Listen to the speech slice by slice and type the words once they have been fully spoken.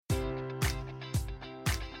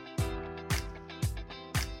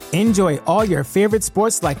Enjoy all your favorite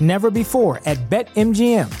sports like never before at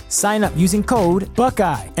BetMGM. Sign up using code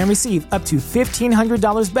Buckeye and receive up to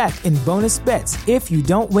 $1,500 back in bonus bets if you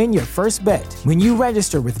don't win your first bet. When you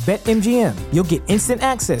register with BetMGM, you'll get instant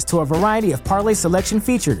access to a variety of parlay selection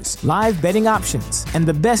features, live betting options, and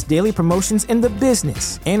the best daily promotions in the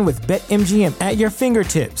business. And with BetMGM at your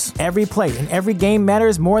fingertips, every play and every game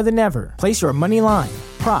matters more than ever. Place your money line,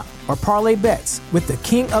 prop, or parlay bets with the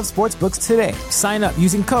king of sportsbooks today. Sign up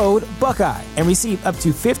using code Buckeye and receive up to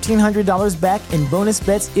 $1,500 back in bonus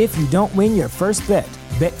bets if you don't win your first bet.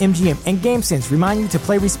 BetMGM and GameSense remind you to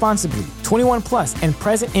play responsibly. 21 plus and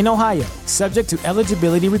present in Ohio, subject to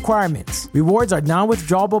eligibility requirements. Rewards are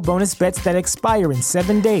non-withdrawable bonus bets that expire in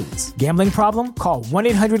 7 days. Gambling problem? Call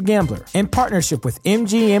 1-800-GAMBLER. In partnership with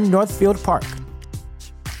MGM Northfield Park.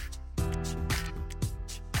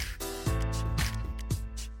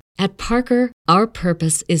 At Parker, our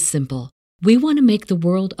purpose is simple. We want to make the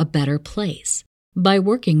world a better place by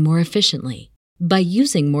working more efficiently, by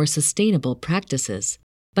using more sustainable practices,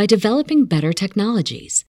 by developing better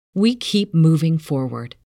technologies. We keep moving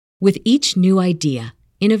forward. With each new idea,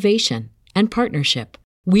 innovation, and partnership,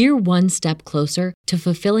 we're one step closer to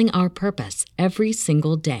fulfilling our purpose every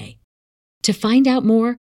single day. To find out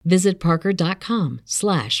more, visit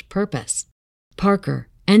parker.com/purpose. Parker,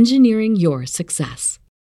 engineering your success.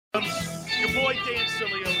 Your boy Dan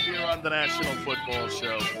Sileo here on the National Football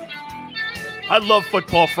Show. I love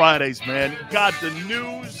Football Fridays, man. God, the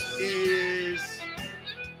news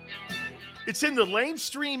it's in the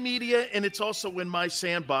mainstream media, and it's also in my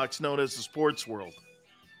sandbox known as the sports world.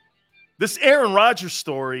 This Aaron Rodgers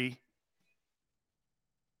story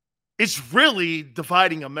is really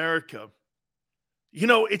dividing America. You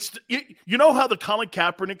know, you know how the Colin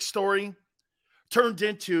Kaepernick story turned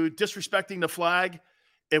into disrespecting the flag?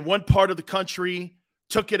 And one part of the country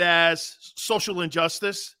took it as social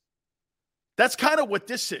injustice. That's kind of what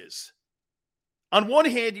this is. On one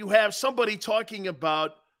hand, you have somebody talking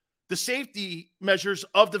about the safety measures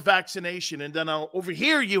of the vaccination. And then over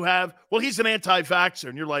here you have, well, he's an anti-vaxxer.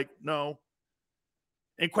 And you're like, no.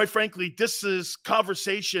 And quite frankly, this is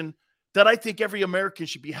conversation that I think every American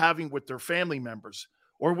should be having with their family members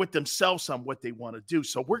or with themselves on what they want to do.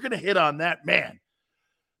 So we're going to hit on that, man.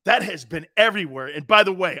 That has been everywhere. And by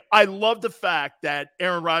the way, I love the fact that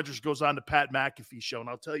Aaron Rodgers goes on the Pat McAfee show, and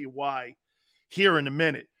I'll tell you why here in a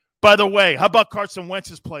minute. By the way, how about Carson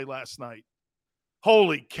Wentz's play last night?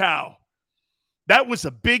 Holy cow. That was a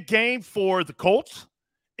big game for the Colts.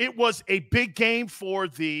 It was a big game for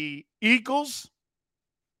the Eagles.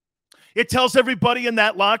 It tells everybody in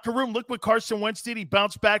that locker room, look what Carson Wentz did. He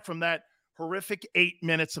bounced back from that horrific 8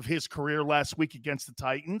 minutes of his career last week against the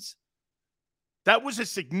Titans. That was a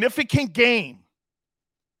significant game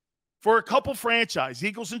for a couple franchise,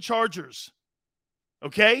 Eagles and Chargers,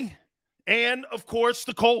 okay? And, of course,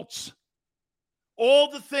 the Colts. All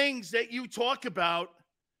the things that you talk about,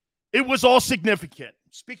 it was all significant.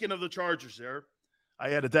 Speaking of the Chargers there,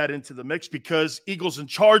 I added that into the mix because Eagles and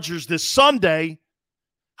Chargers this Sunday,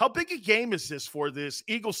 how big a game is this for this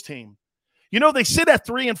Eagles team? You know, they sit at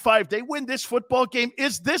 3-5. They win this football game.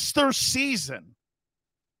 Is this their season?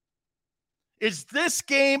 Is this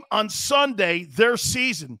game on Sunday their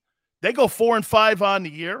season? They go 4-5 on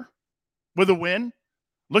the year with a win.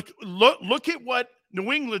 Look at what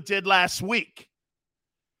New England did last week.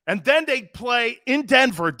 And then they play in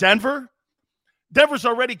Denver. Denver's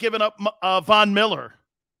already given up Von Miller.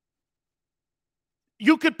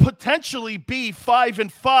 You could potentially be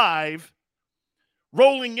 5-5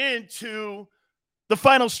 rolling into the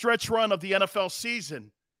final stretch run of the NFL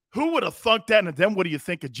season. Who would have thunk that? And then what do you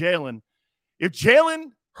think of Jalen? If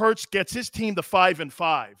Jalen Hurts gets his team to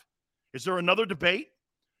 5-5, is there another debate?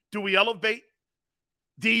 Do we elevate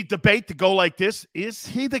the debate to go like this? Is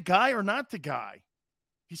he the guy or not the guy?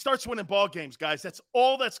 He starts winning ball games, guys. That's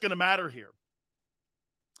all that's going to matter here.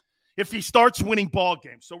 If he starts winning ball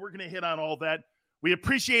games. So we're going to hit on all that. We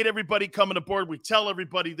appreciate everybody coming aboard. We tell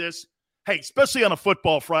everybody this. Hey, especially on a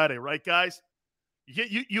Football Friday, right, guys?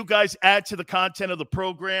 You guys add to the content of the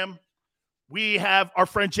program. We have our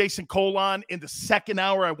friend Jason Cole on in the second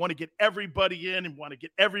hour. I want to get everybody in and want to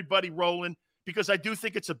get everybody rolling because I do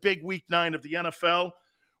think it's a big week 9 of the NFL.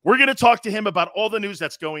 We're going to talk to him about all the news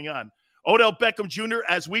that's going on. Odell Beckham Jr.,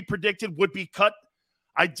 as we predicted, would be cut.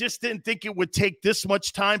 I just didn't think it would take this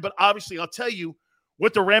much time, but obviously I'll tell you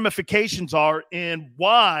what the ramifications are and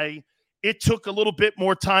why it took a little bit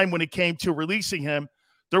more time when it came to releasing him.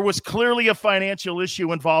 There was clearly a financial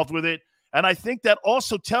issue involved with it. And I think that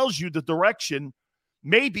also tells you the direction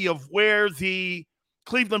maybe of where the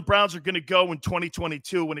Cleveland Browns are going to go in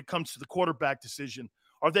 2022 when it comes to the quarterback decision.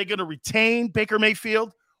 Are they going to retain Baker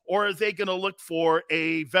Mayfield or are they going to look for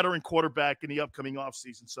a veteran quarterback in the upcoming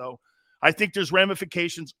offseason? So I think there's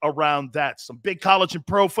ramifications around that. Some big college and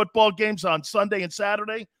pro football games on Sunday and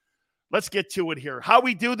Saturday. Let's get to it here. How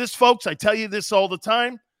we do this, folks, I tell you this all the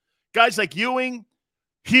time. Guys like Ewing,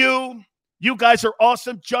 Hugh, you guys are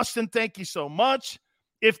awesome. Justin, thank you so much.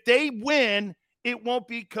 If they win, it won't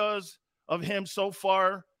be because of him so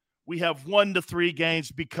far. We have 1 to 3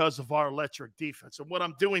 games because of our electric defense. And what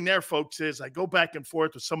I'm doing there, folks, is I go back and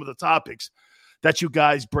forth with some of the topics that you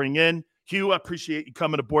guys bring in. Hugh, I appreciate you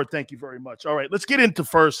coming aboard. Thank you very much. All right, let's get into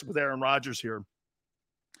first with Aaron Rodgers here.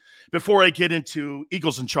 Before I get into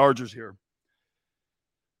Eagles and Chargers here.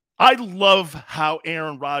 I love how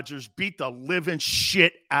Aaron Rodgers beat the living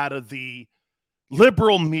shit out of the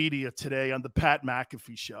liberal media today on the Pat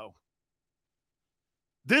McAfee show.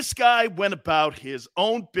 This guy went about his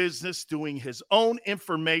own business, doing his own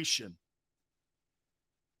information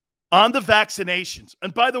on the vaccinations.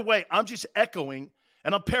 And by the way, I'm just echoing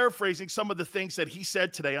and I'm paraphrasing some of the things that he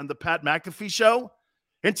said today on the Pat McAfee show.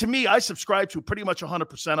 And to me, I subscribe to pretty much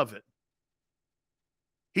 100% of it.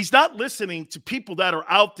 He's not listening to people that are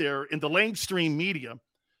out there in the mainstream media.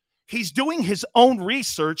 He's doing his own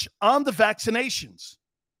research on the vaccinations.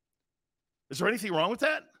 Is there anything wrong with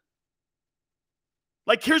that?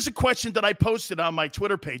 Like, here's a question that I posted on my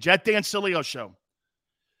Twitter page, at Dan Sileo Show.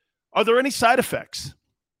 Are there any side effects?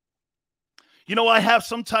 You know, I have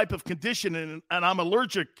some type of condition and I'm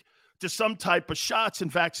allergic to some type of shots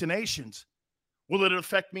and vaccinations. Will it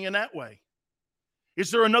affect me in that way?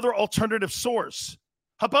 Is there another alternative source?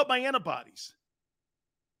 How about my antibodies?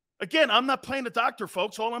 Again, I'm not playing the doctor,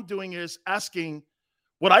 folks. All I'm doing is asking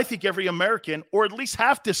what I think every American, or at least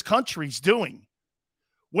half this country, is doing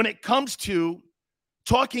when it comes to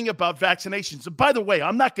talking about vaccinations. And by the way,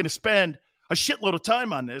 I'm not going to spend a shitload of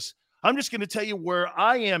time on this. I'm just going to tell you where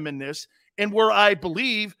I am in this and where I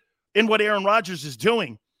believe in what Aaron Rodgers is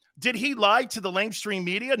doing. Did he lie to the mainstream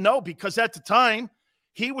media? No, because at the time,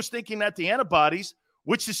 he was thinking that the antibodies,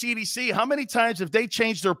 which the CDC, how many times have they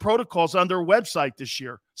changed their protocols on their website this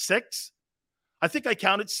year? 6? I think I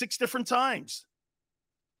counted 6 different times.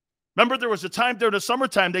 Remember, there was a time during the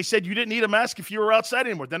summertime, they said you didn't need a mask if you were outside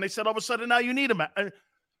anymore. Then they said all of a sudden now you need a mask.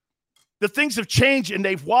 The things have changed and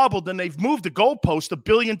they've wobbled and they've moved the goalpost 1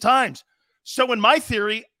 billion times. So in my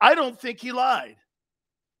theory, I don't think he lied.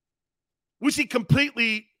 Was he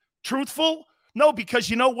completely truthful? No, because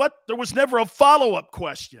you know what? There was never a follow-up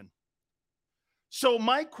question. So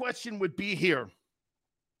my question would be here.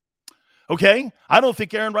 Okay? I don't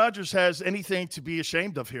think Aaron Rodgers has anything to be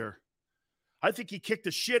ashamed of here. I think he kicked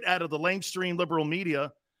the shit out of the lamestream liberal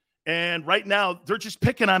media. And right now, they're just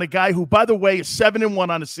picking on a guy who, by the way, is 7-1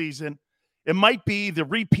 on the season. It might be the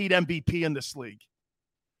repeat MVP in this league.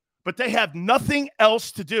 But they have nothing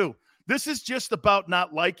else to do. This is just about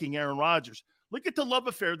not liking Aaron Rodgers. Look at the love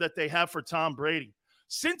affair that they have for Tom Brady.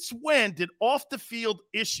 Since when did off-the-field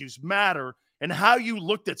issues matter and how you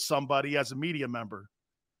looked at somebody as a media member?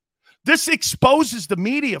 This exposes the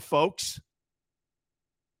media, folks.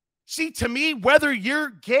 See, to me, whether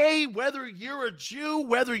you're gay, whether you're a Jew,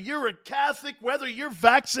 whether you're a Catholic, whether you're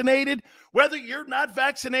vaccinated, whether you're not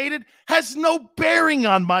vaccinated, has no bearing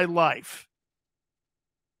on my life.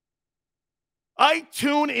 I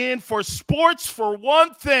tune in for sports for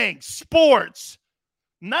one thing, sports,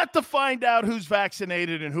 not to find out who's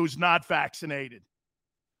vaccinated and who's not vaccinated.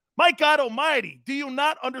 My God almighty, do you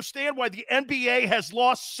not understand why the NBA has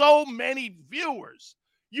lost so many viewers?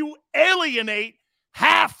 You alienate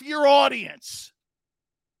half your audience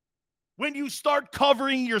when you start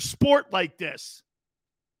covering your sport like this.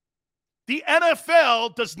 The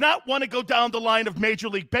NFL does not want to go down the line of Major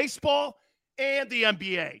League Baseball and the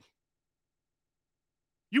NBA.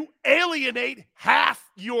 You alienate half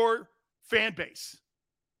your fan base.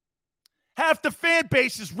 Half the fan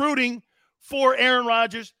base is rooting for Aaron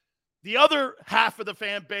Rodgers. The other half of the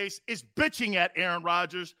fan base is bitching at Aaron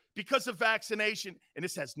Rodgers because of vaccination, and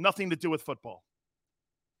this has nothing to do with football.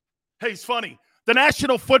 Hey, it's funny. The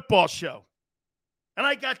National Football Show, and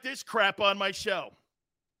I got this crap on my show.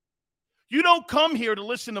 You don't come here to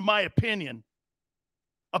listen to my opinion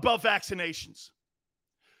about vaccinations.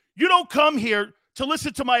 You don't come here to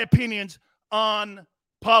listen to my opinions on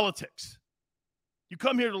politics. You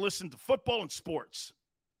come here to listen to football and sports.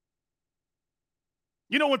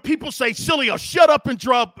 You know, when people say, Sileo, shut up and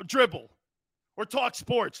dribble or talk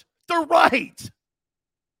sports, they're right.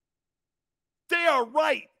 They are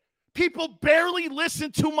right. People barely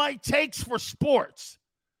listen to my takes for sports.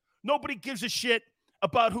 Nobody gives a shit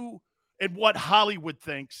about who and what Hollywood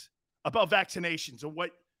thinks about vaccinations or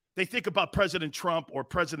what they think about President Trump or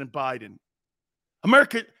President Biden.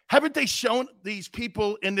 America Haven't they shown these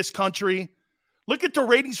people in this country? Look at the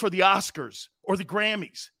ratings for the Oscars or the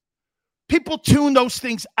Grammys. People tune those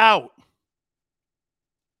things out.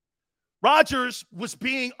 Rodgers was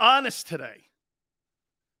being honest today.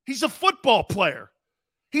 He's a football player.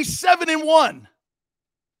 He's 7-1.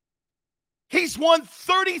 He's won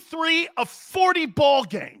 33 of 40 ball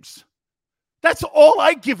games. That's all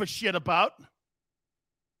I give a shit about.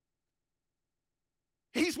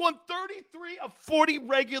 He's won 33 of 40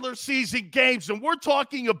 regular season games, and we're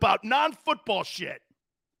talking about non-football shit.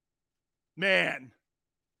 Man,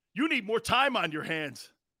 you need more time on your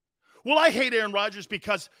hands. Well, I hate Aaron Rodgers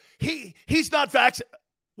because he's not vaccinated.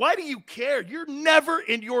 Why do you care? You're never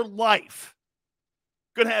in your life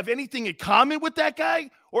going to have anything in common with that guy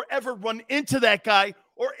or ever run into that guy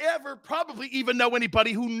or ever probably even know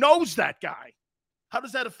anybody who knows that guy. How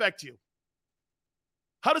does that affect you?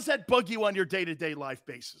 How does that bug you on your day-to-day life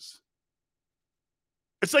basis?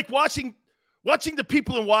 It's like watching the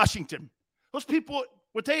people in Washington. Those people,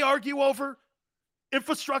 what they argue over,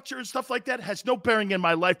 infrastructure and stuff like that, has no bearing in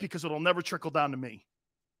my life because it'll never trickle down to me.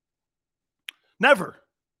 Never.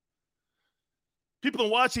 People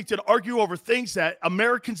in Washington argue over things that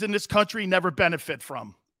Americans in this country never benefit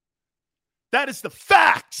from. That is the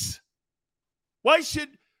facts. Why should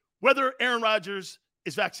whether Aaron Rodgers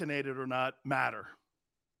is vaccinated or not matter?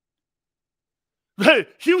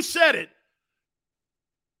 Hugh said it.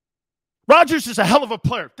 Rodgers is a hell of a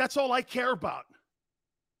player. That's all I care about.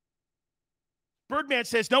 Birdman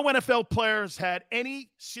says no NFL players had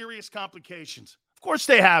any serious complications. Of course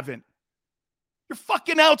they haven't. You're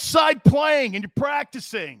fucking outside playing and you're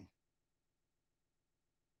practicing.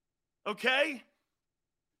 Okay?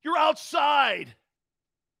 You're outside.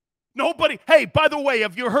 Nobody. Hey, by the way,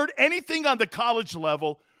 have you heard anything on the college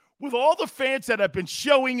level with all the fans that have been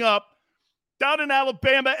showing up down in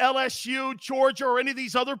Alabama, LSU, Georgia, or any of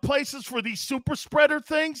these other places for these super spreader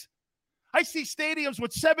things? I see stadiums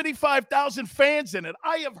with 75,000 fans in it.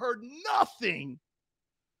 I have heard nothing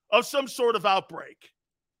of some sort of outbreak.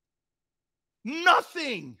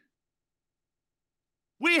 Nothing.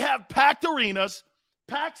 We have packed arenas,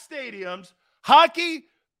 packed stadiums, hockey,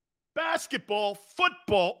 basketball,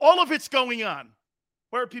 football, all of it's going on.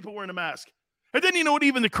 Where are people wearing a mask? And then you know what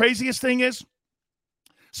even the craziest thing is?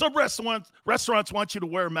 Some restaurants want you to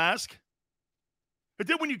wear a mask. But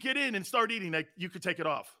then when you get in and start eating, you could take it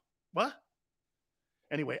off. What?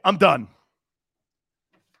 Anyway, I'm done.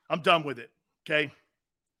 I'm done with it, okay?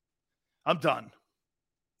 I'm done.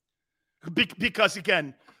 Because,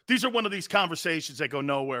 again, these are one of these conversations that go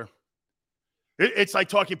nowhere. It's like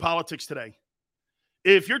talking politics today.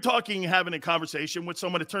 If you're having a conversation with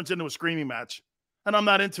someone, it turns into a screaming match, and I'm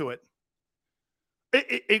not into it.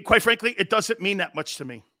 Quite frankly, it doesn't mean that much to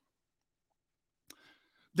me.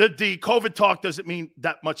 The COVID talk doesn't mean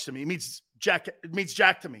that much to me. It means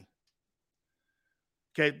jack to me.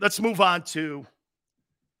 Okay, let's move on to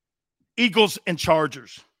Eagles and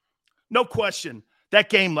Chargers. No question, that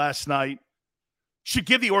game last night should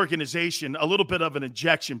give the organization a little bit of an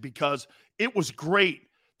injection because it was great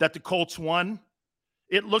that the Colts won.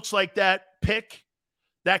 It looks like that pick,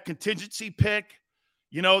 that contingency pick,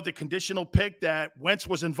 the conditional pick that Wentz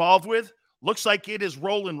was involved with, looks like it is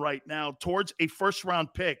rolling right now towards a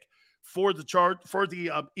first-round pick for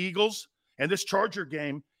the Eagles. And this Charger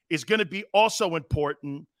game is going to be also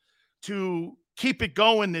important to keep it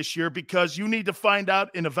going this year because you need to find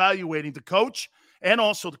out in evaluating the coach and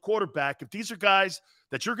also the quarterback if these are guys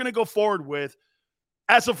that you're going to go forward with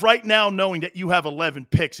as of right now, knowing that you have 11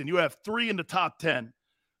 picks and you have 3 in the top 10.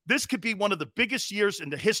 This could be one of the biggest years in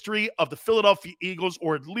the history of the Philadelphia Eagles,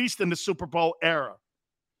 or at least in the Super Bowl era,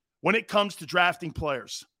 when it comes to drafting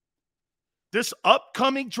players. This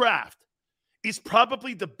upcoming draft is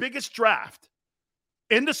probably the biggest draft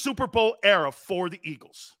in the Super Bowl era for the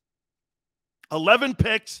Eagles. 11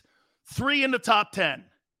 picks, 3 in the top 10.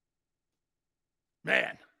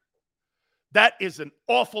 Man, that is an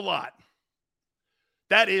awful lot.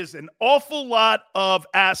 That is an awful lot of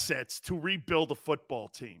assets to rebuild a football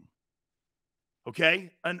team.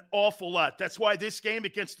 Okay? An awful lot. That's why this game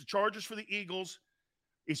against the Chargers for the Eagles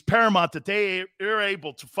is paramount, that they are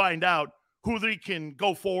able to find out who they can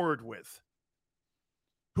go forward with,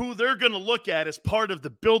 who they're going to look at as part of the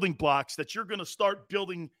building blocks that you're going to start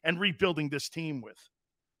building and rebuilding this team with.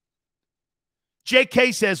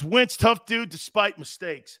 JK says, Wentz, tough dude despite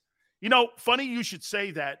mistakes. Funny you should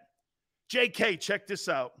say that. JK, check this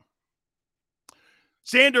out.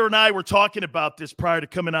 Xander and I were talking about this prior to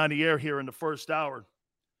coming on the air here in the first hour.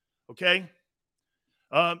 Okay?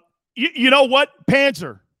 You know what,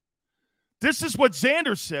 Panzer? This is what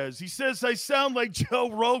Xander says. He says, I sound like Joe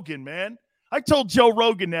Rogan, man. I told Joe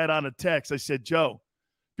Rogan that on a text. I said, Joe,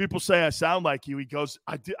 people say I sound like you. He goes,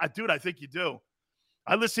 dude, I think you do.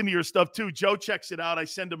 I listen to your stuff too. Joe checks it out. I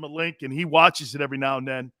send him a link, and he watches it every now and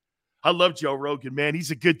then. I love Joe Rogan, man.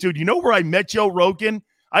 He's a good dude. You know where I met Joe Rogan?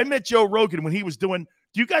 I met Joe Rogan when he was doing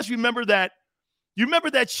 – do you guys remember that? You remember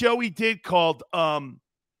that show he did called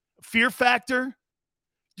Fear Factor?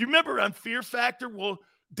 Do you remember on Fear Factor? Well,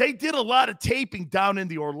 they did a lot of taping down in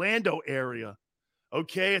the Orlando area,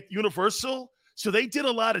 okay, at Universal. So they did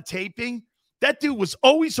a lot of taping. That dude was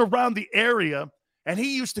always around the area, and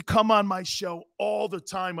he used to come on my show all the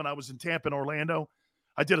time when I was in Tampa and Orlando.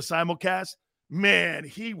 I did a simulcast. Man,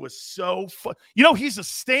 he was so fun. You know, he's a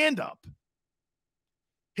stand-up.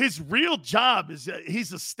 His real job is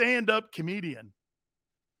he's a stand-up comedian.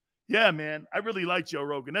 Yeah, man, I really like Joe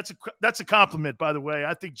Rogan. That's a compliment, by the way.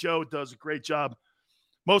 I think Joe does a great job.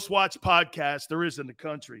 Most watched podcast there is in the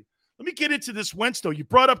country. Let me get into this Wentz, though. You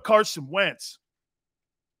brought up Carson Wentz.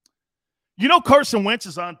 You know Carson Wentz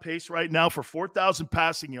is on pace right now for 4,000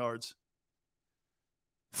 passing yards,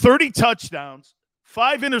 30 touchdowns,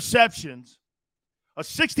 5 interceptions, a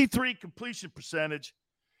 63 completion percentage,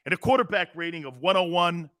 and a quarterback rating of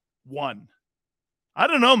 101.1. I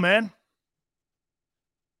don't know, man.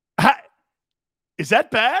 Is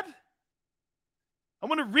that bad? I'm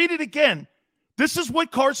going to read it again. This is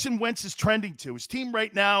what Carson Wentz is trending to. His team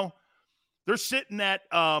right now, they're sitting at,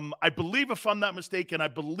 I believe, if I'm not mistaken, I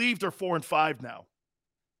believe they're 4-5 now.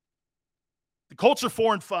 The Colts are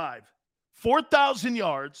 4-5. 4,000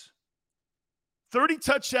 yards, 30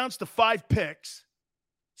 touchdowns to 5 picks,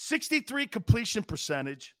 63 completion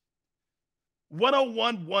percentage,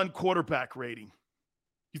 101.1 quarterback rating.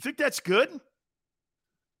 You think that's good?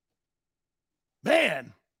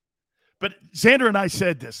 Man. But Xander and I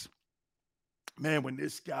said this. Man, when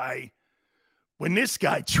this guy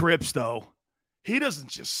trips, though, he doesn't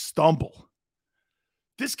just stumble.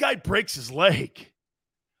 This guy breaks his leg.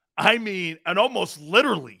 I mean, and almost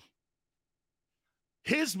literally.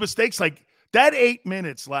 His mistakes, like that 8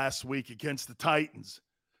 minutes last week against the Titans.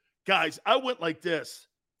 Guys, I went like this.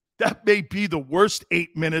 That may be the worst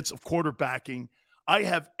 8 minutes of quarterbacking I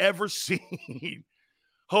have ever seen.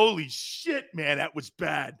 Holy shit, man, that was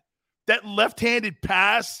bad. That left-handed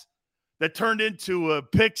pass that turned into a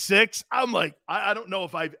pick six, I'm like, I don't know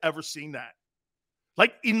if I've ever seen that.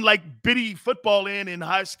 Like in like bitty football in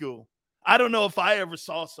high school. I don't know if I ever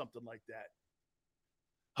saw something like that.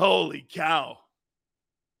 Holy cow.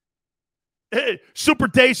 Hey, Super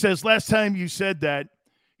Dave says, last time you said that,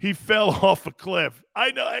 he fell off a cliff.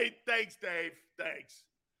 I know. Hey, thanks, Dave. Thanks.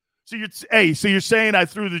 So you're saying I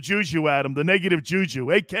threw the juju at him, the negative juju.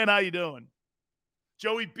 Hey, Ken, how you doing?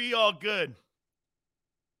 Joey B, all good.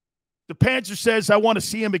 The Panzer says, I want to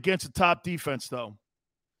see him against a top defense, though.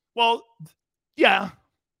 Well, yeah.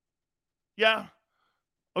 Yeah.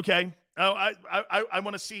 Okay. I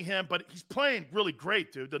want to see him, but he's playing really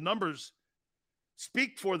great, dude. The numbers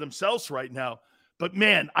speak for themselves right now. But,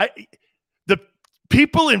 man, the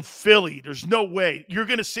people in Philly, there's no way you're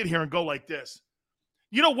going to sit here and go like this.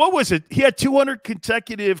 You know, what was it? He had 200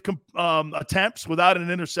 consecutive attempts without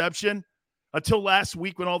an interception until last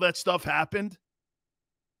week when all that stuff happened.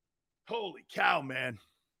 Holy cow, man.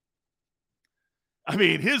 I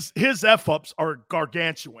mean, his F-ups are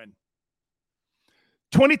gargantuan.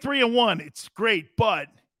 23-1, it's great, but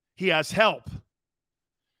he has help.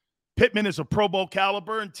 Pittman is a Pro Bowl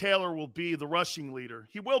caliber, and Taylor will be the rushing leader.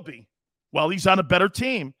 He will be. Well, he's on a better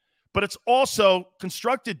team, but it's also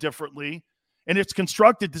constructed differently, and it's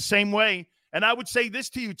constructed the same way. And I would say this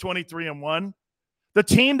to you, 23-1. The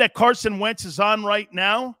team that Carson Wentz is on right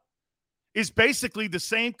now is basically the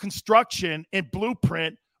same construction and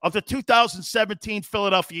blueprint of the 2017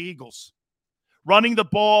 Philadelphia Eagles. Running the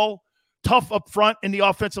ball, tough up front in the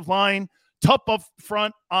offensive line, tough up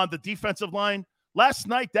front on the defensive line. Last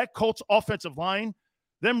night, that Colts offensive line,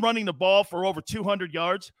 them running the ball for over 200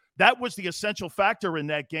 yards, that was the essential factor in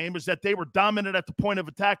that game, is that they were dominant at the point of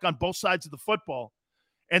attack on both sides of the football.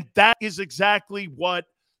 And that is exactly what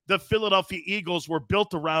the Philadelphia Eagles were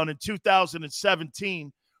built around in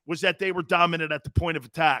 2017, was that they were dominant at the point of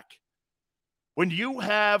attack. When you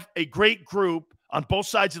have a great group on both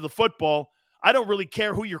sides of the football, I don't really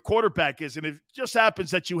care who your quarterback is. And it just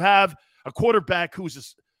happens that you have a quarterback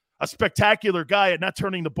who's a spectacular guy at not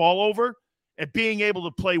turning the ball over and being able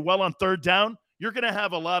to play well on third down, you're going to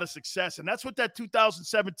have a lot of success. And that's what that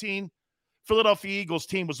 2017 Philadelphia Eagles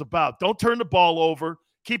team was about. Don't turn the ball over.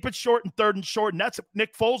 Keep it short and third and short. And that's what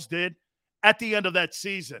Nick Foles did at the end of that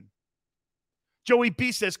season. Joey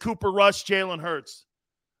B says Cooper Rush, Jalen Hurts.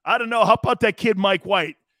 I don't know. How about that kid Mike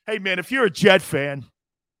White? Hey, man, if you're a Jet fan,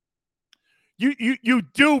 you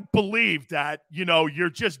do believe that, you're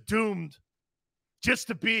just doomed just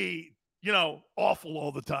to be, awful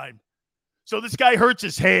all the time. So this guy hurts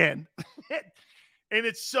his hand. And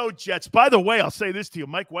it's so Jets. By the way, I'll say this to you.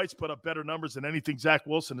 Mike White's put up better numbers than anything Zach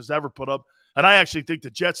Wilson has ever put up. And I actually think the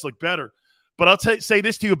Jets look better. But I'll say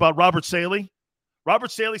this to you about Robert Saleh.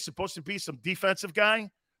 Robert Saleh's supposed to be some defensive guy.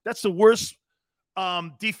 That's the worst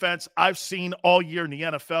defense I've seen all year in the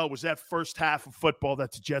NFL was that first half of football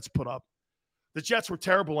that the Jets put up. The Jets were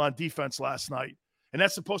terrible on defense last night. And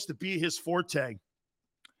that's supposed to be his forte.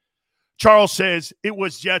 Charles says, it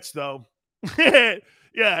was Jets, though. Yeah,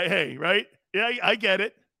 hey, right? Yeah, I get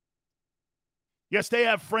it. Yes, they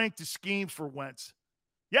have Frank to scheme for Wentz.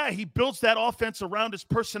 Yeah, he builds that offense around his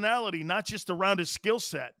personality, not just around his skill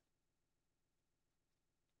set.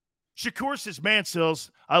 Shakur says, Manshills,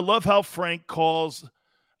 I love how Frank calls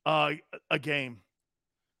a game.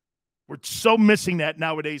 We're so missing that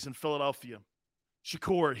nowadays in Philadelphia.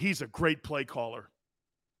 Shakur, he's a great play caller.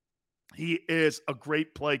 He is a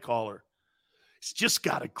great play caller. He's just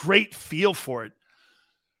got a great feel for it.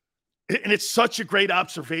 And it's such a great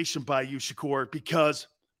observation by you, Shakur, because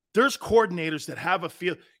there's coordinators that have a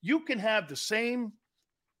feel. You can have the same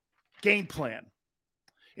game plan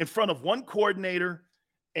in front of one coordinator,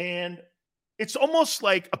 and it's almost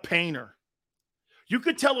like a painter. You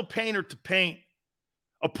could tell a painter to paint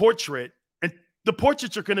a portrait, and the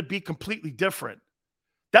portraits are going to be completely different.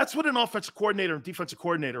 That's what an offensive coordinator and defensive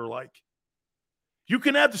coordinator are like. You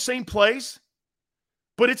can have the same plays,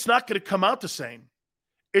 but it's not going to come out the same.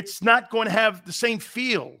 It's not going to have the same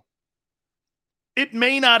feel. It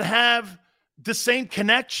may not have the same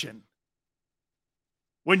connection.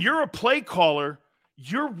 When you're a play caller,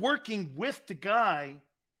 you're working with the guy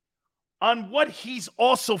on what he's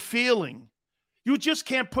also feeling. You just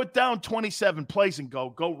can't put down 27 plays and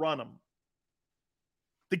go run them.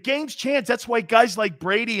 The game's changed. That's why guys like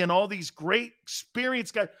Brady and all these great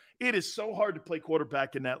experienced guys, it is so hard to play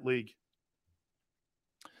quarterback in that league.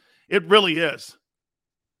 It really is.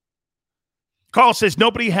 Carl says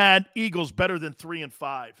nobody had Eagles better than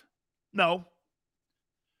 3-5. No.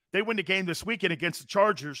 They win the game this weekend against the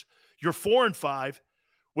Chargers. You're 4-5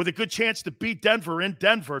 with a good chance to beat Denver in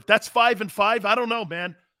Denver. If that's 5-5, I don't know,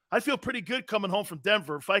 man. I feel pretty good coming home from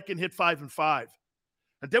Denver if I can hit 5-5.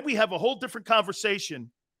 And then we have a whole different conversation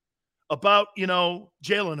about,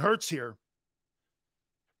 Jalen Hurts here.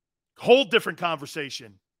 Whole different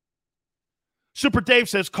conversation. Super Dave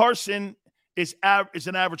says Carson is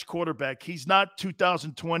an average quarterback. He's not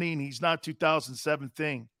 2020 and he's not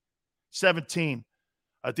 2017.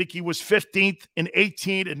 I think he was 15th in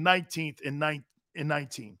 18 and 19th in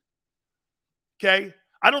 19. Okay?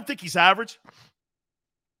 I don't think he's average.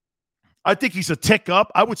 I think he's a tick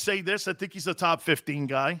up. I would say this. I think he's a top 15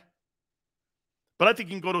 guy. But I think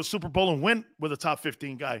he can go to a Super Bowl and win with a top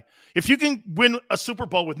 15 guy. If you can win a Super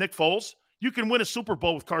Bowl with Nick Foles, you can win a Super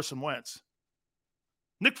Bowl with Carson Wentz.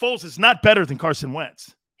 Nick Foles is not better than Carson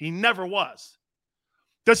Wentz. He never was.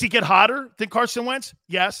 Does he get hotter than Carson Wentz?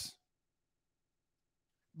 Yes.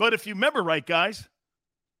 But if you remember right, guys,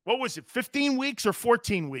 what was it, 15 weeks or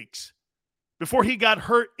 14 weeks before he got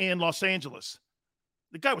hurt in Los Angeles?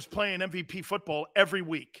 The guy was playing MVP football every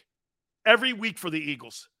week for the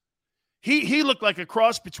Eagles. He looked like a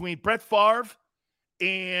cross between Brett Favre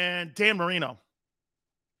and Dan Marino.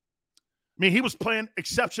 I mean, he was playing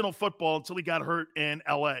exceptional football until he got hurt in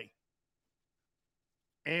L.A.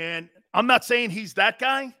 And I'm not saying he's that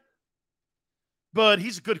guy, but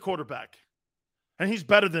he's a good quarterback. And he's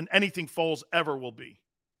better than anything Foles ever will be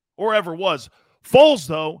or ever was. Foles,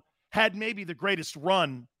 though, had maybe the greatest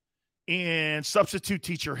run in substitute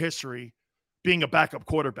teacher history being a backup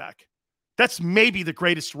quarterback. That's maybe the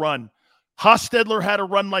greatest run. Hostetler had a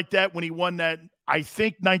run like that when he won that, I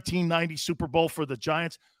think, 1990 Super Bowl for the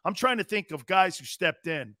Giants. I'm trying to think of guys who stepped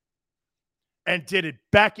in and did it.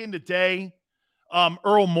 Back in the day,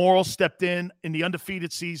 Earl Morrall stepped in the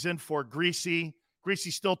undefeated season for Greasy. Greasy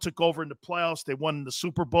still took over in the playoffs. They won the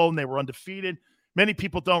Super Bowl, and they were undefeated. Many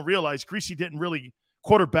people don't realize Greasy didn't really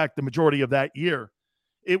quarterback the majority of that year.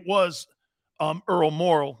 It was Earl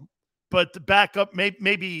Morrall. But the backup,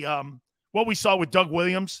 maybe what we saw with Doug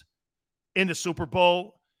Williams in the Super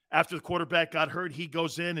Bowl, after the quarterback got hurt, he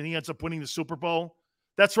goes in and he ends up winning the Super Bowl.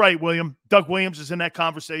 That's right, William. Doug Williams is in that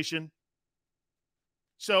conversation.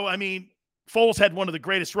 So, I mean, Foles had one of the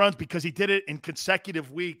greatest runs because he did it in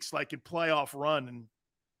consecutive weeks, like in playoff run.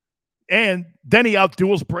 And then he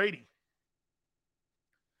outduels Brady,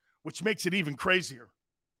 which makes it even crazier.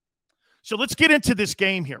 So let's get into this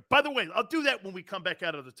game here. By the way, I'll do that when we come back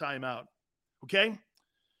out of the timeout. Okay?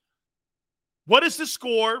 What is the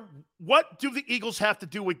score? What do the Eagles have to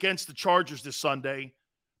do against the Chargers this Sunday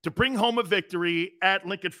to bring home a victory at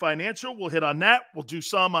Lincoln Financial? We'll hit on that. We'll do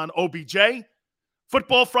some on OBJ.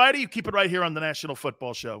 Football Friday, you keep it right here on the National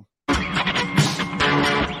Football Show.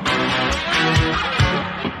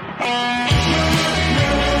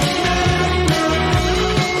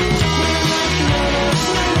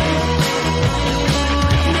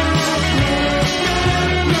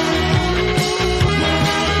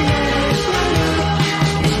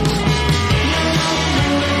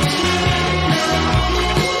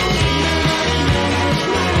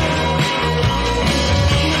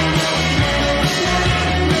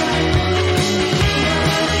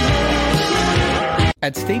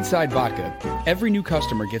 At Stateside Vodka, every new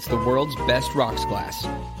customer gets the world's best rocks glass.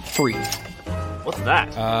 Free. What's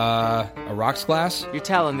that? A rocks glass? You're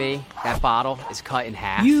telling me that bottle is cut in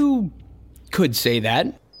half? You could say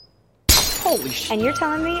that. Holy shit. And you're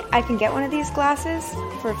telling me I can get one of these glasses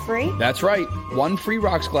for free? That's right. One free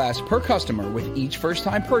rocks glass per customer with each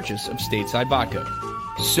first-time purchase of Stateside Vodka.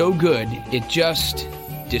 So good, it just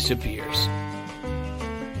disappears.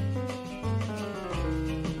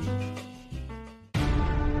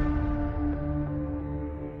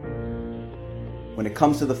 When it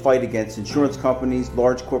comes to the fight against insurance companies,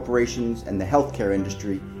 large corporations, and the healthcare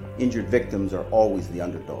industry, injured victims are always the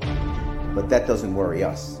underdog. But that doesn't worry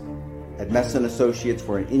us. At Messa & Associates,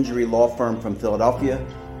 we're an injury law firm from Philadelphia,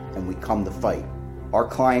 and we come to fight. Our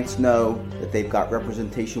clients know that they've got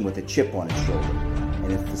representation with a chip on its shoulder,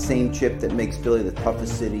 and it's the same chip that makes Philly the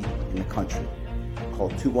toughest city in the country.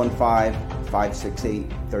 Call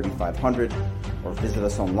 215-568-3500 or visit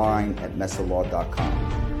us online at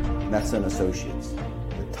messalaw.com. Messa & Associates,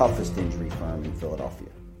 the toughest injury firm in Philadelphia.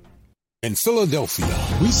 In Philadelphia,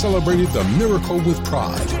 we celebrated the miracle with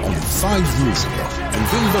pride only 5 years ago. And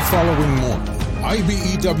then the following morning,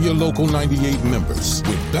 IBEW Local 98 members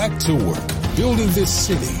went back to work, building this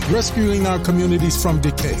city, rescuing our communities from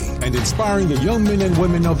decay, and inspiring the young men and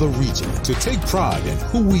women of the region to take pride in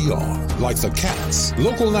who we are. Like the Cats,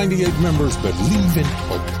 Local 98 members believe in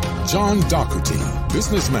hope. John Doherty,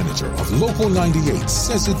 business manager of Local 98,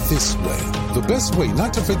 says it this way: the best way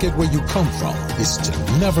not to forget where you come from is to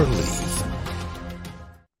never leave.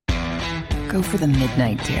 Go for the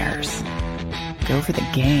midnight dares. Go for the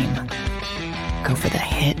game. Go for the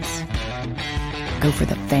hits. Go for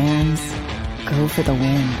the fans. Go for the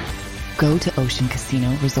win. Go to Ocean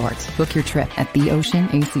Casino Resort. Book your trip at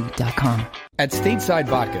theoceanac.com. At Stateside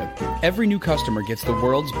Vodka, every new customer gets the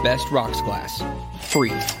world's best rocks glass.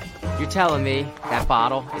 Free. You're telling me that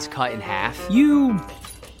bottle is cut in half? You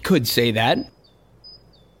could say that.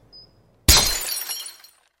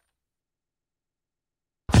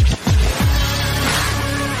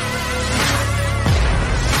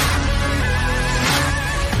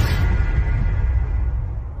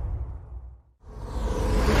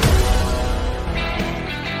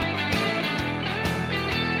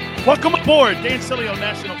 Welcome aboard, Dan Sileo,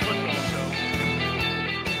 National Football Show.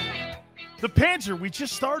 The Panzer, we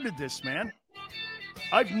just started this, man.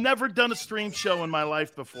 I've never done a stream show in my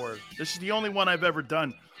life before. This is the only one I've ever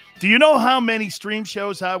done. Do you know how many stream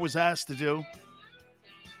shows I was asked to do?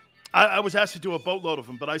 I was asked to do a boatload of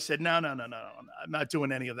them, but I said, no, I'm not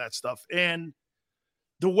doing any of that stuff. And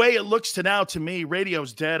the way it looks to me,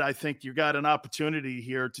 radio's dead. I think you got an opportunity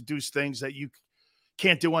here to do things that you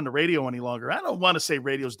can't do on the radio any longer. I don't want to say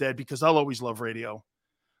radio's dead because I'll always love radio.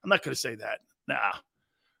 I'm not going to say that. Nah.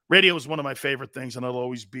 Radio is one of my favorite things, and I'll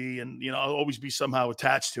always be, and I'll always be somehow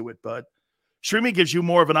attached to it. But streaming gives you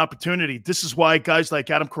more of an opportunity. This is why guys like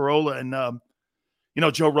Adam Carolla and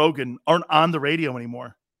Joe Rogan aren't on the radio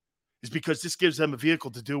anymore. Is because this gives them a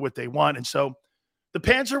vehicle to do what they want. And so the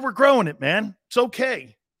Panzer, we're growing it, man. It's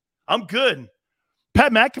okay. I'm good.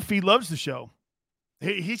 Pat McAfee loves the show.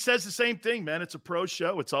 He says the same thing, man. It's a pro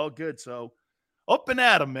show. It's all good. So up and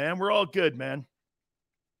at 'em, man. We're all good, man.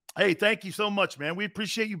 Hey, thank you so much, man. We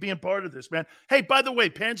appreciate you being part of this, man. Hey, by the way,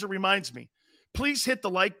 Panzer reminds me, please hit the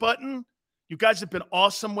like button. You guys have been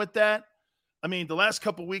awesome with that. I mean, the last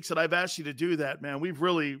couple of weeks that I've asked you to do that, man, we've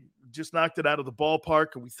really just knocked it out of the ballpark,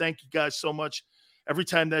 and we thank you guys so much. Every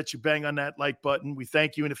time that you bang on that like button, we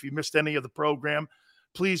thank you. And if you missed any of the program,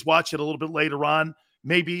 please watch it a little bit later on.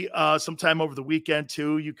 Maybe sometime over the weekend,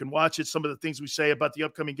 too. You can watch it. Some of the things we say about the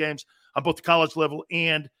upcoming games on both the college level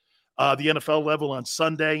and the NFL level on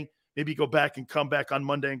Sunday. Maybe go back and come back on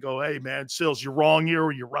Monday and go, hey, man, Sills, you're wrong here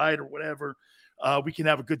or you're right or whatever. We can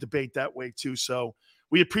have a good debate that way, too. So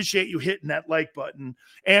we appreciate you hitting that like button.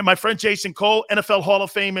 And my friend Jason Cole, NFL Hall of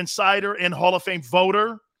Fame insider and Hall of Fame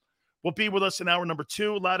voter, will be with us in hour number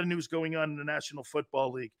 2. A lot of news going on in the National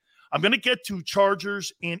Football League. I'm going to get to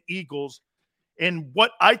Chargers and Eagles and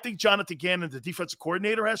what I think Jonathan Gannon, the defensive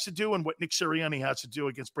coordinator, has to do and what Nick Sirianni has to do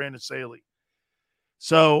against Brandon Staley.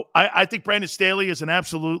 So I think Brandon Staley is an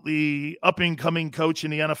absolutely up-and-coming coach in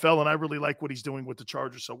the NFL, and I really like what he's doing with the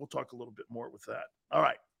Chargers. So we'll talk a little bit more with that. All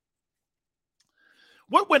right.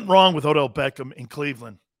 What went wrong with Odell Beckham in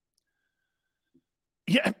Cleveland?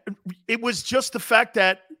 Yeah, it was just the fact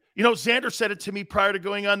that, Xander said it to me prior to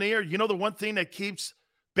going on the air. The one thing that keeps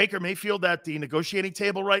Baker Mayfield at the negotiating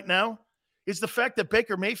table right now is the fact that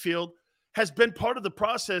Baker Mayfield has been part of the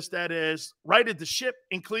process that has righted the ship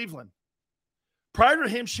in Cleveland. Prior to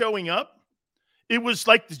him showing up, it was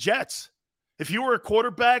like the Jets. If you were a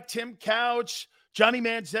quarterback, Tim Couch, Johnny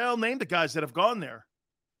Manziel, name the guys that have gone there.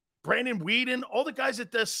 Brandon Whedon, all the guys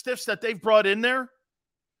at the stiffs that they've brought in there,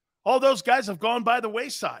 all those guys have gone by the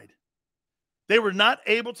wayside. They were not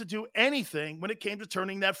able to do anything when it came to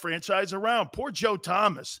turning that franchise around. Poor Joe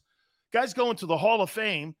Thomas. Guy's going to the Hall of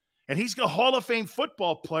Fame, and he's a Hall of Fame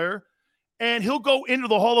football player, and he'll go into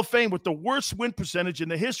the Hall of Fame with the worst win percentage in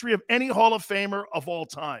the history of any Hall of Famer of all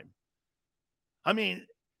time. I mean,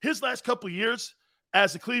 his last couple of years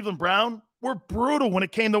as a Cleveland Brown were brutal when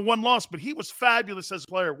it came to one loss, but he was fabulous as a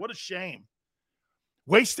player. What a shame.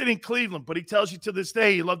 Wasted in Cleveland, but he tells you to this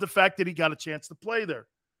day he loved the fact that he got a chance to play there.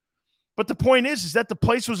 But the point is that the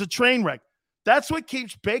place was a train wreck. That's what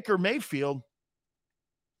keeps Baker Mayfield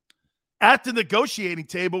at the negotiating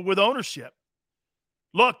table with ownership.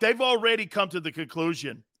 Look, they've already come to the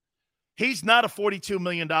conclusion. He's not a $42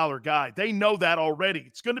 million guy. They know that already.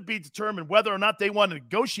 It's going to be determined whether or not they want to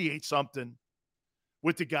negotiate something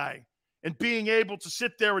with the guy and being able to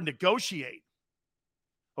sit there and negotiate.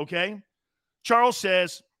 Okay? Charles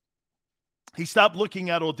says he stopped looking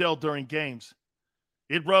at Odell during games.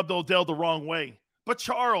 It rubbed Odell the wrong way. But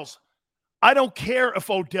Charles, I don't care if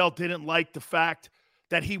Odell didn't like the fact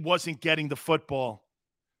that he wasn't getting the football.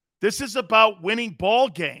 This is about winning ball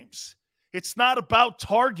games. It's not about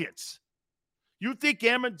targets. You think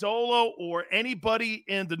Amendola or anybody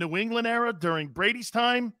in the New England era during Brady's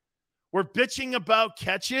time were bitching about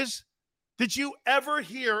catches? Did you ever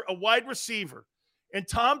hear a wide receiver in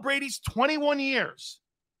Tom Brady's 21 years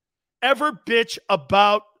ever bitch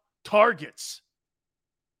about targets?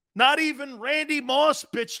 Not even Randy Moss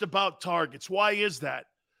bitched about targets. Why is that?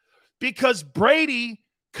 Because Brady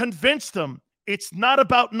convinced them it's not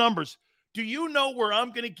about numbers. Do you know where I'm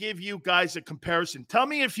going to give you guys a comparison? Tell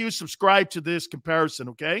me if you subscribe to this comparison,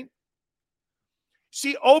 okay?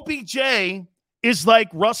 See, OBJ is like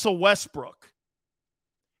Russell Westbrook.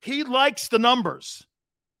 He likes the numbers.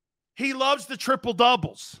 He loves the triple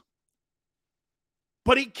doubles.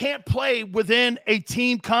 But he can't play within a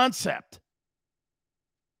team concept.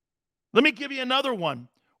 Let me give you another one.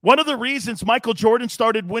 One of the reasons Michael Jordan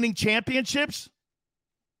started winning championships,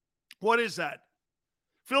 what is that?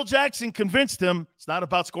 Phil Jackson convinced him it's not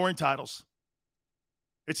about scoring titles.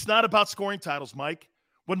 It's not about scoring titles, Mike.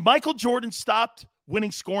 When Michael Jordan stopped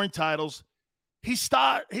winning scoring titles, he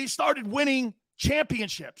started winning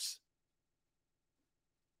championships.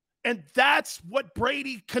 And that's what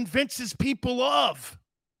Brady convinces people of.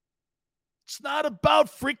 It's not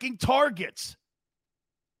about freaking targets.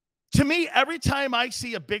 To me, every time I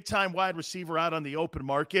see a big-time wide receiver out on the open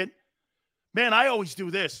market, man, I always do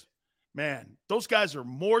this. Man, those guys are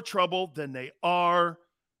more trouble than they are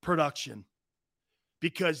production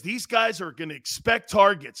because these guys are going to expect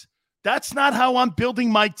targets. That's not how I'm building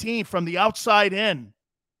my team from the outside in.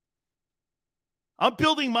 I'm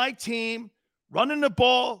building my team, running the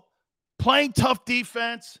ball, playing tough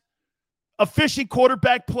defense, efficient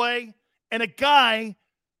quarterback play, and a guy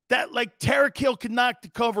that, like Tyreek Hill, can knock the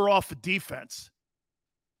cover off of defense.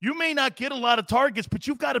 You may not get a lot of targets, but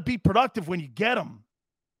you've got to be productive when you get them.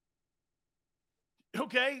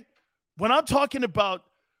 Okay? When I'm talking about,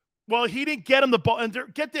 well, he didn't get him the ball, and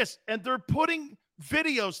get this, and they're putting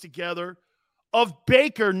videos together of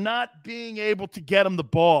Baker not being able to get him the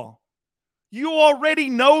ball. You already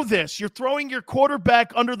know this. You're throwing your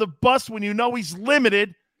quarterback under the bus when you know he's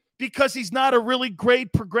limited because he's not a really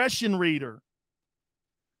great progression reader.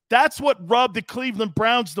 That's what rubbed the Cleveland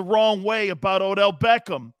Browns the wrong way about Odell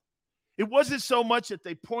Beckham. It wasn't so much that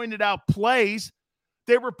they pointed out plays.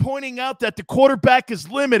 They were pointing out that the quarterback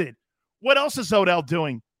is limited. What else is Odell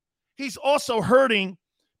doing? He's also hurting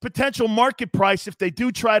potential market price if they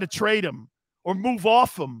do try to trade him or move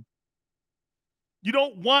off him. You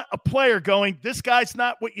don't want a player going, this guy's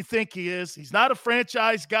not what you think he is. He's not a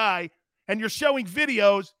franchise guy. And you're showing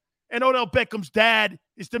videos, and Odell Beckham's dad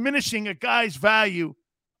is diminishing a guy's value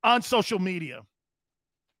on social media.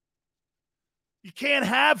 You can't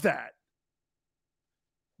have that.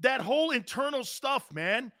 That whole internal stuff,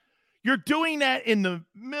 man. You're doing that in the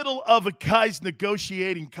middle of a guy's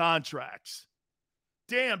negotiating contracts.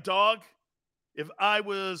 Damn, dog. If I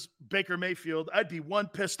was Baker Mayfield, I'd be one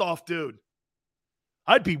pissed off dude.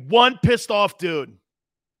 How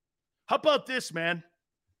about this, man?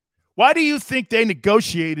 Why do you think they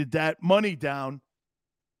negotiated that money down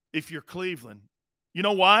if you're Cleveland? You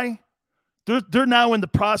know why? They're now in the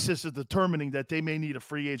process of determining that they may need a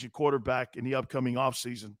free agent quarterback in the upcoming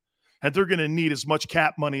offseason. And they're going to need as much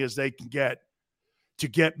cap money as they can get to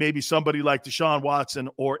get maybe somebody like Deshaun Watson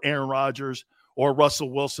or Aaron Rodgers or Russell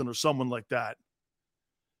Wilson or someone like that.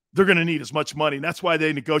 They're going to need as much money. And that's why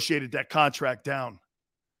they negotiated that contract down.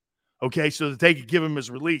 Okay, so that they could give him his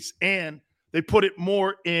release. And they put it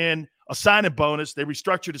more in a signing bonus. They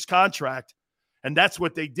restructured his contract. And that's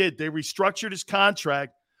what they did. They restructured his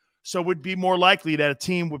contract so it would be more likely that a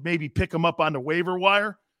team would maybe pick him up on the waiver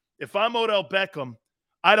wire. If I'm Odell Beckham,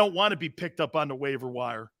 I don't want to be picked up on the waiver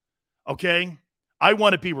wire, okay? I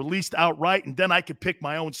want to be released outright, and then I could pick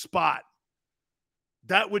my own spot.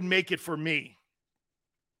 That would make it for me.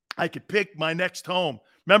 I could pick my next home.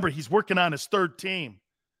 Remember, he's working on his third team.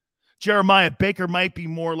 Jeremiah Baker might be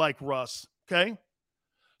more like Russ, okay?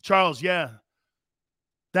 Charles,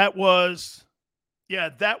 that was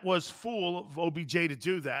fool of OBJ to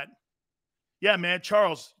do that. Yeah, man,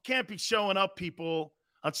 Charles, you can't be showing up people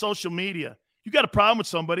on social media. You got a problem with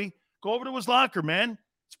somebody, go over to his locker, man.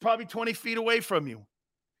 It's probably 20 feet away from you.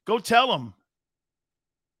 Go tell him.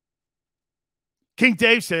 King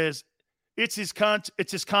Dave says it's his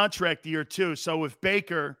contract year too. So if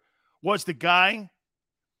Baker was the guy,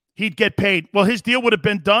 he'd get paid. Well, his deal would have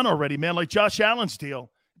been done already, man, like Josh Allen's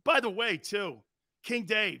deal. By the way, too, King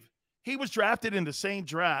Dave, he was drafted in the same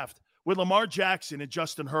draft with Lamar Jackson and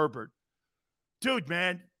Justin Herbert. Dude,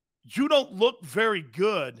 man, you don't look very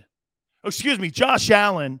good. Excuse me, Josh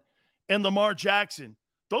Allen and Lamar Jackson.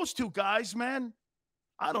 Those two guys, man,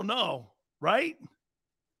 I don't know, right?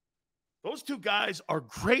 Those two guys are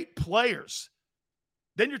great players.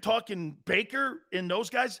 Then you're talking Baker and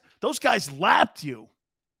those guys. Those guys lapped you.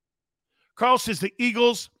 Carl says the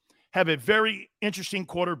Eagles have a very interesting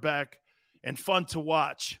quarterback and fun to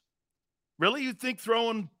watch. Really? You think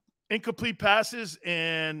throwing incomplete passes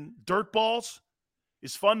and dirt balls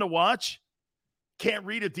is fun to watch? Can't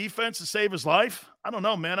read a defense to save his life? I don't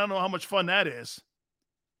know, man. I don't know how much fun that is.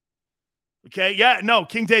 Okay, yeah, no,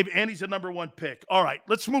 King Dave, and he's a number one pick. All right,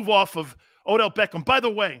 let's move off of Odell Beckham. By the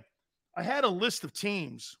way, I had a list of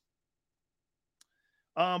teams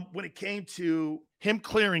when it came to him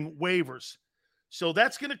clearing waivers. So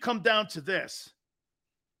that's going to come down to this,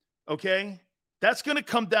 okay? That's going to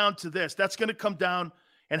come down to this. That's going to come down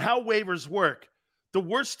and how waivers work. The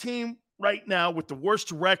worst team right now with the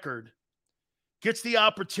worst record gets the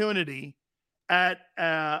opportunity at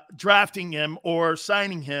drafting him or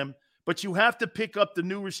signing him, but you have to pick up the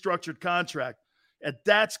new restructured contract. And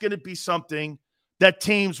that's going to be something that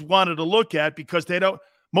teams wanted to look at because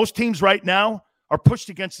most teams right now are pushed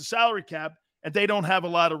against the salary cap and they don't have a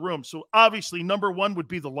lot of room. So obviously number one would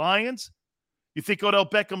be the Lions. You think Odell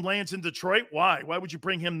Beckham lands in Detroit? Why? Why would you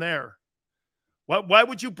bring him there? Why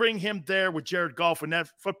would you bring him there with Jared Goff when that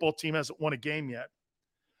football team hasn't won a game yet?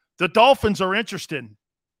 The Dolphins are interested.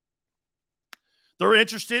 They're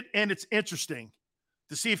interested, and it's interesting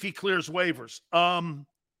to see if he clears waivers.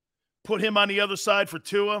 Put him on the other side for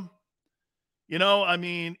Tua. You know, I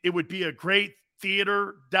mean, it would be a great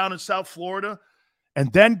theater down in South Florida.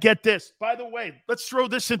 And then get this. By the way, let's throw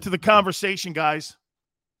this into the conversation, guys.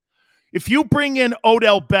 If you bring in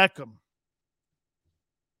Odell Beckham,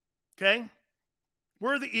 okay,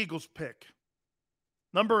 where are the Eagles pick?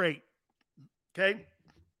 Number 8, okay?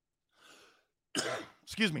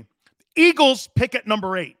 Excuse me. Eagles pick at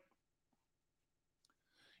number 8.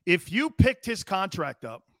 If you picked his contract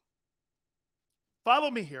up, follow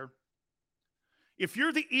me here. If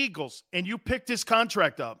you're the Eagles and you picked his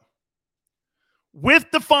contract up with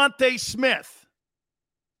Devontae Smith,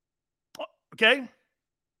 okay?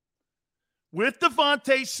 With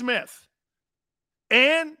Devontae Smith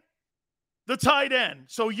and the tight end.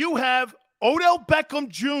 So you have Odell Beckham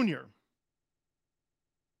Jr.,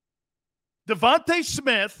 Devontae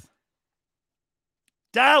Smith,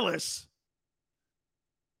 Dallas,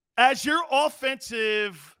 as your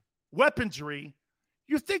offensive weaponry.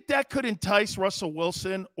 You think that could entice Russell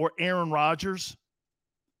Wilson or Aaron Rodgers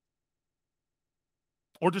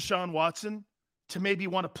or Deshaun Watson to maybe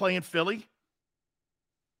want to play in Philly?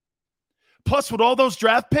 Plus, with all those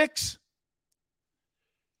draft picks,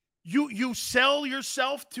 you sell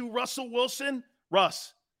yourself to Russell Wilson.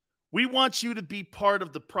 Russ, we want you to be part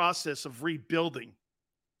of the process of rebuilding.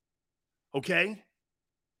 Okay?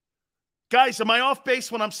 Guys, am I off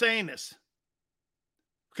base when I'm saying this?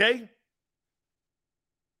 Okay?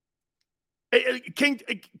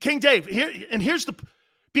 King Dave, here's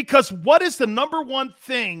because what is the number one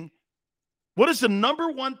thing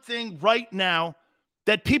right now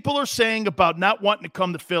that people are saying about not wanting to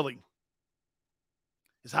come to Philly?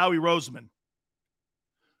 Is Howie Roseman.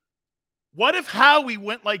 What if Howie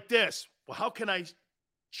went like this? Well, how can I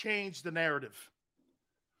change the narrative?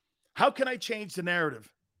 How can I change the narrative?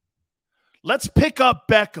 Let's pick up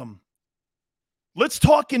Beckham. Let's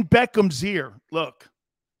talk in Beckham's ear. Look,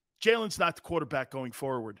 Jalen's not the quarterback going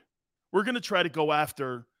forward. We're going to try to go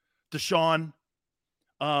after Deshaun,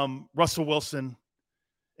 Russell Wilson,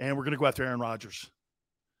 and we're going to go after Aaron Rodgers.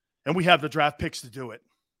 And we have the draft picks to do it.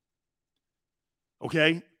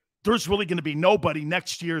 Okay? There's really going to be nobody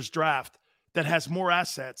next year's draft that has more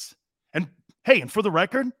assets. And, hey, and for the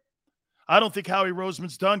record, I don't think Howie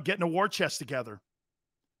Roseman's done getting a war chest together.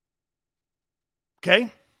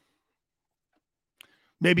 Okay?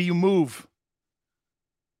 Maybe you move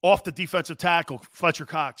off the defensive tackle, Fletcher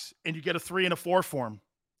Cox, and you get a 3 and a 4 for him.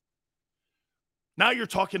 Now you're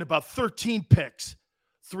talking about 13 picks,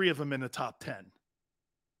 3 of them in the top 10.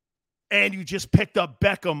 And you just picked up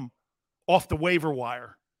Beckham off the waiver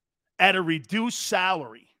wire at a reduced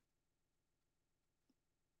salary.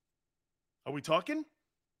 Are we talking?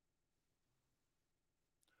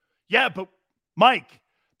 Yeah, but Mike,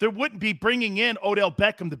 there wouldn't be bringing in Odell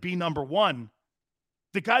Beckham to be number one.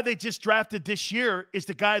 The guy they just drafted this year is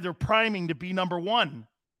the guy they're priming to be number one.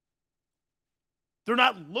 They're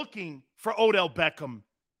not looking for Odell Beckham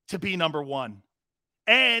to be number one.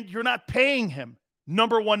 And you're not paying him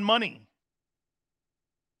number one money.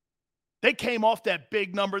 They came off that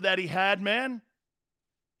big number that he had, man.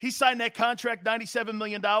 He signed that contract, $97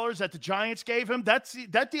 million that the Giants gave him.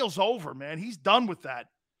 That deal's over, man. He's done with that.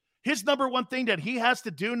 His number one thing that he has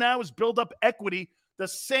to do now is build up equity the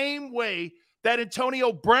same way that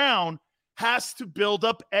Antonio Brown has to build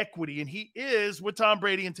up equity, and he is with Tom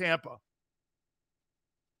Brady in Tampa.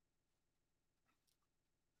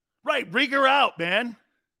 Right, Rieger out, man.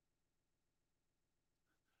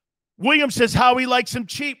 Williams says Howie likes him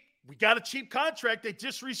cheap. We got a cheap contract. They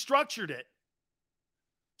just restructured it.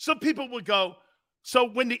 Some people would go, so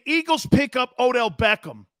when the Eagles pick up Odell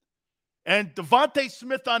Beckham and Devontae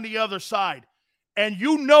Smith on the other side, and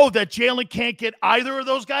you know that Jalen can't get either of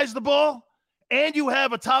those guys the ball, and you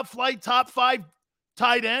have a top-flight, top-5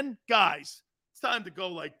 tight end, guys, it's time to go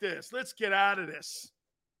like this. Let's get out of this.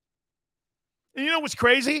 And you know what's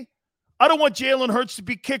crazy? I don't want Jalen Hurts to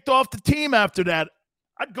be kicked off the team after that.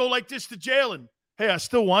 I'd go like this to Jalen. Hey, I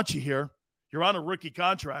still want you here. You're on a rookie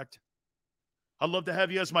contract. I'd love to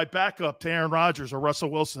have you as my backup to Aaron Rodgers or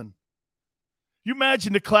Russell Wilson. You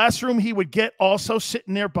imagine the classroom he would get also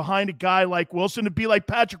sitting there behind a guy like Wilson. It'd be like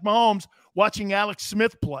Patrick Mahomes watching Alex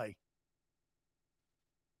Smith play.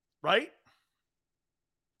 Right?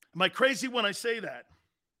 Am I crazy when I say that?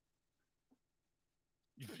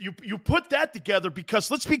 You put that together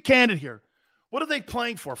because, let's be candid here. What are they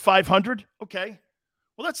playing for? 500? Okay.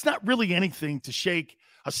 Well, that's not really anything to shake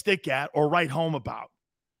a stick at or write home about.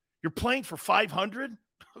 You're playing for 500?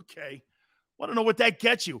 Okay. Want to know what that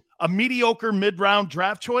gets you? A mediocre mid-round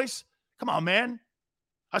draft choice? Come on, man.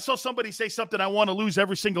 I saw somebody say something, I want to lose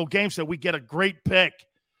every single game so we get a great pick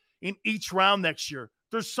in each round next year.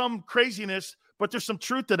 There's some craziness, but there's some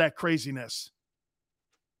truth to that craziness.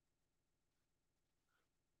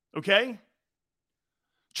 Okay?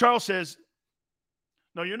 Charles says,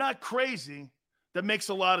 no, you're not crazy. That makes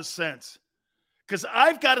a lot of sense. Because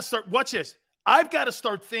I've got to start, watch this. I've got to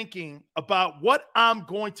start thinking about what I'm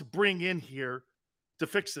going to bring in here to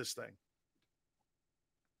fix this thing.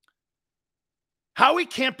 Howie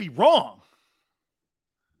can't be wrong.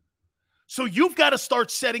 So you've got to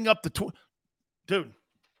start setting up dude.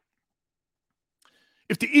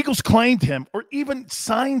 If the Eagles claimed him or even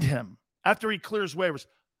signed him after he clears waivers,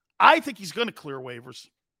 I think he's going to clear waivers.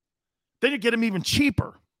 Then you get him even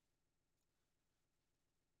cheaper.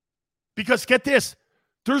 Because get this,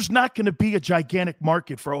 there's not going to be a gigantic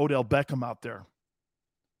market for Odell Beckham out there.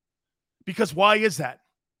 Because why is that?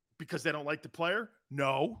 Because they don't like the player?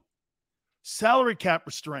 No. Salary cap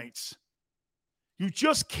restraints. You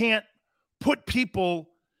just can't put people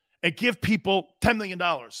and give people $10 million.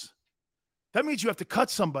 That means you have to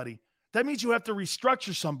cut somebody. That means you have to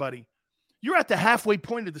restructure somebody. You're at the halfway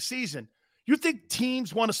point of the season. You think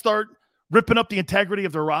teams want to start ripping up the integrity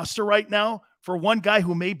of their roster right now for one guy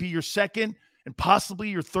who may be your second and possibly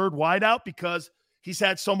your third wideout because he's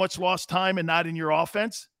had so much lost time and not in your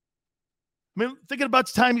offense? I mean, thinking about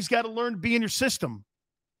the time he's got to learn to be in your system.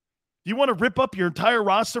 Do you want to rip up your entire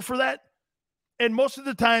roster for that? And most of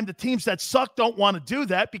the time, the teams that suck don't want to do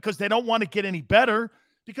that because they don't want to get any better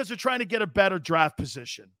because they're trying to get a better draft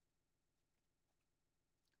position.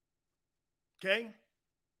 Okay?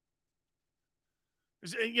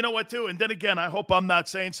 You know what, too? And then again, I hope I'm not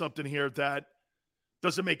saying something here that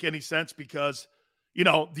doesn't make any sense because, you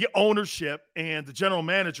know, the ownership and the general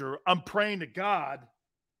manager, I'm praying to God,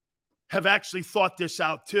 have actually thought this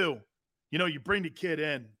out too. You know, you bring the kid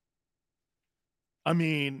in. I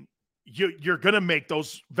mean, you're going to make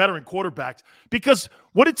those veteran quarterbacks. Because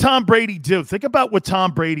what did Tom Brady do? Think about what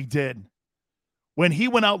Tom Brady did when he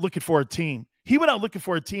went out looking for a team. He went out looking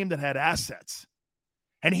for a team that had assets.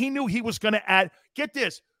 And he knew he was going to add, get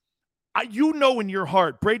this, you know in your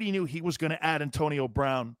heart, Brady knew he was going to add Antonio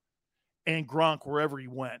Brown and Gronk wherever he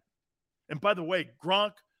went. And by the way,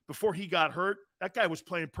 Gronk, before he got hurt, that guy was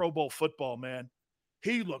playing Pro Bowl football, man.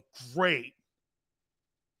 He looked great.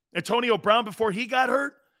 Antonio Brown, before he got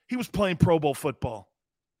hurt, he was playing Pro Bowl football.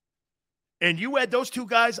 And you had those two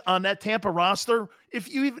guys on that Tampa roster.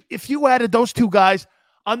 If you added those two guys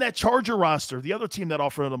on that Charger roster, the other team that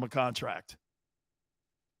offered them a contract,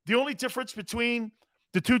 the only difference between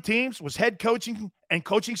the two teams was head coaching and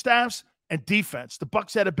coaching staffs and defense. The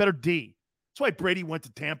Bucs had a better D. That's why Brady went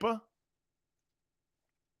to Tampa.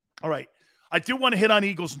 All right. I do want to hit on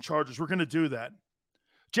Eagles and Chargers. We're going to do that.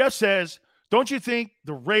 Jeff says, don't you think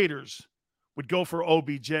the Raiders would go for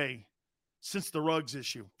OBJ since the Ruggs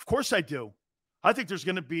issue? Of course I do. I think there's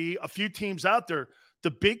going to be a few teams out there.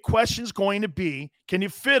 The big question is going to be, can you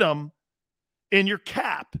fit them in your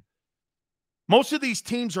cap? Most of these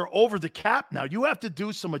teams are over the cap now. You have to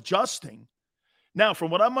do some adjusting. Now,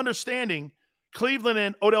 from what I'm understanding, Cleveland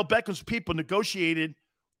and Odell Beckham's people negotiated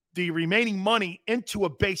the remaining money into a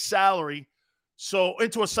base salary, so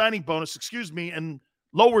into a signing bonus, and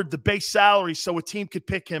lowered the base salary so a team could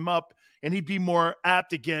pick him up and he'd be more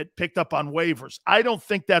apt to get picked up on waivers. I don't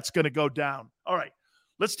think that's going to go down. All right,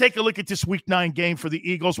 let's take a look at this Week 9 game for the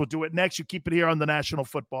Eagles. We'll do it next. You keep it here on the National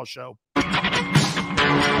Football Show.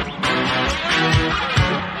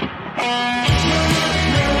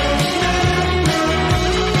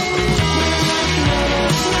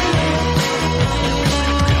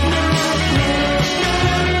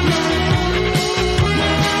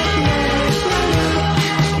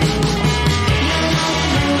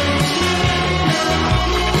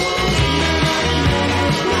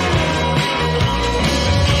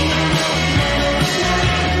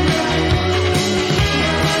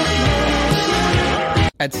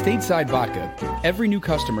 At Stateside Vodka, every new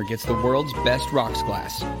customer gets the world's best rocks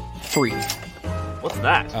glass. Free. What's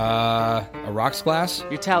that? A rocks glass?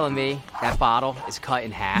 You're telling me that bottle is cut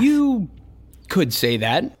in half? You could say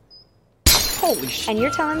that. Holy shit. And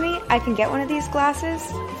you're telling me I can get one of these glasses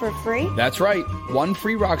for free? That's right. One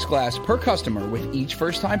free rocks glass per customer with each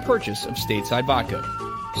first-time purchase of Stateside Vodka.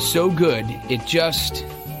 So good, it just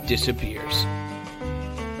disappears.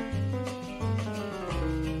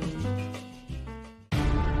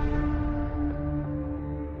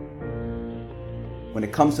 When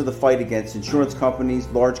it comes to the fight against insurance companies,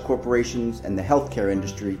 large corporations, and the healthcare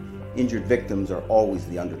industry, injured victims are always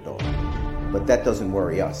the underdog. But that doesn't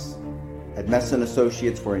worry us. At Messa &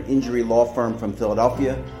 Associates, we're an injury law firm from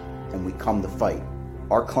Philadelphia, and we come to fight.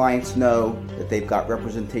 Our clients know that they've got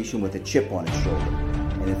representation with a chip on its shoulder,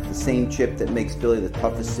 and it's the same chip that makes Philly the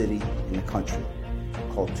toughest city in the country.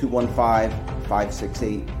 Call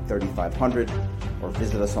 215-568-3500 or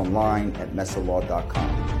visit us online at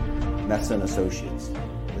messalaw.com. Messa & Associates,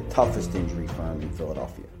 the toughest injury firm in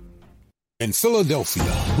Philadelphia. In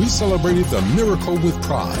Philadelphia, we celebrated the miracle with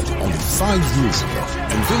pride only 5 years ago.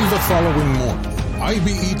 And then the following morning,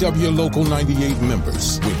 IBEW Local 98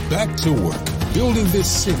 members went back to work, building this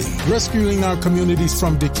city, rescuing our communities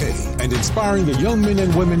from decay, and inspiring the young men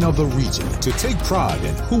and women of the region to take pride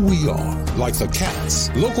in who we are. Like the Cats,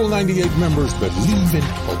 Local 98 members believe in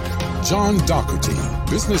hope. John Doherty,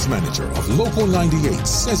 business manager of Local 98,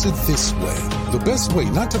 says it this way: the best way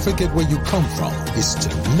not to forget where you come from is to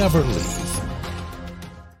never leave.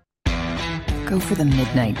 Go for the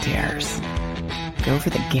midnight dares. Go for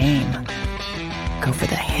the game. Go for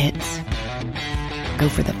the hits. Go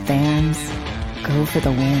for the fans. Go for the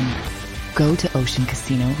win. Go to Ocean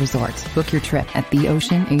Casino Resort. Book your trip at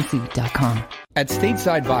theoceanac.com. At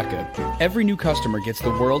Stateside Vodka, every new customer gets the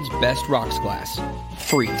world's best rocks glass.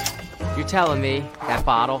 Free. You're telling me that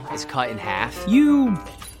bottle is cut in half? You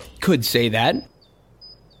could say that.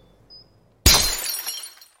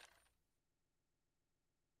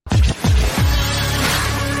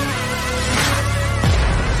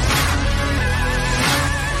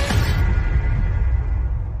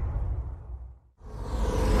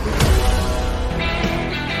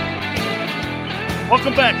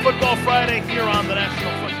 Welcome back. Football Friday here on the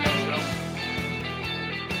National Football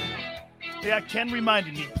Show. Yeah, Ken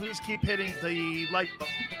reminded me, please keep hitting the like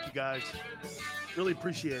button, you guys. Really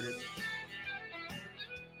appreciate it.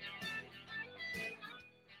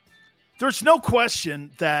 There's no question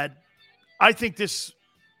that I think this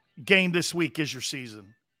game this week is your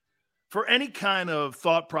season. For any kind of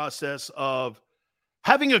thought process of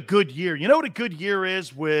having a good year. You know what a good year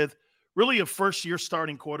is with really a first-year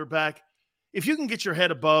starting quarterback? If you can get your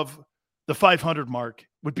head above the 500 mark,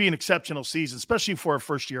 would be an exceptional season, especially for a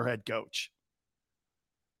first-year head coach.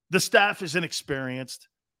 The staff is inexperienced.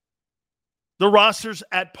 The rosters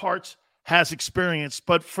at parts has experience,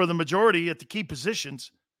 but for the majority at the key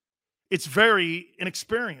positions, it's very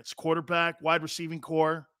inexperienced. Quarterback, wide receiving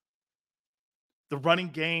core. The running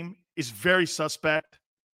game is very suspect.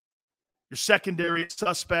 Your secondary is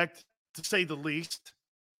suspect, to say the least.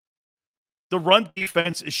 The run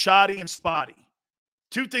defense is shoddy and spotty.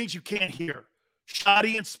 Two things you can't hear.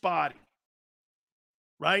 Shoddy and spotty.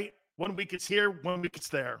 Right? 1 week it's here, 1 week it's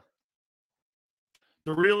there.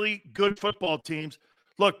 The really good football teams,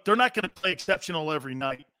 look, they're not going to play exceptional every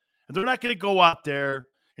night. And they're not going to go out there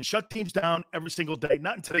and shut teams down every single day.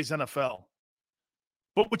 Not in today's NFL.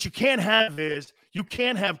 But what you can't have is you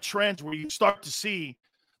can't have trends where you start to see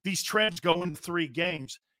these trends go in 3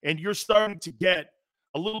 games. And you're starting to get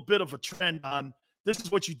a little bit of a trend on this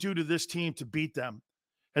is what you do to this team to beat them.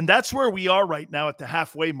 And that's where we are right now at the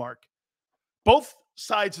halfway mark. Both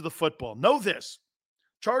sides of the football. Know this.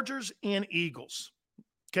 Chargers and Eagles.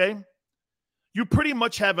 Okay? You pretty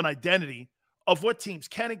much have an identity of what teams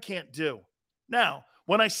can and can't do. Now,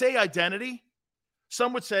 when I say identity,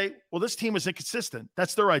 some would say, well, this team is inconsistent.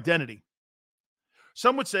 That's their identity.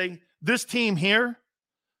 Some would say, this team here,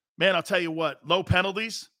 man, I'll tell you what, low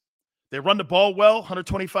penalties. They run the ball well,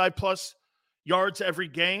 125 plus yards every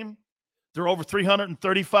game. They're over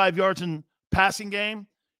 335 yards in passing game.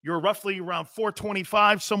 You're roughly around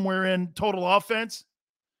 425 somewhere in total offense.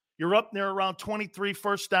 You're up there around 23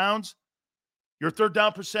 first downs. Your third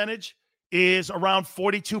down percentage is around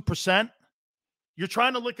 42%. You're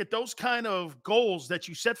trying to look at those kind of goals that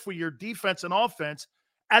you set for your defense and offense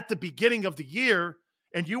at the beginning of the year,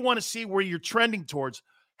 and you want to see where you're trending towards.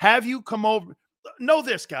 Have you come over? Know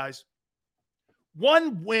this, guys.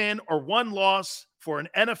 One win or one loss for an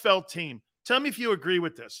NFL team, tell me if you agree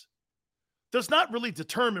with this, does not really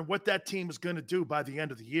determine what that team is going to do by the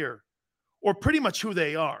end of the year or pretty much who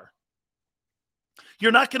they are.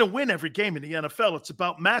 You're not going to win every game in the NFL. It's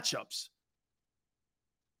about matchups.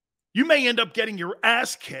 You may end up getting your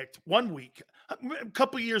ass kicked 1 week. A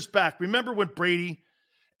couple of years back, remember when Brady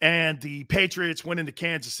and the Patriots went into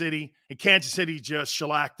Kansas City and Kansas City just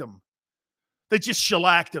shellacked them? They just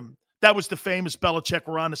shellacked them. That was the famous Belichick,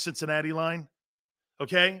 we're on the Cincinnati line.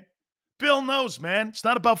 Okay? Bill knows, man. It's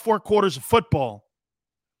not about 4 quarters of football.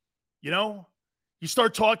 You know? You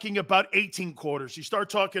start talking about 18 quarters. You start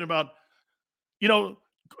talking about,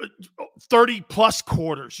 30-plus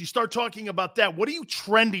quarters. You start talking about that. What are you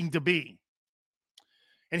trending to be?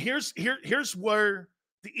 And here's where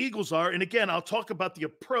the Eagles are. And again, I'll talk about the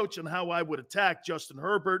approach and how I would attack Justin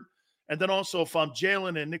Herbert. And then also if I'm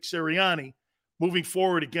Jalen and Nick Sirianni moving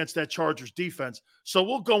forward against that Chargers defense. So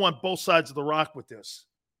we'll go on both sides of the rock with this.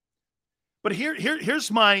 But here's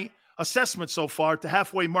my assessment so far at the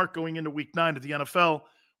halfway mark going into week 9 of the NFL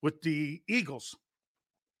with the Eagles.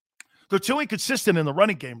 They're too inconsistent in the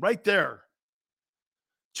running game right there.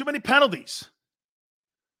 Too many penalties.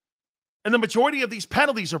 And the majority of these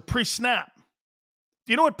penalties are pre-snap.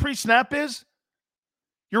 Do you know what pre-snap is?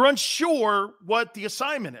 You're unsure what the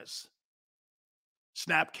assignment is.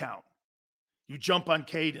 Snap count. You jump on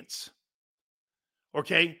cadence.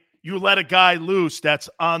 Okay? You let a guy loose that's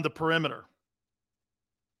on the perimeter.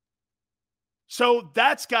 So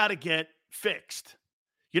that's got to get fixed.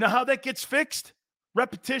 You know how that gets fixed?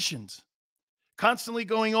 Repetitions. Constantly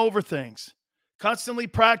going over things. Constantly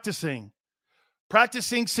practicing.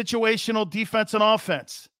 Practicing situational defense and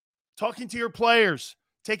offense. Talking to your players.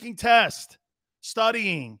 Taking tests.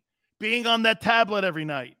 Studying. Being on that tablet every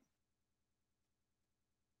night.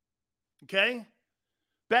 Okay?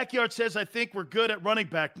 Backyard says, I think we're good at running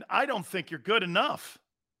back. I don't think you're good enough.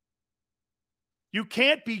 You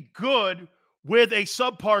can't be good with a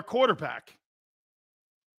subpar quarterback.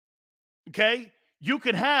 Okay? You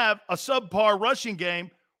can have a subpar rushing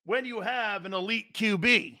game when you have an elite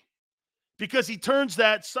QB because he turns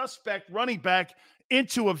that suspect running back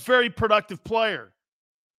into a very productive player.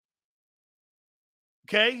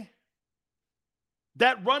 Okay?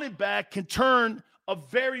 That running back can turn a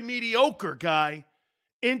very mediocre guy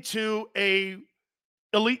into a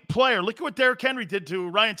elite player. Look at what Derrick Henry did to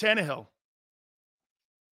Ryan Tannehill.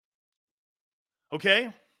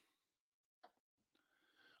 Okay?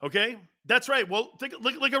 Okay? That's right. Well,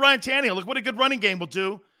 look at Ryan Tannehill. Look what a good running game will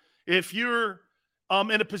do if you're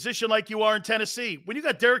in a position like you are in Tennessee. When you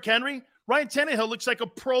got Derrick Henry, Ryan Tannehill looks like a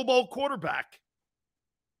Pro Bowl quarterback.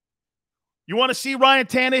 You want to see Ryan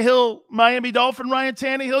Tannehill, Miami Dolphin Ryan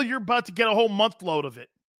Tannehill? You're about to get a whole month load of it.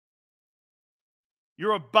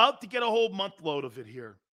 You're about to get a whole month load of it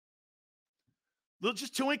here. They're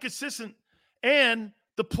just too inconsistent. And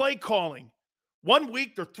the play calling. 1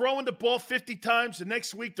 week, they're throwing the ball 50 times. The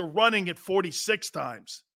next week, they're running it 46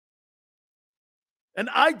 times. And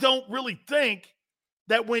I don't really think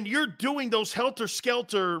that when you're doing those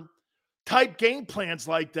helter-skelter type game plans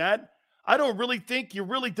like that, I don't really think you're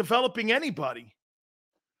really developing anybody.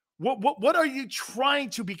 What are you trying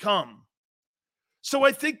to become? So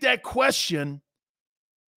I think that question,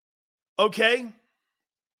 okay,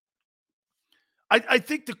 I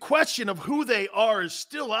think the question of who they are is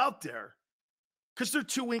still out there because they're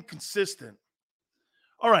too inconsistent.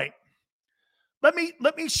 All right. Let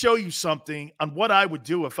me show you something on what I would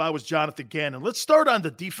do if I was Jonathan Gannon. Let's start on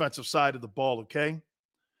the defensive side of the ball, okay?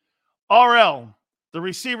 RL, the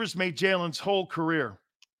receivers made Jalen's whole career.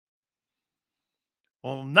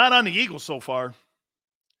 Well, not on the Eagles so far.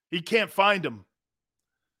 He can't find them.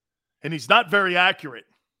 And he's not very accurate.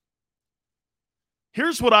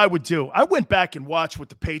 Here's what I would do. I went back and watched what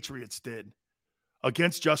the Patriots did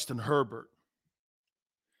against Justin Herbert.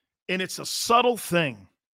 And it's a subtle thing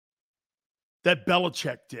that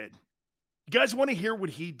Belichick did. You guys want to hear what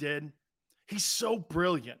he did? He's so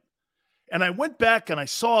brilliant. And I went back and I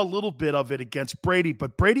saw a little bit of it against Brady,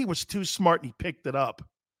 but Brady was too smart and he picked it up.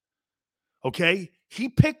 Okay? He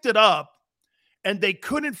picked it up and they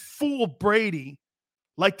couldn't fool Brady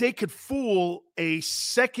like they could fool a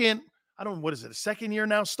second, I don't know, what is it, a second year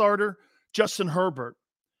now starter? Justin Herbert.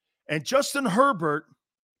 And Justin Herbert,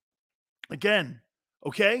 again,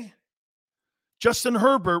 okay? Justin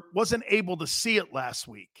Herbert wasn't able to see it last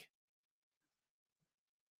week.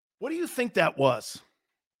 What do you think that was?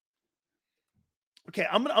 Okay,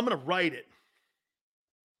 I'm gonna write it.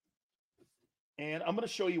 And I'm going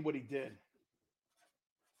to show you what he did.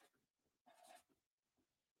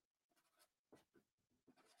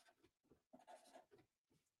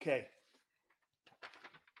 Okay.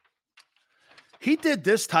 He did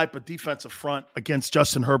this type of defensive front against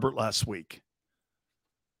Justin Herbert last week.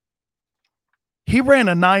 He ran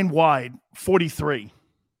a 9 wide 43.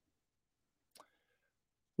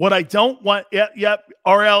 What I don't want,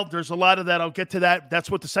 RL, there's a lot of that. I'll get to that. That's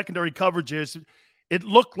what the secondary coverage is. It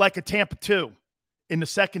looked like a Tampa 2 in the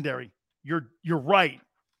secondary. You're right.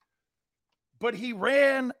 But he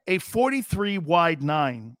ran a 43 wide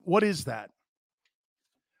 9. What is that?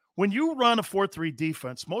 When you run a 4-3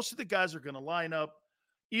 defense, most of the guys are going to line up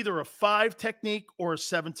either a 5 technique or a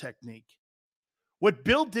 7 technique. What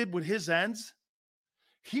Bill did with his ends,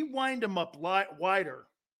 he wind them up wider.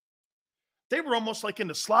 They were almost like in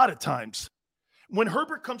the slot at times. When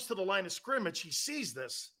Herbert comes to the line of scrimmage, he sees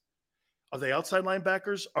this. Are they outside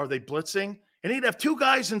linebackers? Are they blitzing? And he'd have 2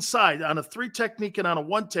 guys inside on a 3 technique and on a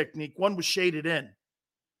 1 technique. One was shaded in.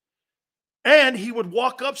 And he would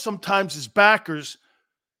walk up sometimes as backers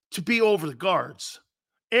to be over the guards.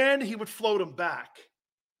 And he would float them back.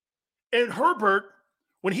 And Herbert,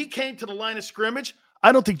 when he came to the line of scrimmage,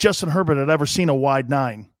 I don't think Justin Herbert had ever seen a wide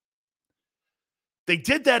 9. They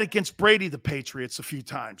did that against Brady, the Patriots, a few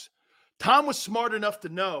times. Tom was smart enough to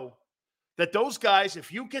know that those guys,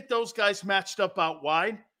 if you get those guys matched up out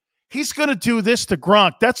wide, he's going to do this to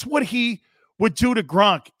Gronk. That's what he would do to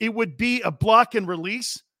Gronk. It would be a block and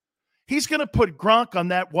release. He's going to put Gronk on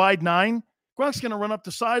that wide 9. Gronk's going to run up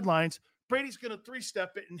the sidelines. Brady's going to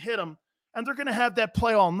 3-step it and hit him, and they're going to have that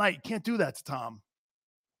play all night. You can't do that to Tom.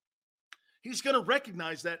 He's going to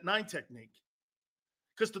recognize that 9 technique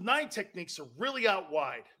because the 9 techniques are really out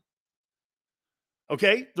wide.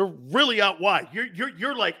 Okay? They're really out wide.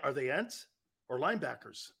 You're like, are they ends or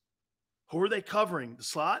linebackers? Who are they covering? The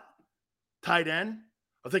slot? Tight end?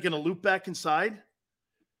 Are they going to loop back inside?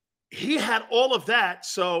 He had all of that,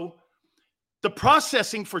 so the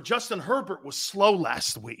processing for Justin Herbert was slow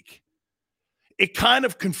last week. It kind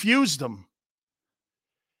of confused him.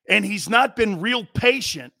 And he's not been real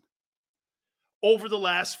patient over the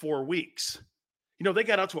last 4 weeks. You know, they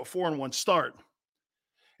got out to a 4-1 start.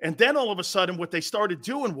 And then all of a sudden, what they started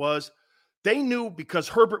doing was they knew because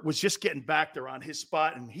Herbert was just getting back there on his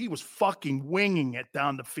spot and he was fucking winging it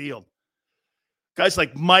down the field. Guys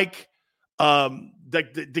like Mike,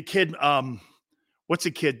 the kid, what's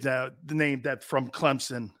the kid, the name that from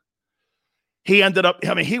Clemson? He ended up,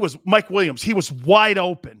 he was Mike Williams. He was wide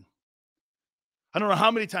open. I don't know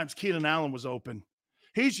how many times Keenan Allen was open.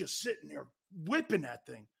 He's just sitting there whipping that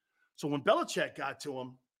thing. So when Belichick got to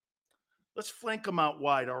him, let's flank him out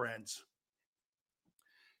wide, our ends.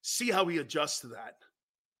 See how he adjusts to that.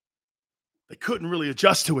 They couldn't really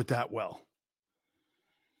adjust to it that well.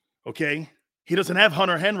 Okay? He doesn't have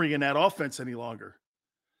Hunter Henry in that offense any longer.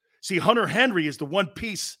 See, Hunter Henry is the one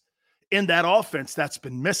piece in that offense that's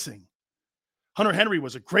been missing. Hunter Henry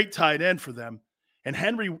was a great tight end for them, and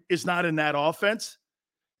Henry is not in that offense.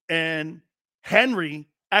 And Henry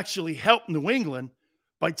actually helped New England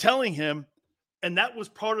by telling him, and that was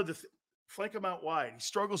part of the flank him out wide. He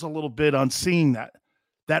struggles a little bit on seeing that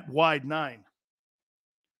wide 9.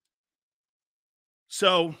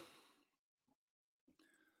 So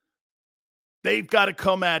they've got to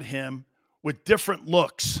come at him with different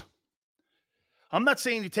looks. I'm not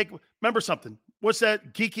saying you remember something. What's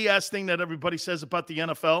that geeky-ass thing that everybody says about the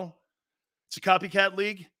NFL? It's a copycat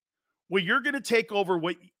league. Well, you're going to take over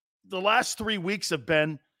what the last 3 weeks have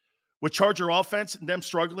been with Charger offense and them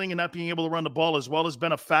struggling and not being able to run the ball as well has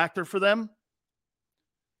been a factor for them.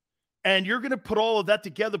 And you're going to put all of that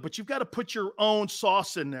together, but you've got to put your own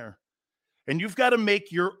sauce in there. And you've got to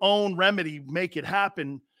make your own remedy, make it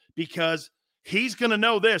happen, because he's going to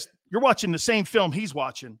know this. You're watching the same film he's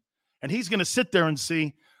watching, and he's going to sit there and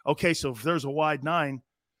see, okay, so if there's a wide 9,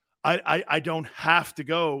 I don't have to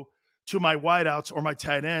go to my wideouts or my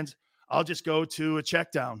tight ends. I'll just go to a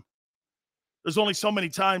check down. There's only so many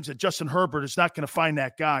times that Justin Herbert is not going to find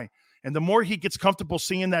that guy. And the more he gets comfortable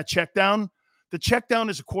seeing that check down, the check down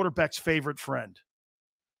is a quarterback's favorite friend.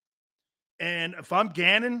 And if I'm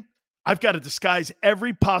Gannon, I've got to disguise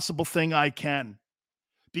every possible thing I can.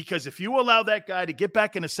 Because if you allow that guy to get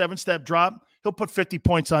back in a 7-step drop, he'll put 50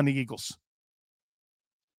 points on the Eagles.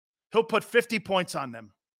 He'll put 50 points on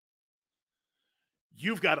them.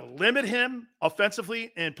 You've got to limit him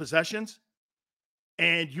offensively in possessions,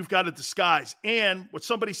 and you've got to disguise. And what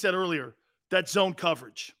somebody said earlier, that zone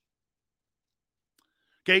coverage.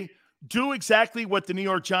 Okay? Do exactly what the New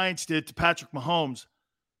York Giants did to Patrick Mahomes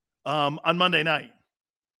on Monday night.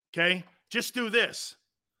 Okay? Just do this.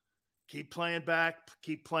 Keep playing back.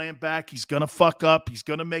 Keep playing back. He's going to fuck up. He's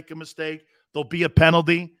going to make a mistake. There'll be a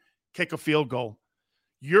penalty. Kick a field goal.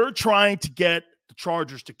 You're trying to get the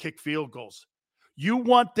Chargers to kick field goals. You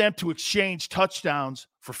want them to exchange touchdowns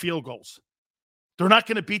for field goals. They're not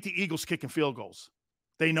going to beat the Eagles kicking field goals.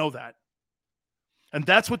 They know that. And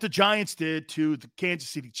that's what the Giants did to the Kansas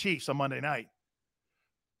City Chiefs on Monday night.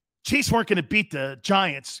 Chiefs weren't going to beat the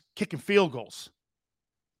Giants kicking field goals.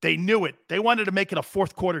 They knew it. They wanted to make it a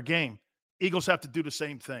fourth quarter game. Eagles have to do the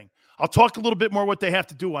same thing. I'll talk a little bit more what they have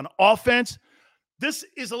to do on offense. This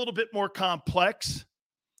is a little bit more complex,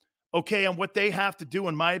 okay, on what they have to do,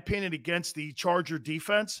 in my opinion, against the Charger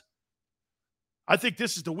defense. I think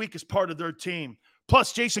this is the weakest part of their team.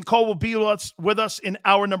 Plus, Jason Cole will be with us in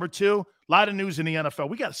hour number 2. A lot of news in the NFL.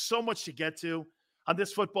 We got so much to get to on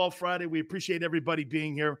this Football Friday. We appreciate everybody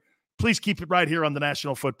being here. Please keep it right here on the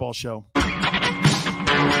National Football Show.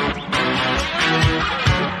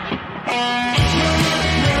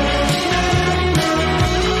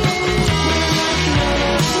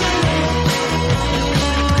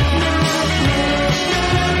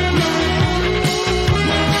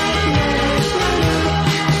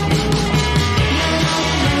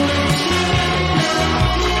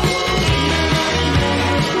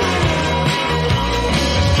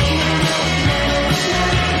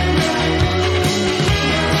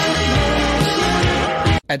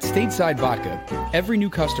 At Stateside Vodka, every new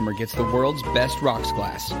customer gets the world's best rocks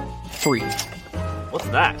glass, free. What's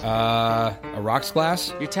that? A rocks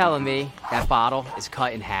glass? You're telling me that bottle is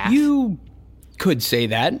cut in half? You could say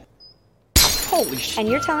that. Holy shit. And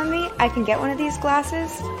you're telling me I can get one of these glasses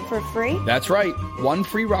for free? That's right. 1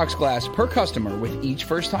 free rocks glass per customer with each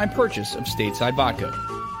first-time purchase of Stateside Vodka.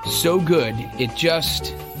 So good, it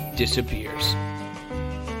just disappears.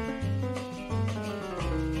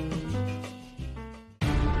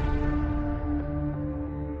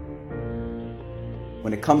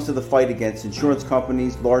 When it comes to the fight against insurance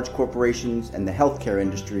companies, large corporations, and the healthcare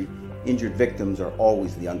industry, injured victims are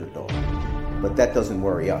always the underdog. But that doesn't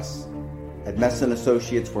worry us. At Messon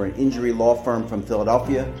Associates, we're an injury law firm from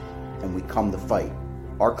Philadelphia, and we come to fight.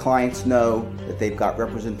 Our clients know that they've got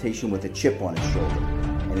representation with a chip on its shoulder,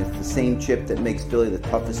 and it's the same chip that makes Philly the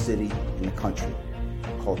toughest city in the country.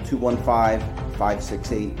 Call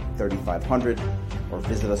 215-568-3500 or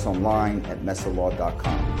visit us online at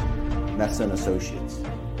messalaw.com. Messon Associates,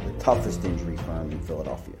 the toughest injury firm in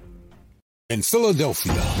Philadelphia. In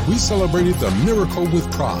Philadelphia, we celebrated the miracle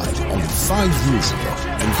with pride only 5 years ago.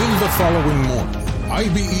 And then the following morning,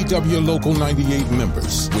 IBEW Local 98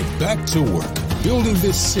 members went back to work. building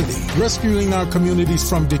this city, rescuing our communities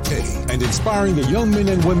from decay, and inspiring the young men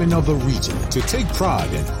and women of the region to take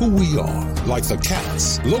pride in who we are. Like the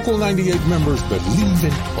Cats, Local 98 members believe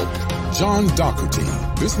in hope. John Doherty,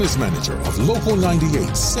 business manager of Local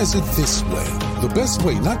 98, says it this way: the best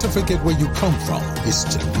way not to forget where you come from is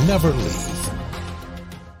to never leave.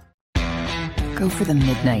 Go for the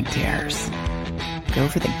midnight dares. Go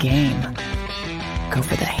for the game. Go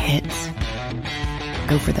for the hits.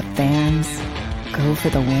 Go for the fans. Go for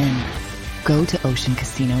the win. Go to Ocean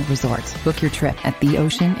Casino Resort. Book your trip at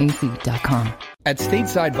theoceanac.com. At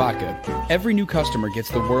Stateside Vodka, every new customer gets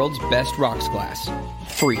the world's best rocks glass,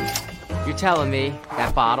 free. You're telling me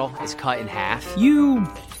that bottle is cut in half? You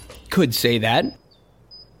could say that.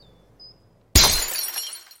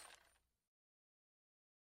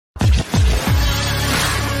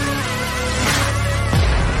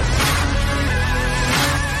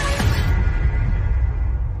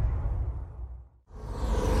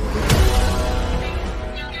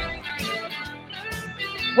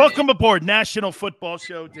 Welcome aboard National Football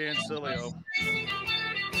Show, Dan Sileo.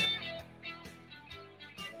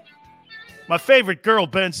 My favorite girl,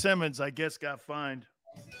 Ben Simmons, I guess got fined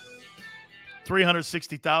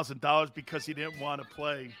 $360,000 because he didn't want to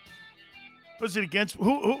play. Was it against?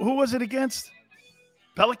 Who was it against?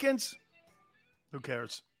 Pelicans? Who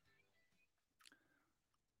cares?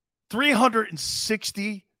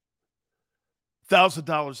 $360,000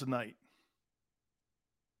 a night.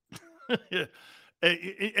 Yeah.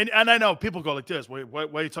 And I know people go like this. Why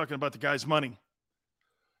are you talking about the guy's money?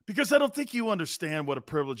 Because I don't think you understand what a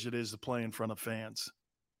privilege it is to play in front of fans.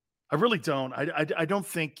 I really don't. I don't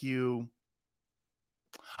think you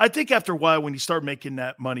 – I think after a while when you start making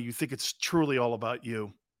that money, you think it's truly all about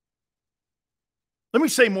you. Let me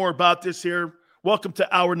say more about this here. Welcome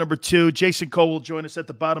to hour number 2. Jason Cole will join us at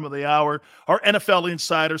the bottom of the hour. Our NFL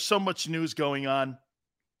insider, so much news going on.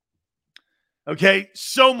 Okay,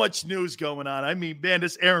 so much news going on. I mean, man,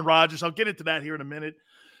 this Aaron Rodgers, I'll get into that here in a minute.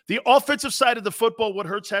 The offensive side of the football, what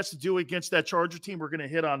Hurts has to do against that Charger team, we're going to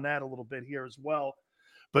hit on that a little bit here as well.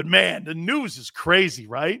 But, man, the news is crazy,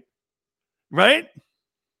 right? Right?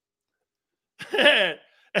 Hey,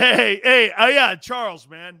 oh, yeah, Charles,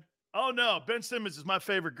 man. Oh, no, Ben Simmons is my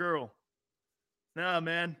favorite girl. Nah,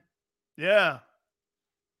 man. Yeah.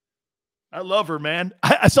 I love her, man.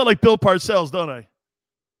 I sound like Bill Parcells, don't I?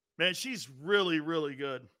 Man, she's really, really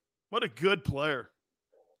good. What a good player.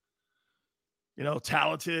 You know,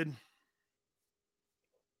 talented.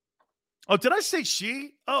 Oh, did I say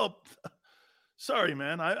she? Oh, sorry,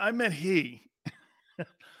 man. I meant he.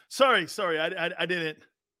 sorry. I didn't.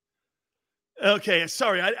 Okay,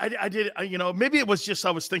 sorry. I did. You know, maybe it was just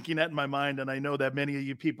I was thinking that in my mind, and I know that many of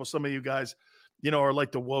you people, some of you guys, you know, are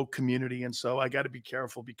like the woke community, and so I got to be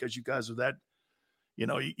careful because you guys are that. You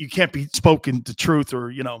know, you can't be spoken the truth, or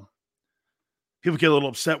you know, people get a little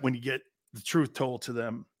upset when you get the truth told to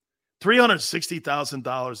them.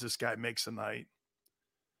 $360,000 this guy makes a night.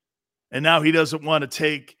 And now he doesn't want to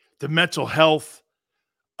take the mental health,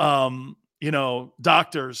 you know,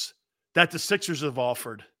 doctors that the Sixers have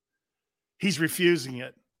offered. He's refusing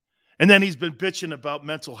it. And then he's been bitching about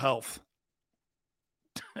mental health.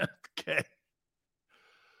 Okay.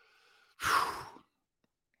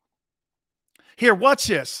 Here, watch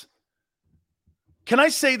this. Can I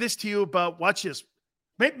say this to you about, watch this.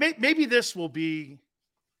 Maybe this will be,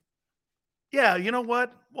 yeah, you know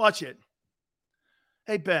what? Watch it.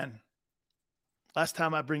 Hey, Ben, last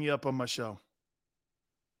time I bring you up on my show.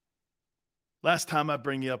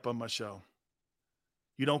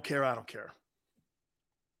 You don't care, I don't care.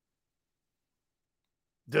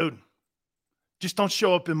 Dude, just don't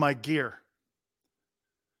show up in my gear.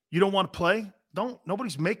 You don't want to play?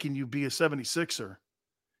 Nobody's making you be a 76er. You know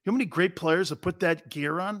how many great players have put that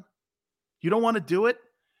gear on? You don't want to do it?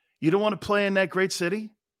 You don't want to play in that great city?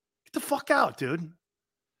 Get the fuck out, dude.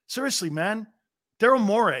 Seriously, man. Daryl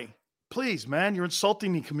Morey, please, man. You're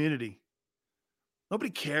insulting the community.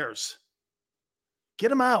 Nobody cares. Get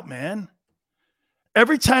him out, man.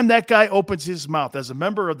 Every time that guy opens his mouth as a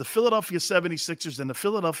member of the Philadelphia 76ers and the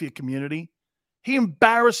Philadelphia community, he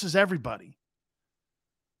embarrasses everybody.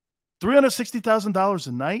 $360,000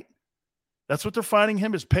 a night? That's what they're finding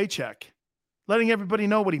him, his paycheck. Letting everybody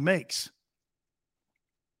know what he makes.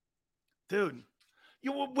 Dude,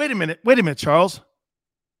 wait a minute, Charles.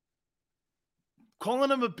 Calling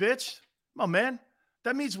him a bitch? Come on, man.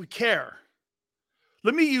 That means we care.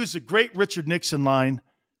 Let me use a great Richard Nixon line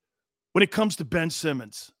when it comes to Ben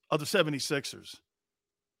Simmons of the 76ers.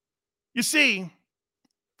 You see,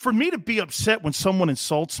 for me to be upset when someone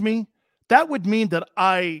insults me, that would mean that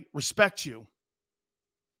I respect you.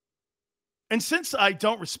 And since I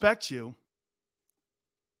don't respect you,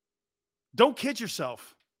 Don't kid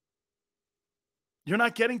yourself. You're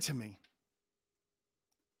not getting to me.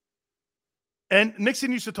 And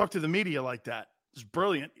Nixon used to talk to the media like that. It's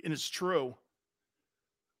brilliant, and it's true.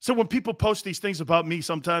 So when people post these things about me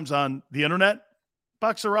sometimes on the internet,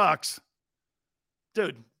 box of rocks.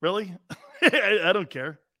 Dude, really? I don't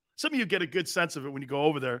care. Some of you get a good sense of it when you go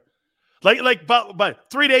over there. Like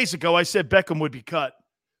about 3 days ago, I said Beckham would be cut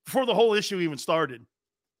before the whole issue even started.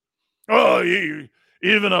 Oh,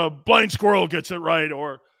 even a blind squirrel gets it right,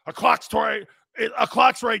 or a clock's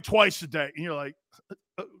right twice a day. And you're like,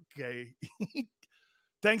 okay.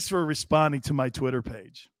 Thanks for responding to my Twitter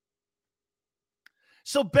page.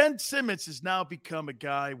 So Ben Simmons has now become a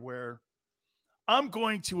guy where I'm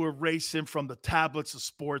going to erase him from the tablets of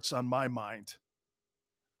sports on my mind.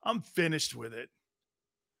 I'm finished with it.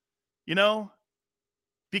 You know,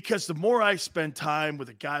 because the more I spend time with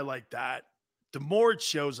a guy like that, the more it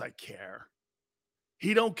shows I care.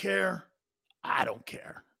 He don't care. I don't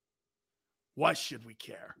care. Why should we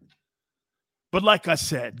care? But like I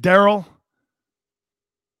said, Daryl,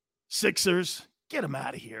 Sixers, get him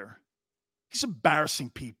out of here. He's embarrassing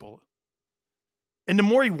people. And the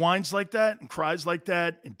more he whines like that and cries like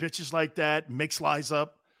that and bitches like that and makes lies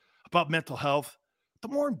up about mental health, the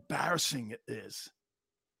more embarrassing it is.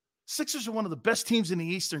 Sixers are one of the best teams in the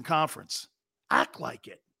Eastern Conference. Act like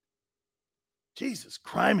it. Jesus,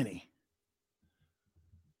 criminy.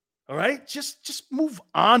 All right? Just move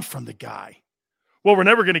on from the guy. Well, we're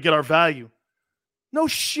never going to get our value. No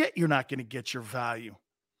shit, you're not going to get your value.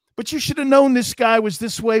 But you should have known this guy was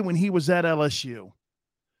this way when he was at LSU.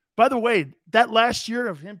 By the way, that last year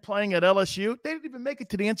of him playing at LSU, they didn't even make it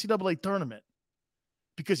to the NCAA tournament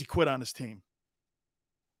because he quit on his team.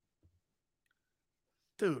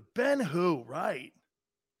 Dude, Ben who, right?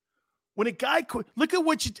 When a guy quit, look at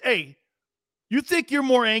what you think you're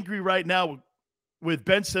more angry right now with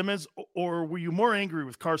Ben Simmons, or were you more angry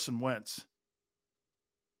with Carson Wentz?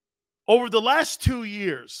 Over the last 2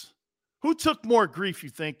 years, who took more grief,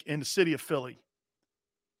 you think, in the city of Philly?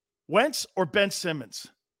 Wentz or Ben Simmons?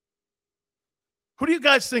 Who do you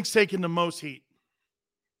guys think's taking the most heat?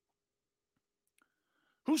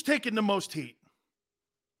 Who's taking the most heat?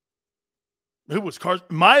 Who was Carson?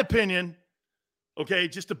 In my opinion, okay,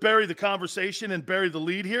 just to bury the conversation and bury the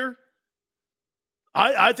lead here,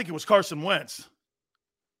 I think it was Carson Wentz.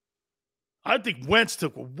 I think Wentz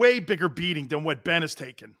took a way bigger beating than what Ben has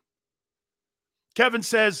taken. Kevin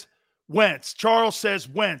says Wentz. Charles says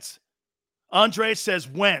Wentz. Andre says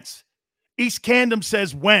Wentz. East Camden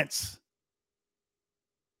says Wentz.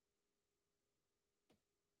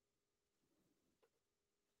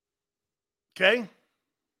 Okay?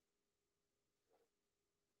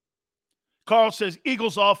 Carl says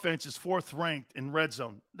Eagles offense is 4th ranked in red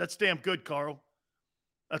zone. That's damn good, Carl.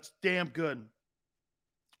 That's damn good.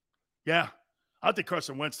 Yeah, I think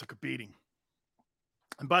Carson Wentz took a beating.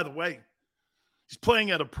 And by the way, he's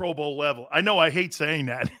playing at a Pro Bowl level. I know I hate saying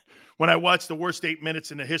that when I watched the worst 8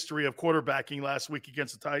 minutes in the history of quarterbacking last week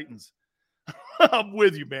against the Titans. I'm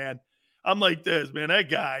with you, man. I'm like this, man. That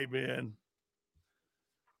guy, man.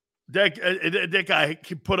 That guy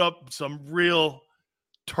can put up some real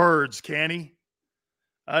turds, can he?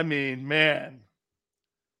 I mean, man,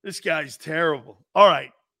 this guy's terrible. All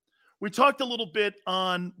right. We talked a little bit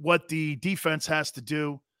on what the defense has to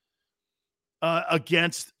do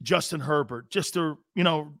against Justin Herbert. Just a,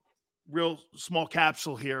 real small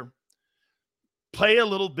capsule here. Play a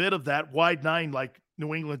little bit of that wide 9 like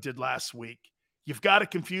New England did last week. You've got to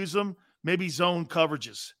confuse them, maybe zone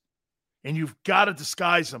coverages, and you've got to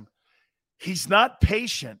disguise them. He's not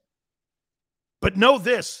patient, but know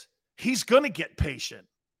this, he's going to get patient.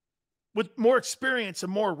 With more experience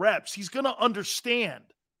and more reps, he's going to understand.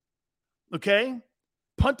 Okay?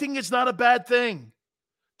 Punting is not a bad thing.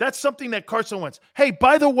 That's something that Carson Wentz. Hey,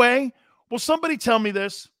 by the way, will somebody tell me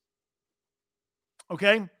this?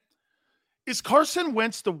 Okay? Is Carson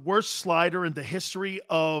Wentz the worst slider in the history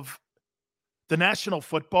of the National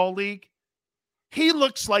Football League? He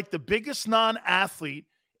looks like the biggest non-athlete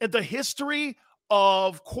in the history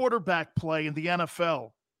of quarterback play in the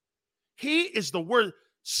NFL. He is the worst.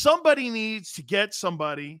 Somebody needs to get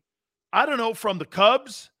somebody, I don't know, from the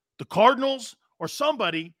Cubs, the Cardinals, or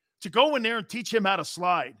somebody to go in there and teach him how to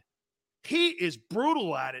slide. He is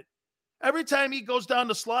brutal at it. Every time he goes down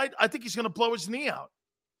the slide, I think he's going to blow his knee out.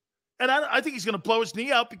 And I think he's going to blow his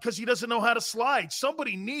knee out because he doesn't know how to slide.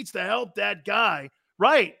 Somebody needs to help that guy.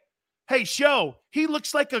 Right. Hey, Show, he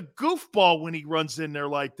looks like a goofball when he runs in there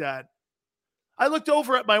like that. I looked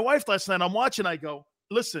over at my wife last night. I'm watching. I go,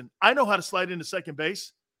 listen, I know how to slide into second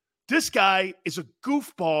base. This guy is a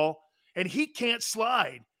goofball, and he can't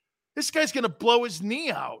slide. This guy's going to blow his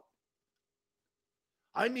knee out.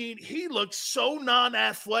 I mean, he looks so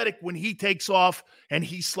non-athletic when he takes off and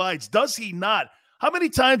he slides. Does he not? How many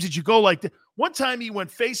times did you go like that? One time he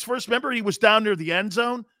went face first. Remember, he was down near the end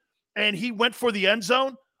zone, and he went for the end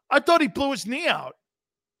zone. I thought he blew his knee out.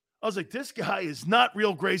 I was like, this guy is not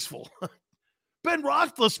real graceful. Ben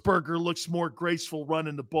Roethlisberger looks more graceful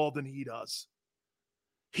running the ball than he does.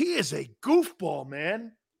 He is a goofball,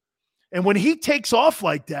 man. And when he takes off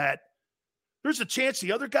like that, there's a chance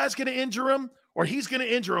the other guy's going to injure him or he's going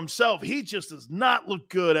to injure himself. He just does not look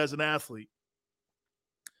good as an athlete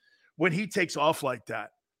when he takes off like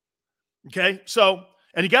that. Okay? So,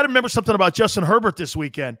 and you got to remember something about Justin Herbert this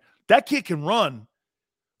weekend. That kid can run.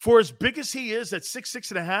 For as big as he is at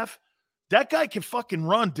 6'6.5", that guy can fucking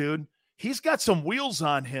run, dude. He's got some wheels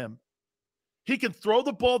on him. He can throw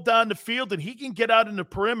the ball down the field, and he can get out in the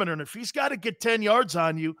perimeter. And if he's got to get 10 yards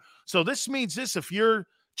on you, so this means this, if you're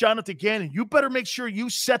Jonathan Gannon, you better make sure you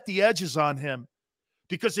set the edges on him.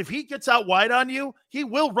 Because if he gets out wide on you, he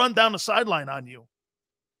will run down the sideline on you.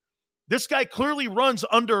 This guy clearly runs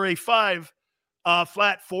under a 5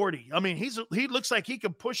 flat 40. I mean, he looks like he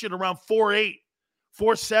can push it around 4.8,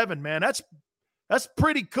 4.7, man. That's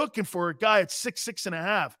pretty cooking for a guy at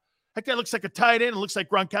 6'6.5". That guy looks like a tight end. It looks like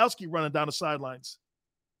Gronkowski running down the sidelines.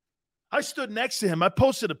 I stood next to him. I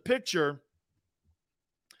posted a picture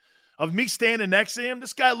of me standing next to him.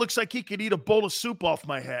 This guy looks like he could eat a bowl of soup off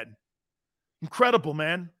my head. Incredible,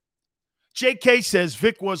 man. JK says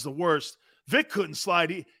Vic was the worst. Vic couldn't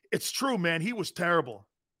slide. It's true, man. He was terrible.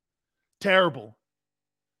 Terrible.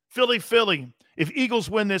 Philly. If Eagles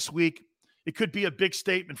win this week, it could be a big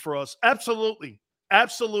statement for us. Absolutely.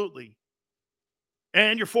 Absolutely.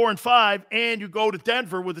 And you're 4-5, and you go to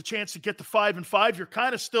Denver with a chance to get to 5-5, you're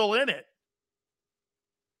kind of still in it.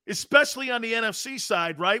 Especially on the NFC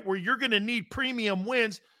side, right, where you're going to need premium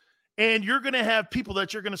wins, and you're going to have people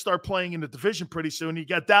that you're going to start playing in the division pretty soon. You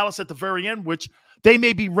got Dallas at the very end, which they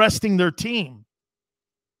may be resting their team.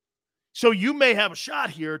 So you may have a shot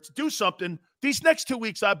here to do something. These next 2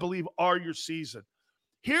 weeks, I believe, are your season.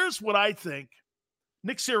 Here's what I think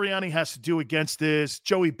Nick Sirianni has to do against this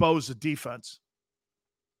Joey Bosa defense.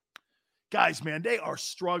 Guys, man, they are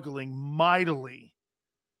struggling mightily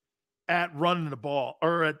at running the ball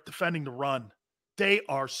or at defending the run. They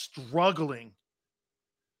are struggling.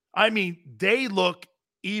 I mean, they look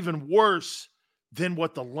even worse than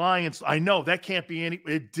what the Lions. I know that can't be any.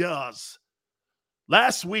 It does.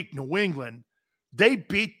 Last week, New England, they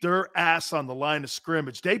beat their ass on the line of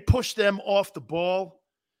scrimmage. They pushed them off the ball,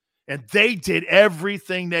 and they did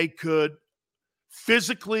everything they could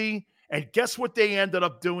physically. And guess what they ended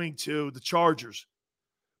up doing to the Chargers?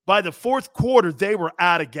 By the fourth quarter, they were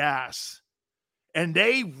out of gas. And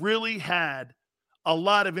they really had a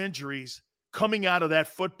lot of injuries coming out of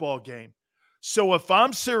that football game. So if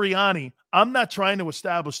I'm Sirianni, I'm not trying to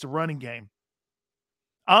establish the running game.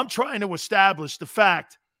 I'm trying to establish the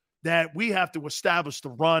fact that we have to establish the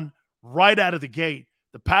run right out of the gate.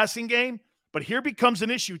 The passing game, but here becomes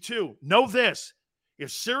an issue too. Know this. If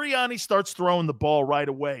Sirianni starts throwing the ball right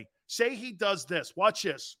away, say he does this. Watch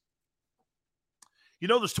this. You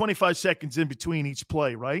know there's 25 seconds in between each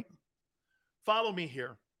play, right? Follow me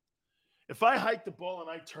here. If I hike the ball and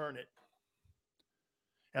I turn it,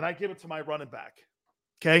 and I give it to my running back,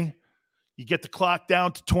 okay? You get the clock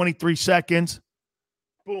down to 23 seconds.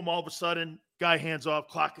 Boom, all of a sudden, guy hands off,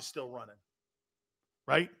 clock is still running,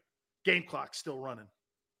 right? Game clock still running.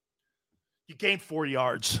 You gain 4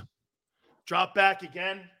 yards. Drop back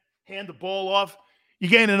again, hand the ball off. You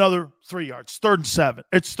gain another 3 yards. 3rd and 7.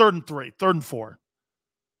 It's 3rd and 3, 3rd and 4.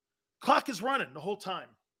 Clock is running the whole time.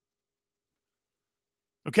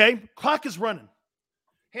 Okay? Clock is running.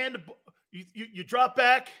 You drop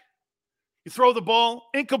back. You throw the ball.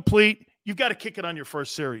 Incomplete. You've got to kick it on your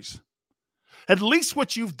first series. At least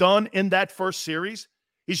what you've done in that first series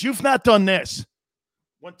is you've not done this.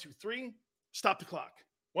 1, 2, 3, stop the clock.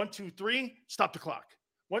 1, 2, 3, stop the clock.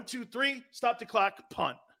 1, 2, 3, stop the clock,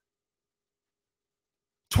 punt.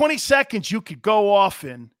 20 seconds you could go off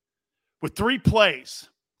in with 3 plays,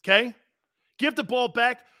 okay? Give the ball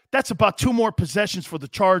back. That's about 2 more possessions for the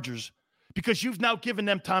Chargers because you've now given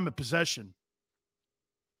them time of possession.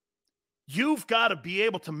 You've got to be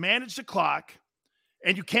able to manage the clock,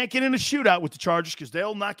 and you can't get in a shootout with the Chargers because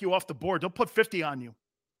they'll knock you off the board. They'll put 50 on you.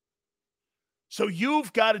 So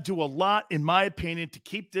you've got to do a lot, in my opinion, to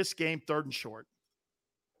keep this game 3rd and short.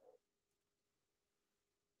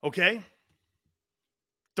 Okay?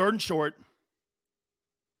 3rd and short.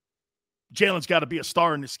 Jalen's got to be a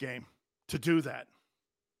star in this game to do that.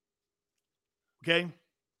 Okay?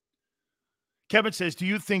 Kevin says, do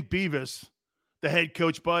you think Beavis, the head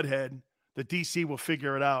coach Butthead, the DC will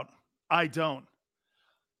figure it out? I don't.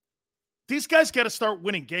 these guys got to start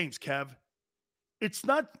winning games, Kev. It's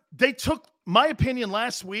not, they took, my opinion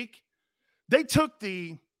last week, they took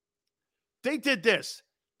the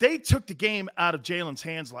game out of Jalen's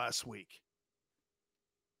hands last week.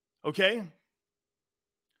 Okay?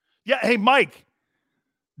 Yeah, hey, Mike,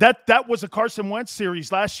 that was a Carson Wentz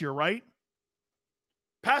series last year, right?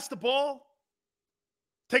 Pass the ball,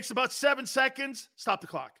 takes about 7 seconds, stop the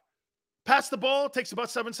clock. Pass the ball, takes about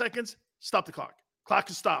 7 seconds, stop the clock. Clock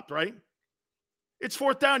is stopped, right? It's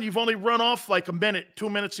fourth down. You've only run off like a minute, 2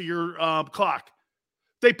 minutes of your clock.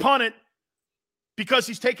 They punt it because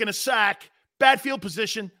he's taking a sack, bad field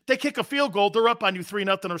position. They kick a field goal. They're up on you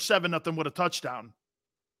 3-0 or 7-0 with a touchdown.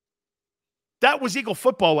 That was Eagle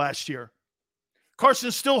football last year.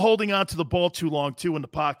 Carson's still holding on to the ball too long, too, in the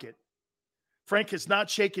pocket. Frank has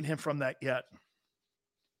not shaken him from that yet.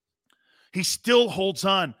 He still holds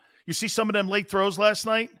on. You see some of them late throws last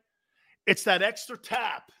night? It's that extra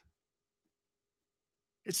tap.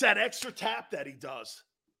 It's that extra tap that he does.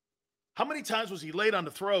 How many times was he late on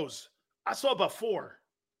the throws? I saw about 4.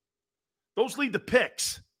 Those lead to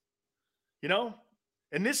picks. You know?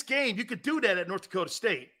 In this game, you could do that at North Dakota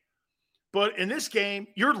State. But in this game,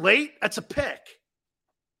 you're late, that's a pick.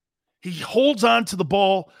 He holds on to the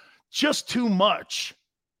ball just too much.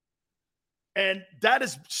 And that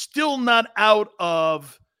is still not out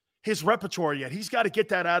of his repertoire yet. He's got to get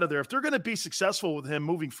that out of there. If they're going to be successful with him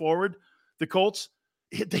moving forward, the Colts,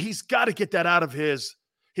 he's got to get that out of his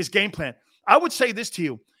game plan. I would say this to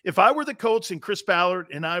you. If I were the Colts and Chris Ballard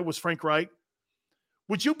and I was Frank Reich,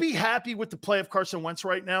 would you be happy with the play of Carson Wentz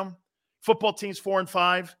right now? Football team's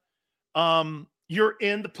 4-5. You're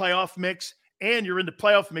in the playoff mix, and you're in the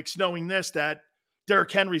playoff mix knowing this, that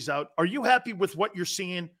Derrick Henry's out. Are you happy with what you're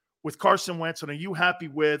seeing with Carson Wentz, and are you happy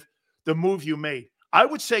with the move you made? I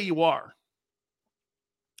would say you are.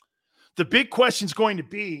 The big question is going to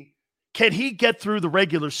be, can he get through the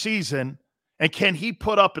regular season, and can he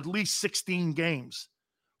put up at least 16 games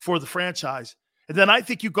for the franchise? And then I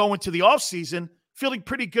think you go into the offseason feeling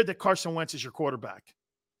pretty good that Carson Wentz is your quarterback.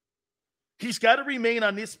 He's got to remain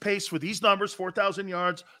on this pace with these numbers, 4,000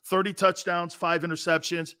 yards, 30 touchdowns, 5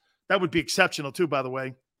 interceptions. That would be exceptional too, by the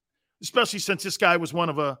way, especially since this guy was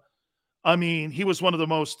he was one of the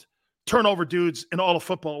most turnover dudes in all of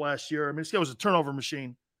football last year. I mean, this guy was a turnover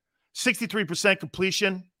machine. 63%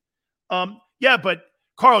 completion. Yeah, but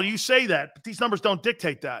Carl, you say that, but these numbers don't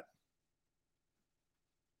dictate that.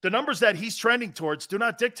 The numbers that he's trending towards do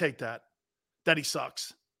not dictate that he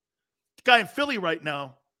sucks. The guy in Philly right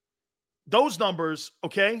now, those numbers,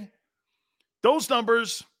 okay? Those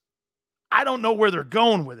numbers, I don't know where they're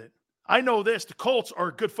going with it. I know this. The Colts are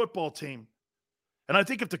a good football team. And I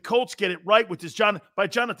think if the Colts get it right with this by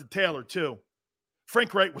Jonathan Taylor, too.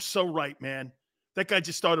 Frank Wright was so right, man. That guy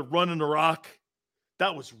just started running the rock.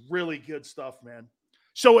 That was really good stuff, man.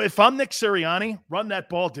 So if I'm Nick Sirianni, run that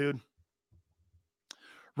ball, dude.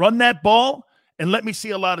 Run that ball and let me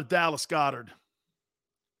see a lot of Dallas Goedert.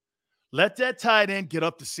 Let that tight end get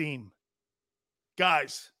up the seam.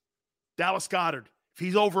 Guys, Dallas Goedert, if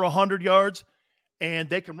he's over 100 yards and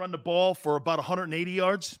they can run the ball for about 180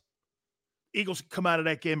 yards, Eagles come out of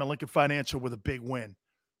that game at Lincoln Financial with a big win.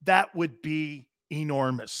 That would be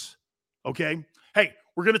enormous. Okay? Hey,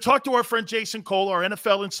 we're going to talk to our friend Jason Cole, our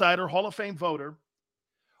NFL insider, Hall of Fame voter.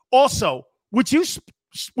 Also, would you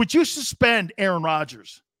suspend Aaron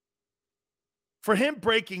Rodgers for him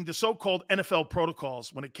breaking the so-called NFL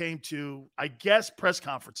protocols when it came to, I guess, press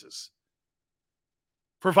conferences,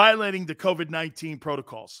 for violating the COVID-19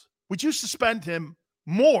 protocols? Would you suspend him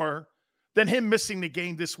more than him missing the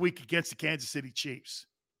game this week against the Kansas City Chiefs?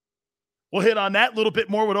 We'll hit on that a little bit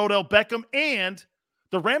more with Odell Beckham and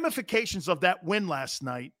the ramifications of that win last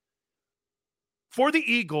night for the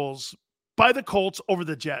Eagles by the Colts over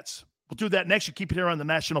the Jets. We'll do that next. You keep it here on the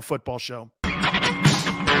National Football Show.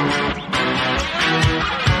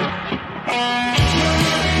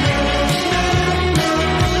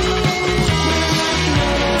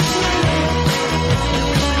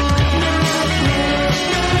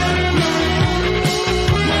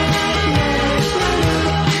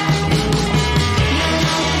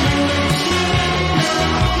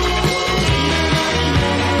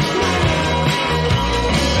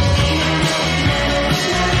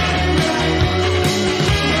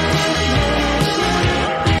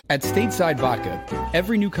 At Stateside Vodka,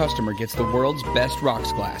 every new customer gets the world's best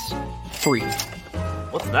rocks glass. Free.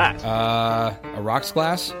 What's that? A rocks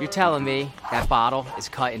glass? You're telling me that bottle is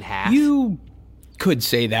cut in half? You could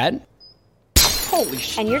say that. Holy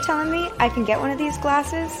shit. And you're telling me I can get one of these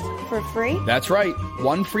glasses for free? That's right.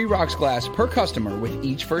 1 free rocks glass per customer with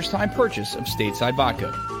each first-time purchase of Stateside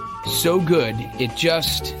Vodka. So good, it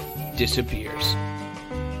just disappears.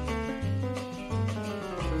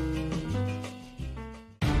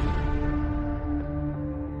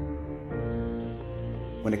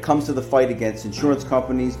 When it comes to the fight against insurance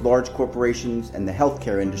companies, large corporations, and the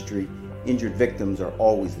healthcare industry, injured victims are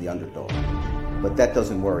always the underdog. But that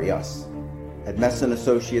doesn't worry us. At Messa &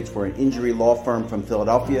 Associates, we're an injury law firm from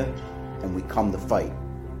Philadelphia, and we come to fight.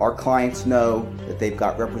 Our clients know that they've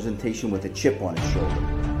got representation with a chip on its shoulder,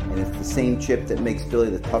 and it's the same chip that makes Philly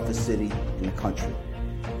the toughest city in the country.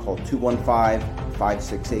 Call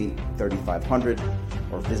 215-568-3500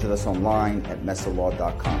 or visit us online at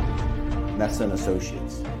messalaw.com. Messa &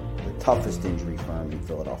 Associates, the toughest injury firm in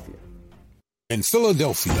Philadelphia. In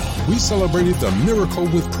Philadelphia, we celebrated the miracle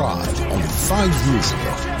with pride only 5 years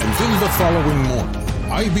ago. And then the following morning,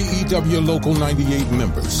 IBEW Local 98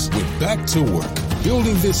 members went back to work,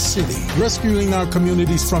 building this city, rescuing our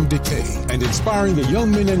communities from decay, and inspiring the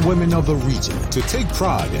young men and women of the region to take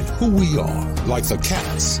pride in who we are. Like the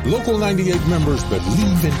Cats, Local 98 members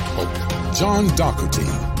believe in hope. John Doherty,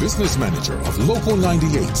 business manager of Local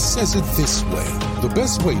 98, says it this way: the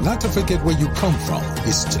best way not to forget where you come from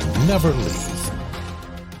is to never leave.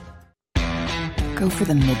 Go for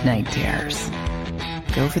the midnight dares.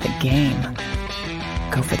 Go for the game.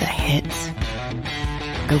 Go for the hits.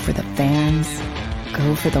 Go for the fans.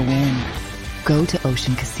 Go for the win. Go to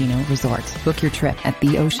Ocean Casino Resort. Book your trip at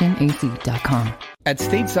theoceanac.com. At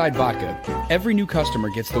Stateside Vodka, every new customer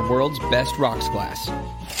gets the world's best rocks glass,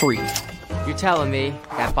 free. You're telling me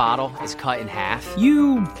that bottle is cut in half?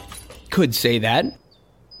 You could say that.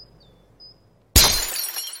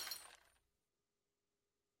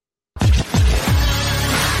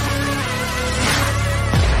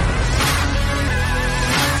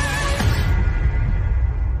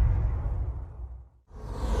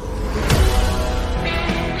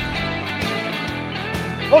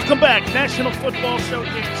 Welcome back. National Football Show.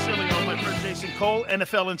 David Sileo, my friend Jason Cole,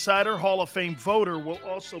 NFL Insider, Hall of Fame voter, will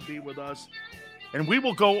also be with us. And we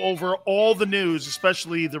will go over all the news,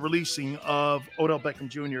 especially the releasing of Odell Beckham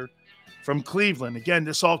Jr. from Cleveland. Again,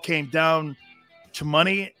 this all came down to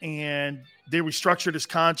money, and they restructured his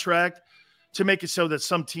contract to make it so that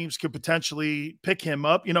some teams could potentially pick him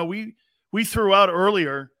up. You know, we threw out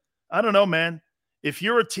earlier, I don't know, man, if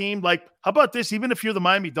you're a team like, how about this, even if you're the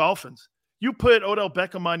Miami Dolphins, you put Odell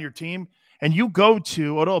Beckham on your team and you go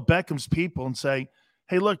to Odell Beckham's people and say,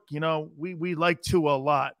 hey, look, you know, we like Tua a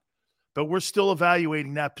lot, but we're still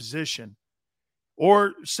evaluating that position.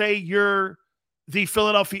 Or say you're the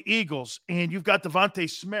Philadelphia Eagles and you've got Devontae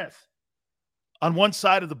Smith on one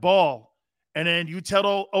side of the ball, and then you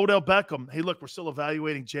tell Odell Beckham, hey, look, we're still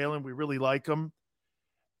evaluating Jalen. We really like him.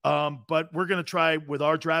 But we're going to try with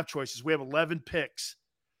our draft choices. We have 11 picks,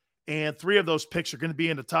 and 3 of those picks are going to be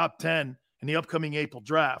in the top 10 in the upcoming April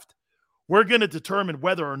draft. We're going to determine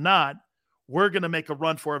whether or not we're going to make a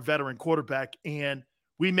run for a veteran quarterback, and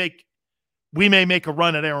we may make a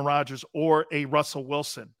run at Aaron Rodgers or a Russell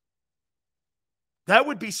Wilson. That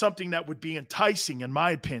would be something that would be enticing, in my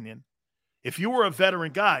opinion, if you were a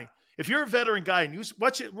veteran guy. If you're a veteran guy and you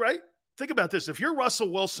watch it, right? Think about this. If you're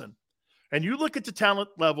Russell Wilson and you look at the talent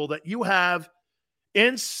level that you have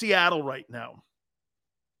in Seattle right now,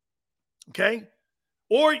 okay?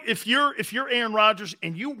 Or if you're Aaron Rodgers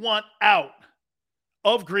and you want out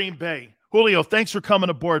of Green Bay, Julio, thanks for coming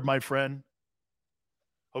aboard, my friend.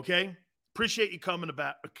 Okay? Appreciate you coming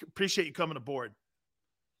aboard.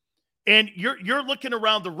 And you're looking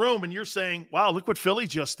around the room and you're saying, wow, look what Philly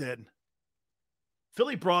just did.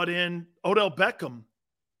 Philly brought in Odell Beckham.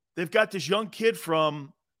 They've got this young kid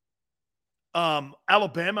from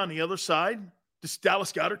Alabama on the other side. This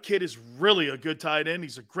Dallas Goedert kid is really a good tight end.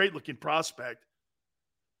 He's a great-looking prospect.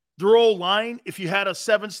 Their old line, if you had a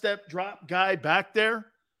 7-step drop guy back there,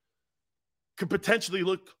 could potentially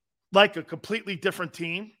look like a completely different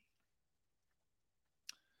team.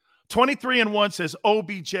 23-1 says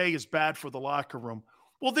OBJ is bad for the locker room.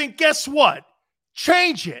 Well, then guess what?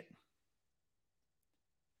 Change it.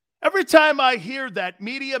 Every time I hear that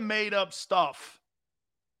media made up stuff,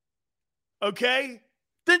 okay,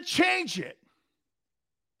 then change it.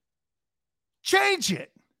 Change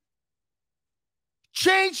it.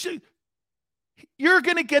 Change it. You're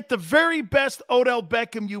going to get the very best Odell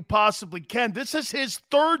Beckham you possibly can. This is his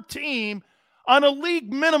 3rd team on a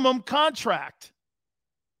league minimum contract.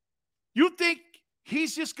 You think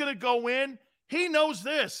he's just going to go in? He knows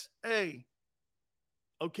this. Hey,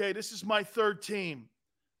 okay, this is my 3rd team.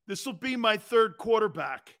 This will be my 3rd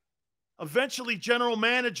quarterback. Eventually, general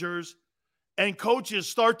managers and coaches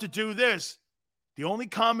start to do this. The only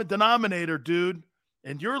common denominator, dude,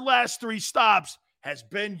 in your last 3 stops has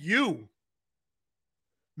been you.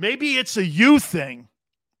 Maybe it's a you thing.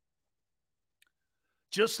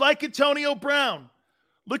 Just like Antonio Brown.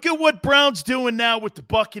 Look at what Brown's doing now with the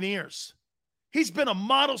Buccaneers. He's been a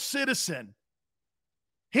model citizen.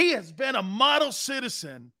 He has been a model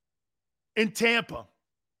citizen in Tampa.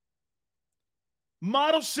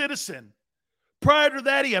 Model citizen. Prior to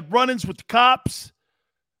that, he had run-ins with the cops.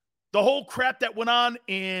 The whole crap that went on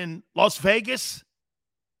in Las Vegas.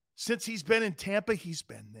 Since he's been in Tampa, he's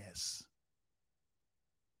been this.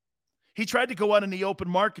 He tried to go out in the open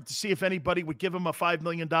market to see if anybody would give him a $5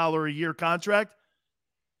 million a year contract.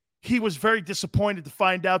 He was very disappointed to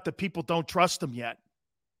find out that people don't trust him yet.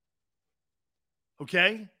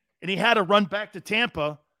 Okay? And he had to run back to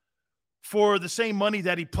Tampa for the same money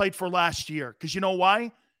that he played for last year. Because you know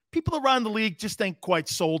why? People around the league just ain't quite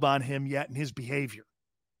sold on him yet and his behavior.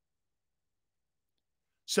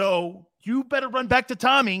 So you better run back to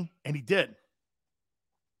Tommy. And he did.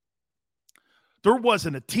 There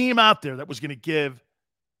wasn't a team out there that was going to give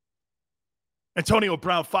Antonio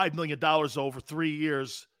Brown $5 million over 3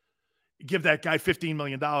 years. Give that guy $15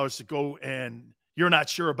 million to go, and you're not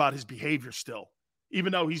sure about his behavior still,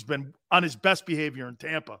 even though he's been on his best behavior in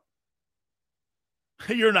Tampa.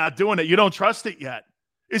 You're not doing it. You don't trust it yet.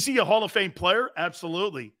 Is he a Hall of Fame player?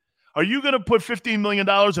 Absolutely. Are you going to put $15 million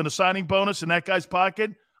in a signing bonus in that guy's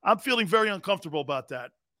pocket? I'm feeling very uncomfortable about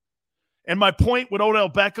that. And my point with Odell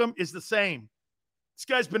Beckham is the same. This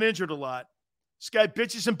guy's been injured a lot. This guy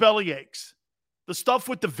bitches and belly aches. The stuff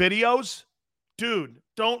with the videos, dude,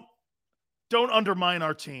 don't undermine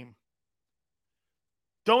our team.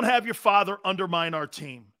 Don't have your father undermine our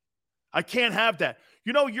team. I can't have that.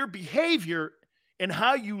 You know, your behavior and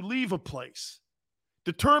how you leave a place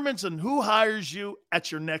determines on who hires you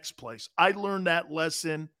at your next place. I learned that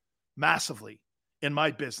lesson massively in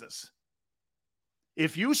my business.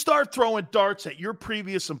 If you start throwing darts at your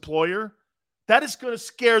previous employer, that is going to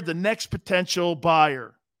scare the next potential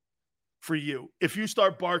buyer for you. If you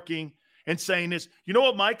start barking and saying this, you know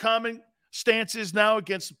what my common stance is now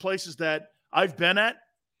against the places that I've been at?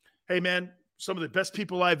 Hey, man, some of the best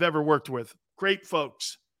people I've ever worked with. Great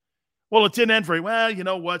folks. Well, it didn't end very well. You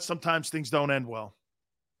know what? Sometimes things don't end well.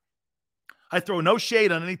 I throw no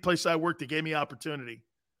shade on any place I work that gave me opportunity.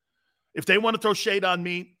 If they want to throw shade on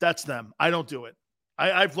me, that's them. I don't do it.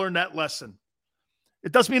 I've learned that lesson.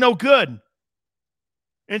 It does me no good.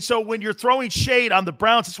 And so when you're throwing shade on the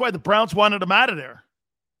Browns, that's why the Browns wanted them out of there.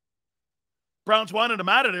 Browns wanted them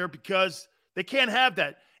out of there because they can't have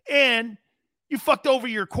that. And you fucked over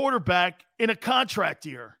your quarterback in a contract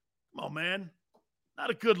year. Come on, man. Not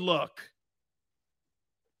a good look.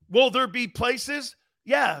 Will there be places?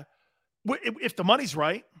 Yeah. If the money's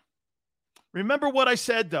right. Remember what I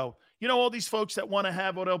said, though. You know, all these folks that want to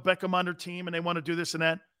have Odell Beckham on their team and they want to do this and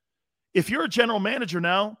that. If you're a general manager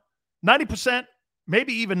now, 90%,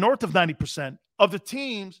 maybe even north of 90% of the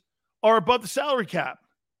teams are above the salary cap.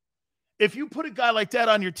 If you put a guy like that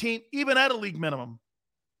on your team, even at a league minimum,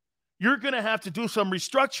 you're going to have to do some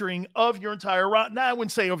restructuring of your entire roster. Now, I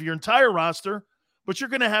wouldn't say of your entire roster, but you're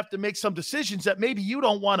going to have to make some decisions that maybe you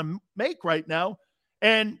don't want to make right now.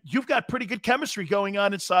 And you've got pretty good chemistry going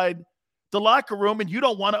on inside the locker room, and you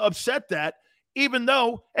don't want to upset that, even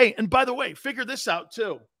though, hey, and by the way, figure this out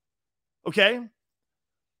too, okay?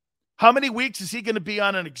 How many weeks is he going to be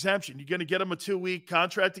on an exemption? You're going to get him a 2-week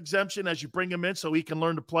contract exemption as you bring him in so he can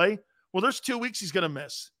learn to play? Well, there's 2 weeks he's going to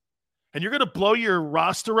miss. And you're going to blow your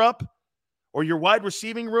roster up or your wide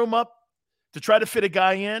receiving room up to try to fit a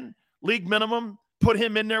guy in, league minimum, put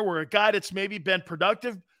him in there where a guy that's maybe been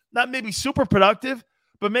productive, not maybe super productive,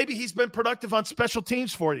 but maybe he's been productive on special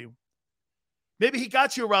teams for you. Maybe he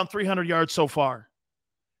got you around 300 yards so far.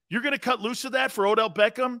 You're going to cut loose of that for Odell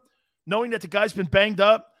Beckham, knowing that the guy's been banged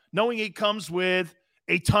up, knowing he comes with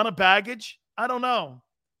a ton of baggage? I don't know.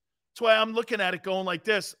 That's why I'm looking at it going like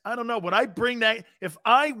this. I don't know. Would I bring that? If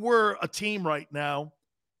I were a team right now,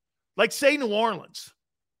 like say New Orleans,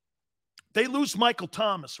 they lose Michael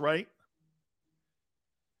Thomas, right?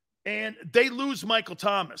 And they lose Michael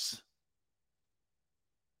Thomas.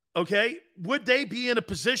 Okay? Would they be in a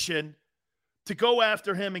position to go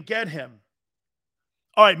after him and get him?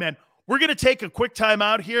 All right, man. We're going to take a quick time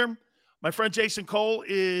out here. My friend Jason Cole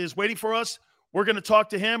is waiting for us. We're going to talk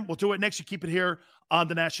to him. We'll do it next. You keep it here on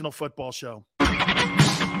the National Football Show.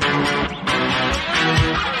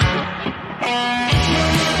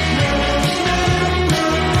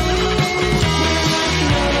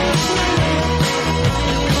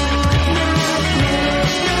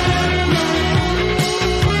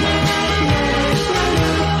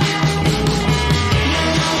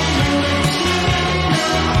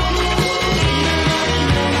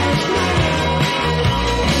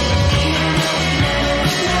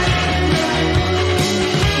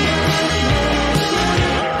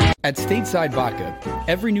 Stateside Vodka,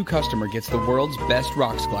 every new customer gets the world's best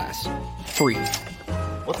rocks glass. Free.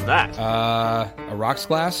 What's that? A rocks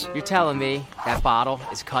glass? You're telling me that bottle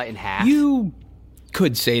is cut in half? You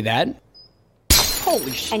could say that.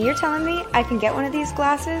 Holy shit. And you're telling me I can get one of these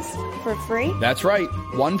glasses for free? That's right.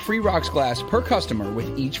 One free rocks glass per customer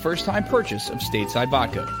with each first-time purchase of Stateside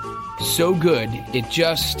Vodka. So good, it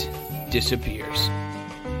just disappears.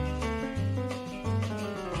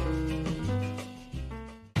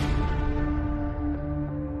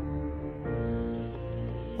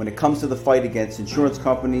 When it comes to the fight against insurance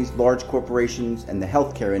companies, large corporations, and the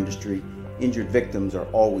healthcare industry, injured victims are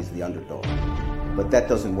always the underdog. But that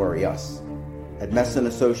doesn't worry us. At Messon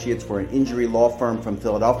Associates, we're an injury law firm from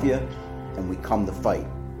Philadelphia, and we come to fight.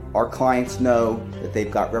 Our clients know that they've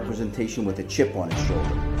got representation with a chip on its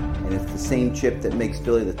shoulder, and it's the same chip that makes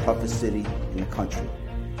Philly the toughest city in the country.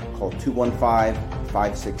 Call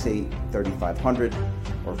 215-568-3500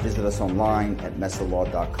 or visit us online at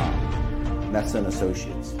messalaw.com. Messon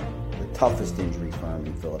Associates, the toughest injury firm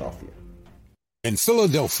in Philadelphia. In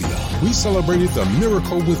Philadelphia, we celebrated the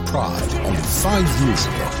miracle with pride only 5 years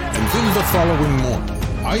ago. And then the following morning,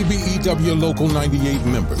 IBEW Local 98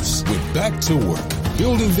 members went back to work,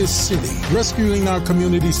 building this city, rescuing our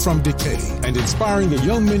communities from decay, and inspiring the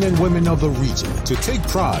young men and women of the region to take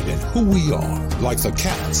pride in who we are. Like the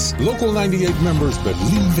Cats, Local 98 members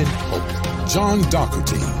believe in hope. John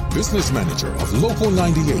Doherty, business manager of Local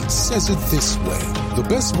 98, says it this way: the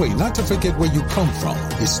best way not to forget where you come from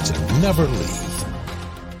is to never leave.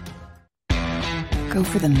 Go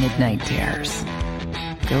for the midnight dares.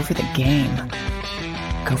 Go for the game.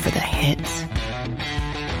 Go for the hits.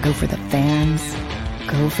 Go for the fans.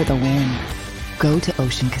 Go for the win. Go to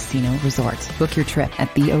Ocean Casino Resort. Book your trip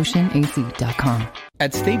at theoceanac.com.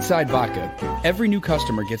 At Stateside Vodka, every new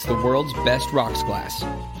customer gets the world's best rocks glass.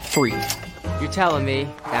 Free. You're telling me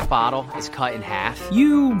that bottle is cut in half?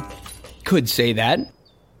 You could say that.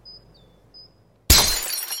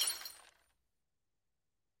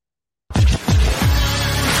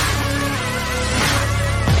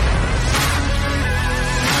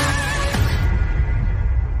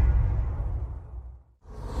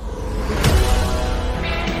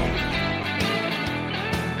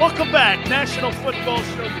 Welcome back, National Football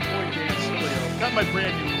Show. Your boy Dan Sileo. Got my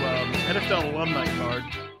brand new NFL alumni card.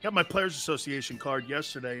 Got my Players Association card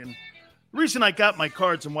yesterday, and the reason I got my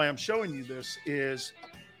cards and why I'm showing you this is,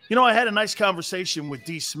 I had a nice conversation with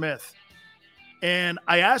D. Smith, and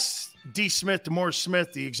I asked D. Smith, DeMaurice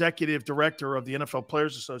Smith, the executive director of the NFL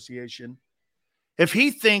Players Association, if he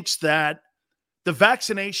thinks that the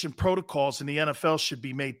vaccination protocols in the NFL should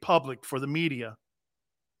be made public for the media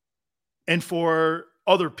and for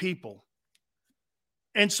other people,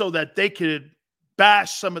 and so that they could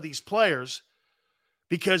bash some of these players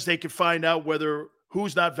because they could find out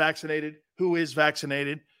who's not vaccinated, who is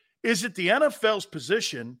vaccinated. Is it the NFL's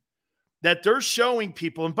position that they're showing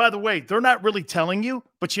people, and by the way, they're not really telling you,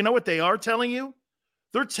 but you know what they are telling you?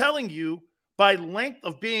 They're telling you by length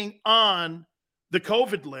of being on the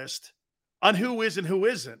COVID list on who is and who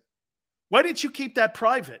isn't. Why didn't you keep that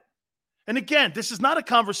private? And again, this is not a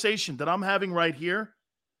conversation that I'm having right here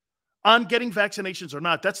on getting vaccinations or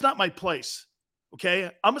not. That's not my place,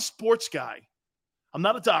 okay? I'm a sports guy. I'm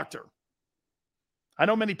not a doctor. I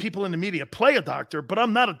know many people in the media play a doctor, but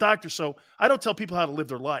I'm not a doctor, so I don't tell people how to live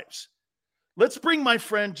their lives. Let's bring my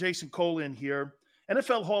friend Jason Cole in here,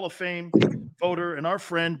 NFL Hall of Fame voter and our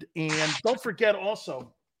friend. And don't forget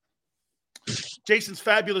also Jason's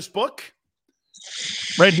fabulous book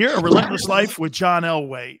right here, A Relentless Life with John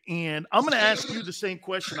Elway. And I'm going to ask you the same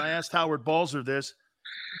question I asked Howard Balzer this.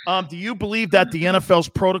 Do you believe that the NFL's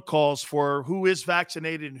protocols for who is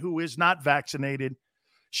vaccinated and who is not vaccinated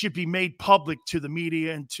should be made public to the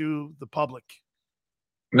media and to the public?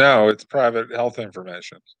 No, it's private health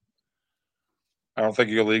information. I don't think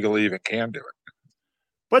you legally even can do it.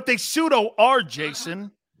 But they pseudo are,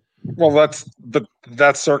 Jason. Well,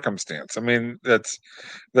 that's circumstance. I mean, they're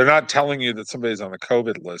not telling you that somebody's on the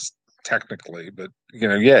COVID list technically, but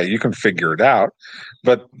you can figure it out.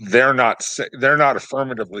 But they're not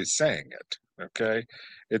affirmatively saying it. Okay,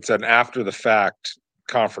 it's an after the fact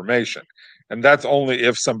confirmation, and that's only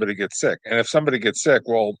if somebody gets sick. And if somebody gets sick,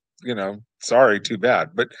 well, sorry, too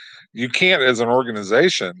bad. But you can't, as an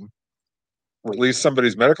organization, release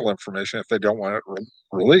somebody's medical information if they don't want it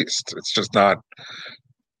released. It's just not.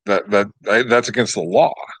 That's against the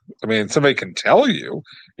law. I mean, somebody can tell you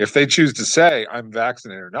if they choose to say I'm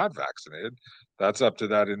vaccinated or not vaccinated. That's up to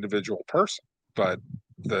that individual person, but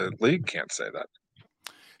the league can't say that.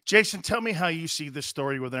 Jason, tell me how you see this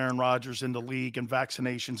story with Aaron Rodgers in the league and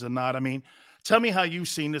vaccinations and not. I mean, Tell me how you've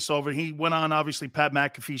seen this over. He went on, obviously, Pat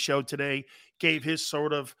McAfee show today, gave his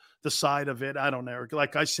sort of the side of it. I don't know.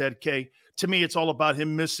 Like I said, Kay, to me, it's all about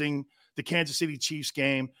him missing the Kansas City Chiefs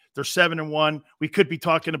game. They're 7-1. We could be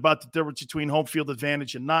talking about the difference between home field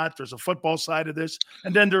advantage and not. There's a football side of this,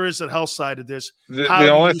 and then there is a health side of this. The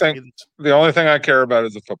only thing I care about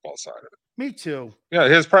is the football side of it. Me too. Yeah,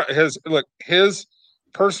 his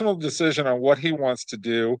personal decision on what he wants to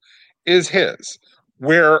do is his.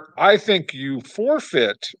 Where I think you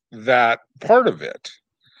forfeit that part of it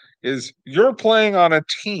is you're playing on a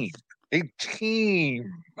team,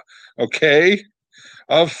 okay,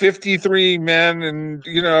 of 53 men and,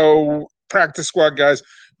 practice squad guys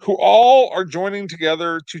who all are joining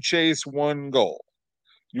together to chase one goal.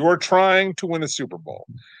 You're trying to win a Super Bowl.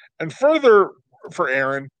 And further, for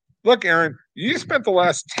Aaron, look, Aaron, you spent the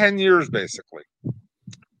last 10 years basically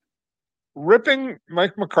ripping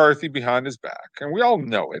Mike McCarthy behind his back, and we all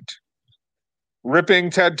know it. Ripping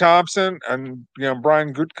Ted Thompson and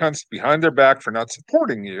Brian Gutekunst behind their back for not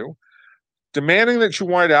supporting you, demanding that you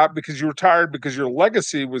white out because you were tired because your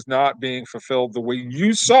legacy was not being fulfilled the way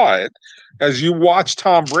you saw it as you watched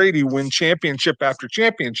Tom Brady win championship after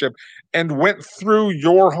championship and went through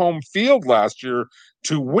your home field last year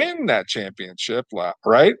to win that championship,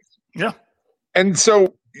 right? Yeah. And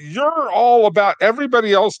so you're all about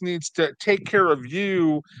everybody else needs to take care of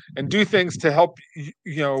you and do things to help,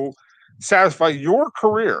 satisfy your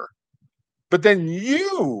career. But then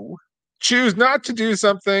you choose not to do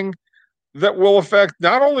something that will affect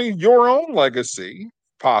not only your own legacy,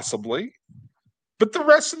 possibly, but the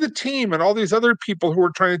rest of the team and all these other people who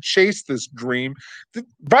are trying to chase this dream.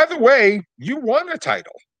 By the way, you won a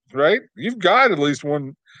title, right? You've got at least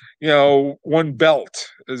one belt,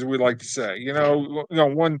 as we like to say,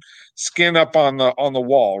 one skin up on the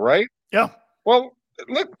wall, right? Yeah. Well,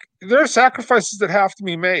 look, there are sacrifices that have to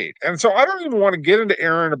be made. And so I don't even want to get into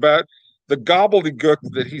Aaron about the gobbledygook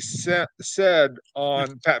that he said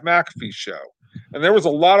on Pat McAfee's show. And there was a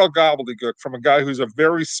lot of gobbledygook from a guy who's a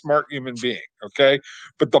very smart human being, okay?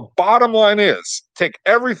 But the bottom line is, take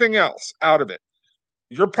everything else out of it.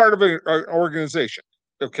 You're part of an organization,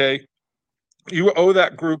 okay? You owe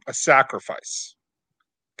that group a sacrifice,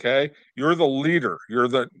 okay? You're the leader. You're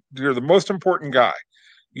the most important guy.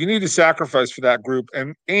 You need to sacrifice for that group,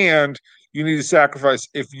 and you need to sacrifice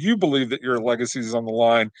if you believe that your legacy is on the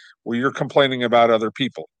line where you're complaining about other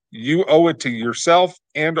people. You owe it to yourself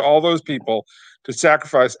and all those people to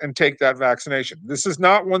sacrifice and take that vaccination. This is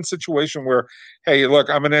not one situation where, hey, look,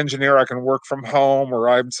 I'm an engineer, I can work from home, or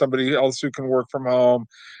I'm somebody else who can work from home,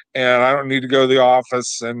 and I don't need to go to the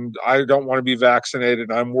office, and I don't want to be vaccinated,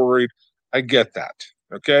 and I'm worried. I get that.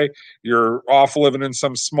 Okay, you're off living in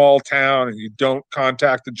some small town and you don't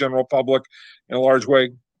contact the general public in a large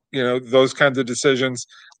way, those kinds of decisions.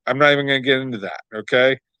 I'm not even going to get into that.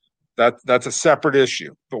 Okay, that's a separate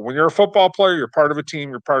issue. But when you're a football player, you're part of a team,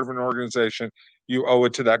 you're part of an organization, you owe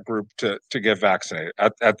it to that group to get vaccinated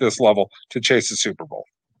at this level to chase the Super Bowl.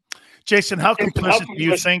 Jason, how complicit do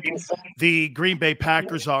you think the Green Bay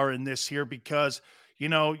Packers are in this here? Because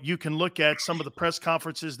you can look at some of the press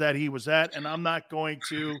conferences that he was at, and I'm not going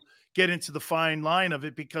to get into the fine line of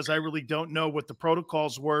it because I really don't know what the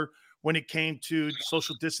protocols were when it came to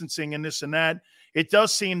social distancing and this and that. It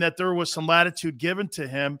does seem that there was some latitude given to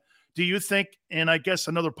him. Do you think, and I guess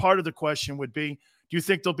another part of the question would be, do you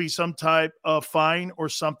think there'll be some type of fine or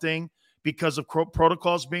something because of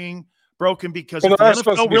protocols being broken? Because if the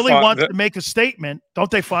NFL really wants to make a statement, don't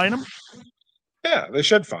they fine him? Yeah, they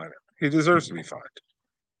should fine him. He deserves to be fined.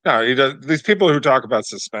 No, he does. These people who talk about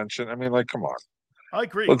suspension, I mean, come on. I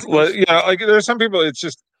agree. There's some people. It's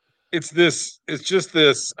just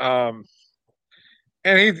this. And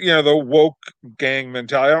the woke gang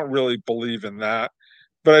mentality. I don't really believe in that,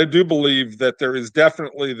 but I do believe that there is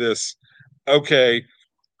definitely this. Okay,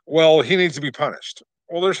 well, he needs to be punished.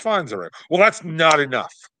 Well, there's fines already. Well, that's not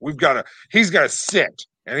enough. He's got to sit,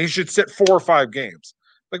 and he should sit 4 or 5 games.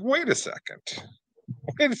 Wait a second.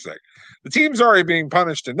 The team's already being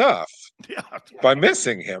punished enough by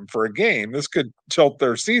missing him for a game. This could tilt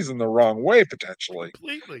their season the wrong way, potentially.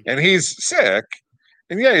 Completely. And he's sick.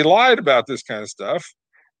 And he lied about this kind of stuff.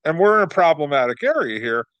 And we're in a problematic area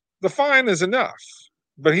here. The fine is enough.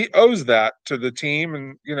 But he owes that to the team.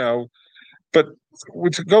 And, but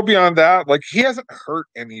to go beyond that, he hasn't hurt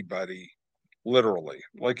anybody, literally.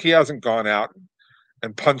 He hasn't gone out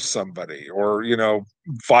and punched somebody or,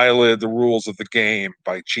 violated the rules of the game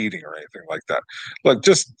by cheating or anything like that.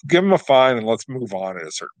 Just give him a fine and let's move on at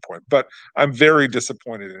a certain point. But I'm very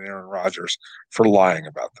disappointed in Aaron Rodgers for lying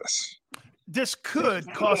about this. This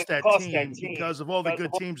could cost that team because of all the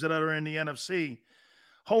good teams that are in the NFC.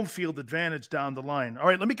 home field advantage down the line. All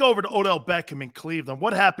right, let me go over to Odell Beckham in Cleveland.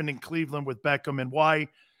 What happened in Cleveland with Beckham, and why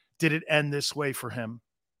did it end this way for him?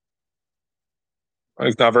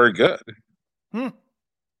 He's not very good. Hmm.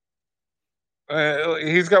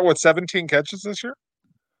 He's got, 17 catches this year?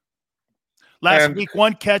 Last week,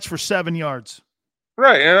 1 catch for 7 yards.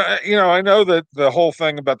 Right. And, I know that the whole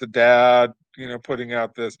thing about the dad, putting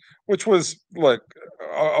out this, which was like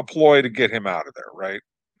a ploy to get him out of there, right?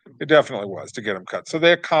 It definitely was to get him cut. So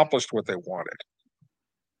they accomplished what they wanted.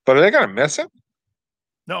 But are they going to miss him?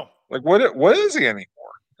 No. Like, what is he anymore?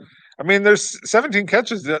 I mean, there's 17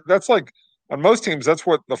 catches. That's like, on most teams, that's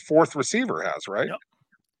what the fourth receiver has, right? Yep.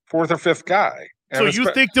 Fourth or fifth guy. So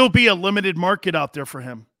you think there'll be a limited market out there for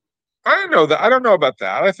him? I don't know that. I don't know about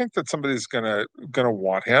that. I think that somebody's gonna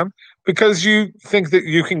want him because you think that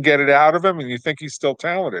you can get it out of him, and you think he's still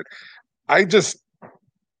talented. I just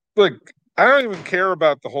I don't even care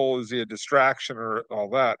about the whole is he a distraction or all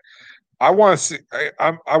that. I want to see.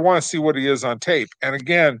 I want to see what he is on tape. And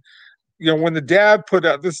again, when the dad put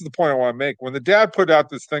out, this is the point I want to make. When the dad put out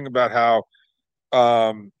this thing about how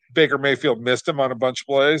Baker Mayfield missed him on a bunch of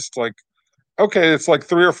plays, it's like, okay, it's like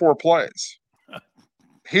 3 or 4 plays.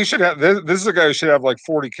 He should have. This is a guy who should have like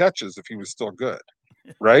 40 catches if he was still good,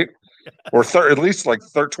 right? Or at least like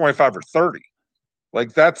 25 or 30.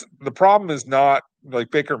 Like that's the problem. Is not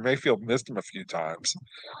like Baker Mayfield missed him a few times.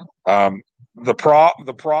 The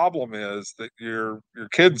problem is that your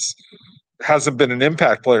kid's hasn't been an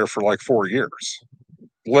impact player for like 4 years,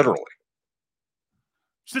 literally.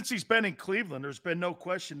 Since he's been in Cleveland, there's been no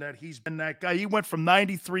question that he's been that guy. He went from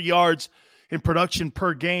 93 yards in production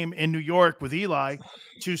per game in New York with Eli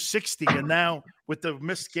to 60. And now with the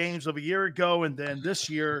missed games of a year ago and then this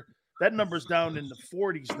year, that number's down in the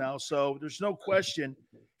 40s now. So there's no question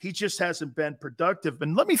he just hasn't been productive.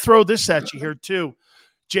 And let me throw this at you here too,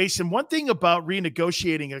 Jason. One thing about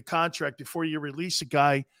renegotiating a contract before you release a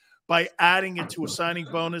guy by adding it to a signing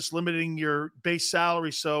bonus, limiting your base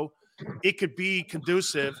salary so it could be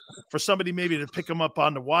conducive for somebody maybe to pick him up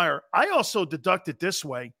on the wire. I also deduct it this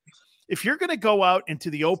way. If you're going to go out into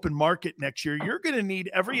the open market next year, you're going to need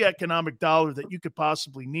every economic dollar that you could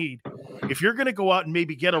possibly need. If you're going to go out and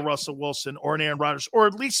maybe get a Russell Wilson or an Aaron Rodgers, or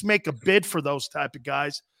at least make a bid for those type of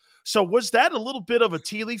guys. So was that a little bit of a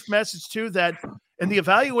tea leaf message too, that in the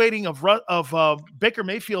evaluating of Baker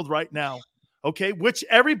Mayfield right now, okay, which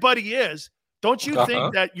everybody is, don't you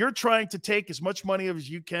think that you're trying to take as much money as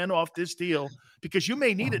you can off this deal because you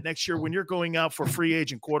may need it next year when you're going out for free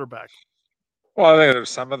agent quarterback? Well, I think there's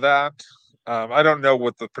some of that. I don't know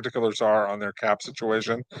what the particulars are on their cap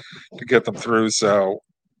situation to get them through, so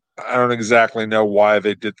I don't exactly know why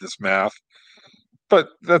they did this math. But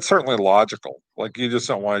that's certainly logical. Like, you just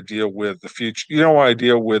don't want to deal with the future. You don't want to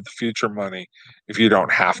deal with the future money if you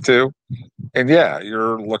don't have to. And yeah,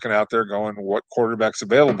 you're looking out there going, what quarterback's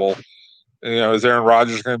available? Is Aaron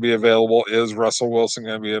Rodgers going to be available? Is Russell Wilson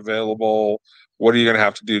going to be available? What are you going to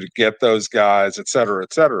have to do to get those guys, et cetera,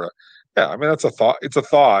 et cetera? Yeah, I mean, that's a thought. It's a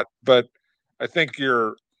thought, but I think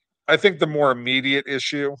the more immediate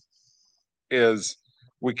issue is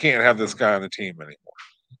we can't have this guy on the team anymore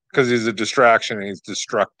because he's a distraction and he's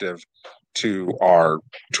destructive to our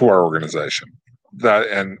organization.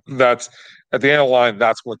 That's at the end of the line.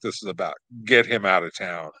 That's what this is about. Get him out of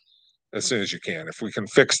town as soon as you can. If we can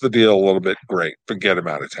fix the deal a little bit, great, but get him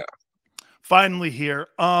out of town. Finally here,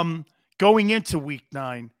 going into week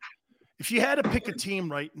 9, if you had to pick a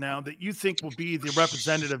team right now that you think will be the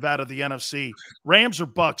representative out of the NFC, Rams or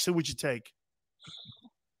Bucks, who would you take?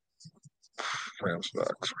 Rams,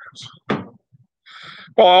 Bucks, Rams.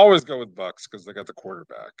 Well, I always go with Bucks because they got the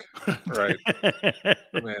quarterback, right?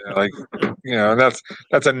 I mean,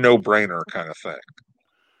 that's a no-brainer kind of thing.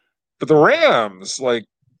 But the Rams, like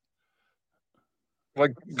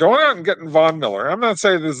going out and getting Von Miller. I'm not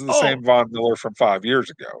saying this is the same Von Miller from 5 years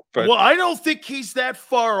ago, but I don't think he's that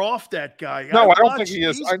far off. That guy. No, I don't think he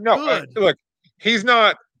is. I know. Look, he's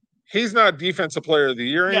not defensive player of the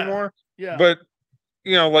year anymore. Yeah. But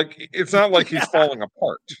it's not like he's falling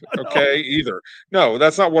apart. Okay, either. No,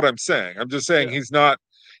 that's not what I'm saying. I'm just saying he's not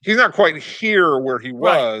quite here where he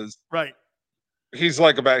was. Right. He's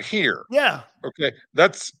like about here. Yeah. Okay.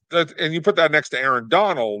 That's and you put that next to Aaron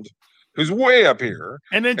Donald, who's way up here,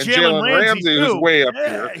 and then Jalen Ramsey who's way up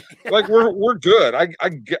here. Like we're good.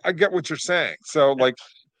 I get what you're saying. So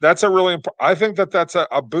that's a really I think that's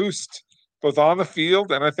a boost both on the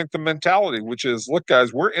field and I think the mentality, which is, look,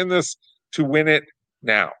 guys, we're in this to win it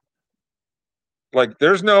now. Like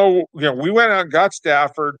there's no, we went out and got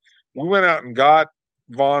Stafford, we went out and got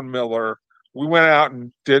Von Miller, we went out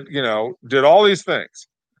and did all these things.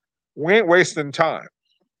 We ain't wasting time.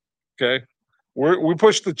 Okay. We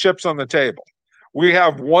push the chips on the table. We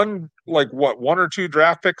have one or two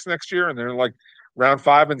draft picks next year, and they're like round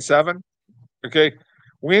 5 and 7. Okay.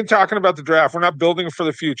 We ain't talking about the draft. We're not building for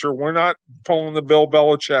the future. We're not pulling the Bill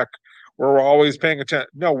Belichick where we're always paying attention.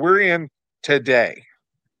 No, we're in today.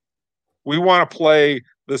 We want to play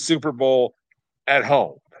the Super Bowl at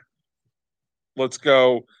home. Let's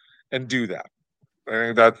go and do that.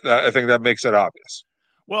 I think that makes it obvious.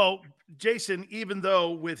 Well, Jason, even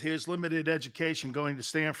though with his limited education going to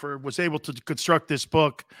Stanford, was able to construct this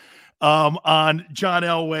book on John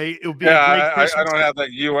Elway, it would be a great Christmas. I don't have that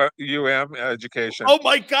UM education. Oh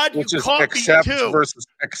my God, which you is caught accept me too. Versus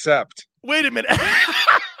accept. Wait a minute.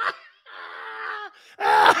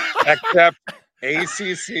 Accept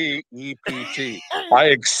ACCEPT. I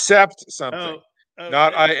accept something.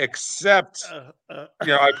 Not I accept.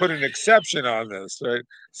 I put an exception on this, right?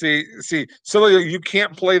 See, Sileo, you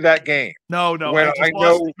can't play that game. No. When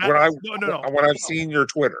I've seen your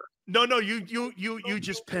Twitter. No, you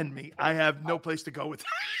just pinned me. I have no place to go with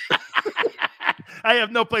that. I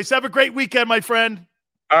have no place. Have a great weekend, my friend.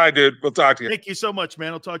 All right, dude. We'll talk to you. Thank you so much,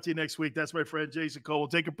 man. I'll talk to you next week. That's my friend Jason Cole. We'll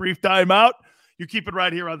take a brief time out. You keep it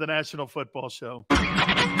right here on the National Football Show.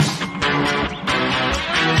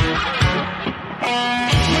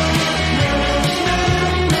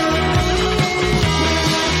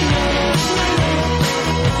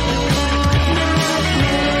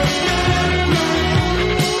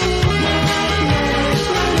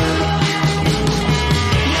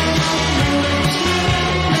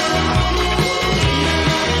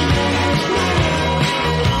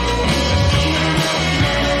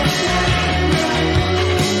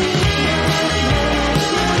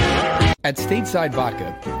 At Stateside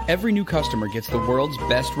Vodka, every new customer gets the world's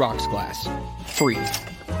best rocks glass. Free.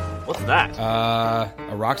 What's that?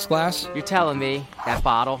 A rocks glass? You're telling me that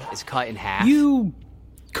bottle is cut in half? You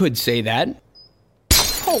could say that.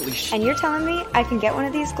 Holy shit. And you're telling me I can get one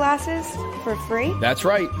of these glasses for free? That's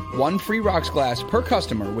right. 1 free rocks glass per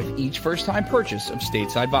customer with each first-time purchase of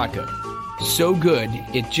Stateside Vodka. So good,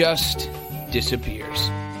 it just disappears.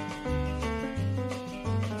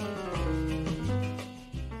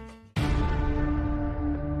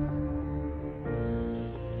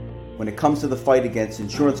 When it comes to the fight against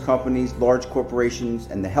insurance companies, large corporations,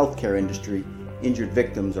 and the healthcare industry, injured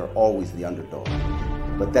victims are always the underdog.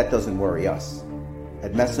 But that doesn't worry us.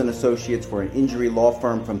 At Messa & Associates, we're an injury law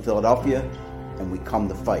firm from Philadelphia, and we come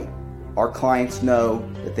to fight. Our clients know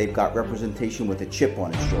that they've got representation with a chip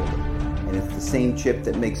on its shoulder, and it's the same chip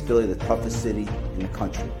that makes Philly the toughest city in the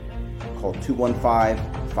country. Call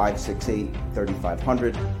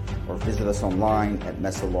 215-568-3500 or visit us online at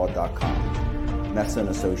messalaw.com. Messa &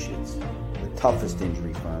 Associates, the toughest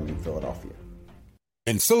injury firm in Philadelphia.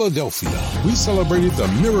 In Philadelphia, we celebrated the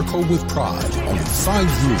miracle with pride only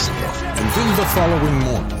 5 years ago. And then the following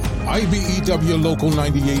morning, IBEW Local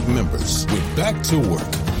 98 members went back to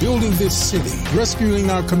work, building this city, rescuing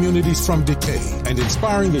our communities from decay, and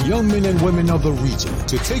inspiring the young men and women of the region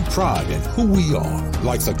to take pride in who we are.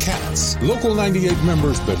 Like the Cats, Local 98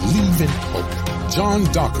 members believe in hope. John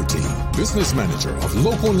Doherty, business manager of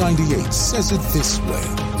Local 98, says it this way: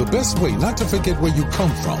 the best way not to forget where you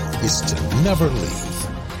come from is to never leave.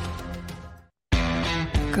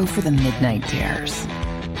 Go for the midnight dares.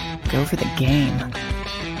 Go for the game.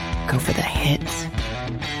 Go for the hits.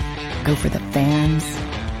 Go for the fans.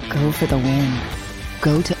 Go for the win.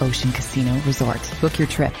 Go to Ocean Casino Resort. Book your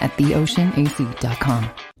trip at theoceanac.com.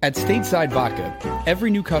 At Stateside Vodka,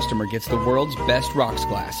 every new customer gets the world's best rocks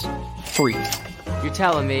glass. Free. You're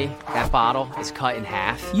telling me that bottle is cut in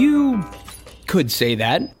half? You could say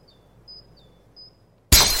that.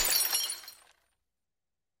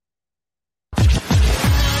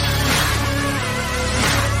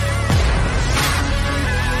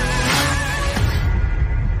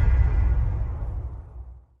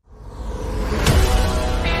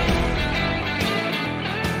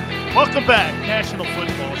 Welcome back, National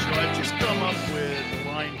Football Show. I've just come up with a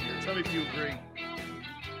line here. Tell me if you agree.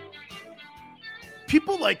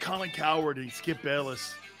 People like Colin Cowherd and Skip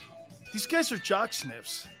Bayless, these guys are jock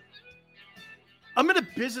sniffs. I'm in a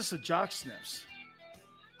business of jock sniffs.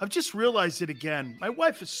 I've just realized it again. My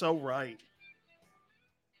wife is so right.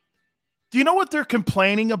 Do you know what they're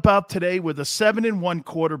complaining about today with a 7-1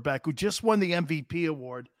 quarterback who just won the MVP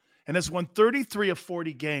award and has won 33 of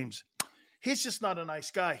 40 games? He's just not a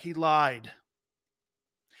nice guy. He lied.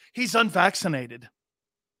 He's unvaccinated.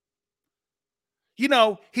 You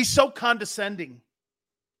know, he's so condescending.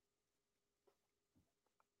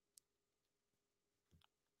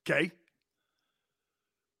 Okay.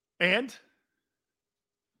 And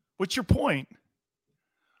what's your point?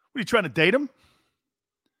 What, are you trying to date him?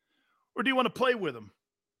 Or do you want to play with him?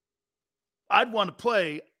 I'd want to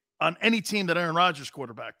play on any team that Aaron Rodgers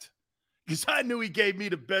quarterbacked because I knew he gave me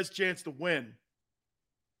the best chance to win.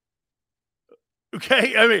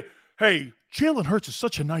 Okay? I mean, hey, Jalen Hurts is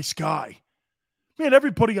such a nice guy. Man,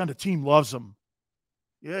 everybody on the team loves him.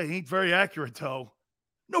 Yeah, he ain't very accurate, though.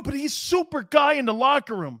 No, but he's super guy in the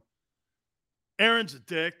locker room. Aaron's a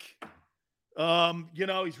dick.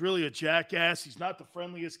 He's really a jackass. He's not the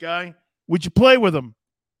friendliest guy. Would you play with him?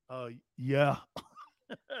 Yeah.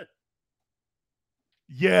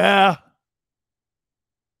 Yeah.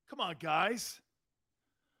 Come on, guys.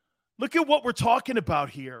 Look at what we're talking about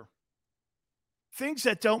here. Things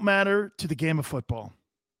that don't matter to the game of football.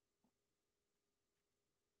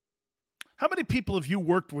 How many people have you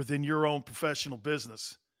worked with in your own professional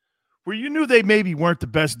business where you knew they maybe weren't the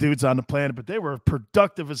best dudes on the planet, but they were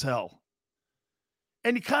productive as hell?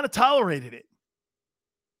 And you kind of tolerated it.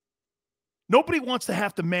 Nobody wants to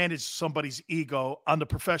have to manage somebody's ego on the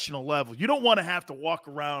professional level. You don't want to have to walk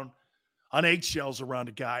around on eggshells around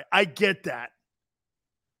a guy. I get that.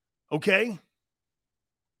 Okay?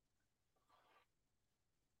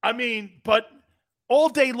 I mean, but all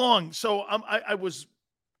day long. So I was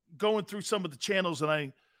going through some of the channels,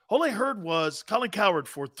 and all I heard was Colin Cowherd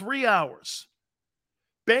for 3 hours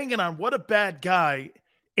banging on what a bad guy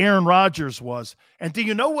Aaron Rodgers was. And do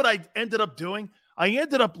you know what I ended up doing? I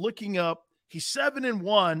ended up looking up. He's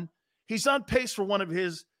 7-1. He's on pace for one of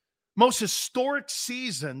his most historic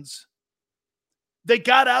seasons. They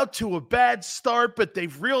got out to a bad start, but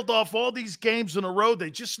they've reeled off all these games in a row.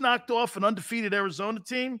 They just knocked off an undefeated Arizona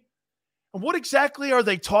team. And what exactly are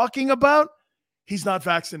they talking about? He's not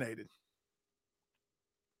vaccinated.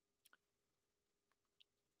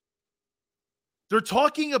 They're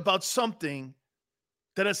talking about something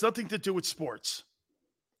that has nothing to do with sports.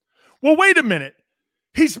 Well, wait a minute.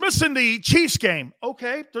 He's missing the Chiefs game.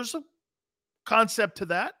 Okay, there's a concept to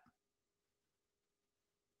that.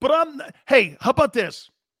 But hey, how about this?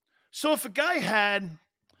 So if a guy had,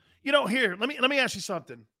 here, let me ask you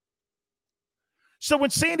something. So when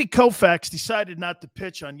Sandy Koufax decided not to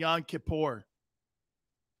pitch on Yom Kippur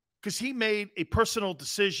because he made a personal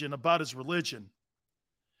decision about his religion,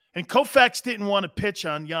 and Koufax didn't want to pitch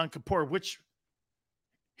on Yom Kippur, which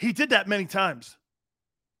he did that many times.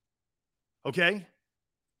 Okay?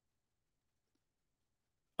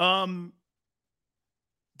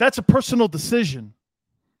 That's a personal decision.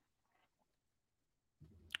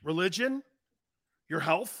 Religion, your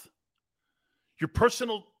health, your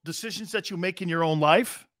personal decisions that you make in your own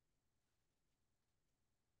life.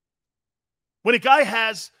 When a guy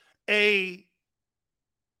has a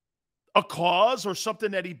cause or something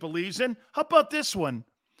that he believes in, how about this one?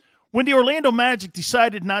 When the Orlando Magic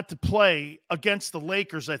decided not to play against the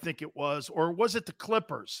Lakers, I think it was, or was it the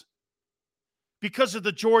Clippers? Because of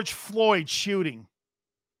the George Floyd shooting.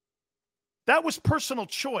 That was personal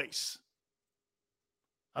choice.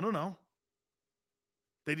 I don't know.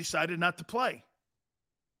 They decided not to play.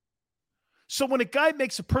 So when a guy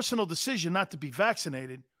makes a personal decision not to be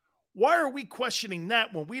vaccinated, why are we questioning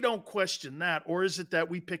that when we don't question that? Or is it that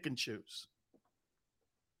we pick and choose?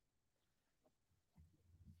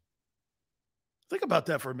 Think about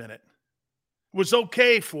that for a minute. It was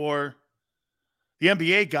okay for the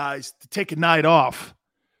NBA guys to take a night off.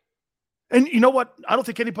 And you know what? I don't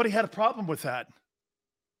think anybody had a problem with that.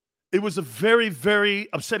 It was a very, very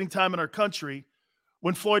upsetting time in our country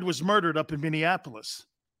when Floyd was murdered up in Minneapolis.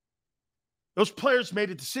 Those players made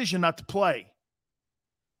a decision not to play.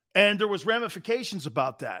 And there was ramifications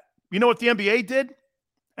about that. You know what the NBA did?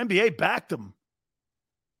 NBA backed them.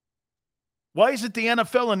 Why isn't the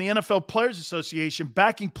NFL and the NFL Players Association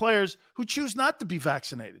backing players who choose not to be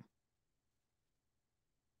vaccinated?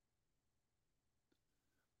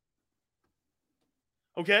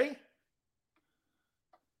 Okay?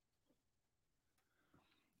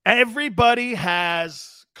 Everybody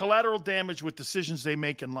has collateral damage with decisions they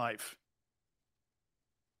make in life.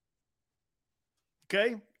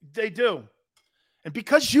 Okay? They do. And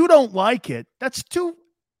because you don't like it, that's too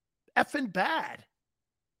effing bad.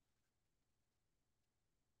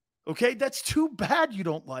 Okay? That's too bad you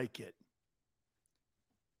don't like it.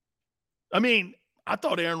 I mean, I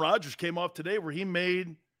thought Aaron Rodgers came off today where he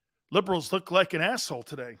made liberals look like an asshole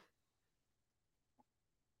today.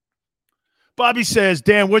 Bobby says,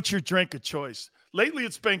 Dan, what's your drink of choice? Lately,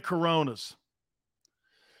 it's been Coronas.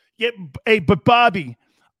 Yeah, hey, but Bobby,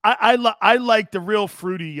 I like the real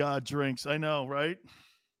fruity drinks. I know, right?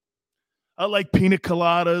 I like pina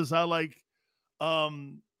coladas. I like, I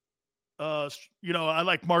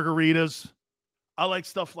like margaritas. I like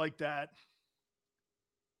stuff like that.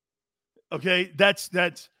 Okay, that's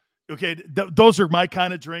Okay, those are my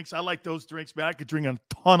kind of drinks. I like those drinks, man. I could drink a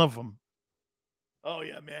ton of them. Oh,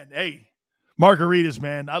 yeah, man. Hey, margaritas,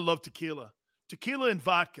 man. I love tequila. Tequila and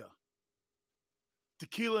vodka.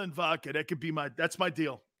 Tequila and vodka. That could be that's my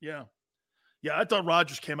deal. Yeah. Yeah, I thought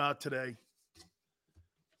Rodgers came out today.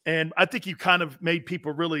 And I think you kind of made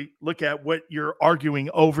people really look at what you're arguing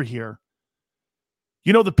over here.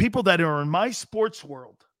 You know, the people that are in my sports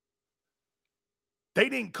world, they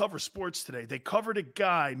didn't cover sports today. They covered a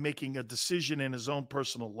guy making a decision in his own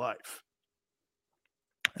personal life.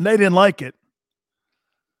 And they didn't like it.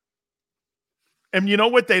 And you know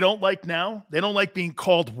what they don't like now? They don't like being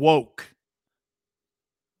called woke.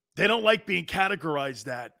 They don't like being categorized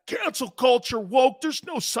that. Cancel culture, woke, there's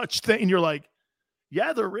no such thing. And you're like,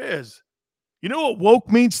 yeah, there is. You know what woke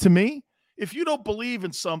means to me? If you don't believe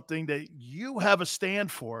in something that you have a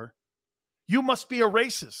stand for, you must be a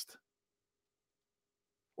racist.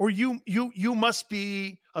 Or you must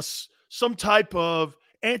be some type of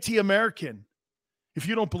anti-American if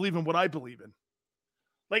you don't believe in what I believe in.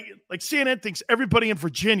 Like CNN thinks everybody in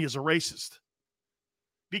Virginia is a racist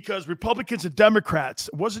because Republicans and Democrats,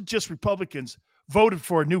 it wasn't just Republicans, voted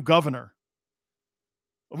for a new governor.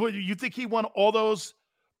 You think he won all those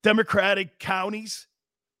Democratic counties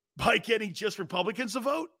by getting just Republicans to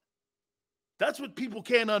vote? That's what people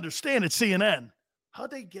can't understand at CNN. How'd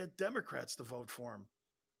they get Democrats to vote for him?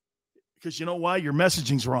 Because you know why? Your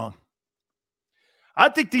messaging's wrong. I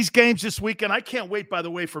think these games this weekend, I can't wait, by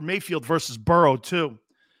the way, for Mayfield versus Burrow, too.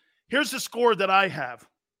 Here's the score that I have.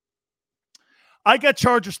 I got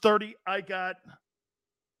Chargers 30. I got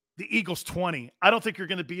the Eagles 20. I don't think you're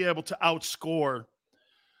going to be able to outscore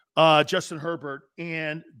Justin Herbert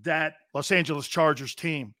and that Los Angeles Chargers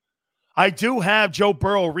team. I do have Joe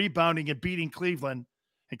Burrow rebounding and beating Cleveland,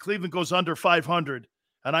 and Cleveland goes under 500,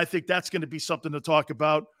 and I think that's going to be something to talk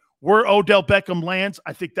about. Where Odell Beckham lands,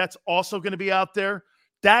 I think that's also going to be out there.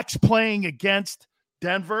 Dak's playing against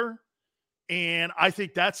Denver, and I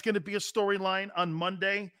think that's going to be a storyline on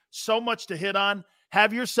Monday. So much to hit on.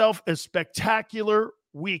 Have yourself a spectacular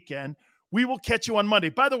weekend. We will catch you on Monday.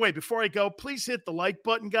 By the way, before I go, please hit the like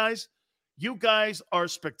button, guys. You guys are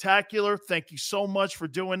spectacular. Thank you so much for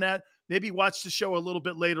doing that. Maybe watch the show a little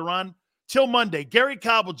bit later on. Till Monday, Gary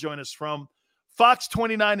Cobb will join us from Fox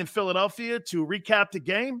 29 in Philadelphia to recap the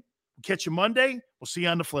game. We'll catch you Monday. We'll see you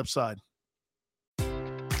on the flip side.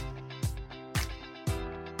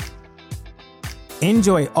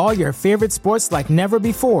 Enjoy all your favorite sports like never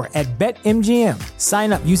before at BetMGM.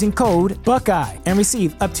 Sign up using code Buckeye and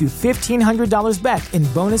receive up to $1,500 back in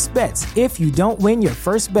bonus bets if you don't win your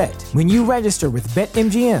first bet. When you register with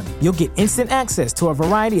BetMGM, you'll get instant access to a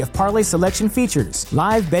variety of parlay selection features,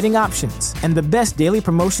 live betting options, and the best daily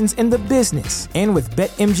promotions in the business. And with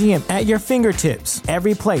BetMGM at your fingertips,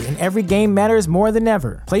 every play and every game matters more than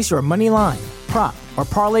ever. Place your money line, prop, or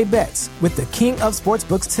parlay bets with the king of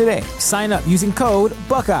sportsbooks today. Sign up using code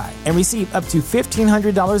Buckeye and receive up to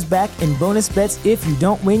 $1,500 back in bonus bets if you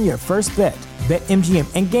don't win your first bet. BetMGM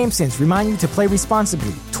and GameSense remind you to play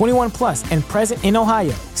responsibly. 21 plus and present in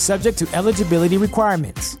Ohio, subject to eligibility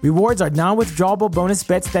requirements. Rewards are non-withdrawable bonus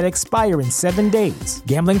bets that expire in 7 days.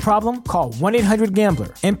 Gambling problem? Call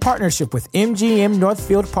 1-800-GAMBLER. In partnership with MGM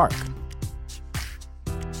Northfield Park.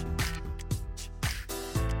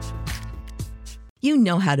 You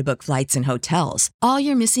know how to book flights and hotels. All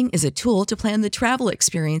you're missing is a tool to plan the travel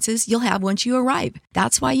experiences you'll have once you arrive.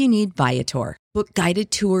 That's why you need Viator. Book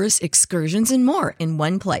guided tours, excursions, and more in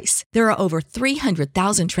one place. There are over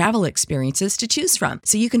 300,000 travel experiences to choose from,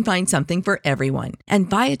 so you can find something for everyone. And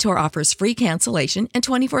Viator offers free cancellation and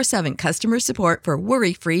 24/7 customer support for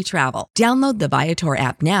worry-free travel. Download the Viator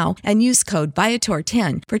app now and use code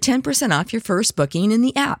Viator10 for 10% off your first booking in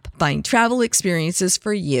the app. Find travel experiences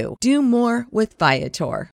for you. Do more with Viator.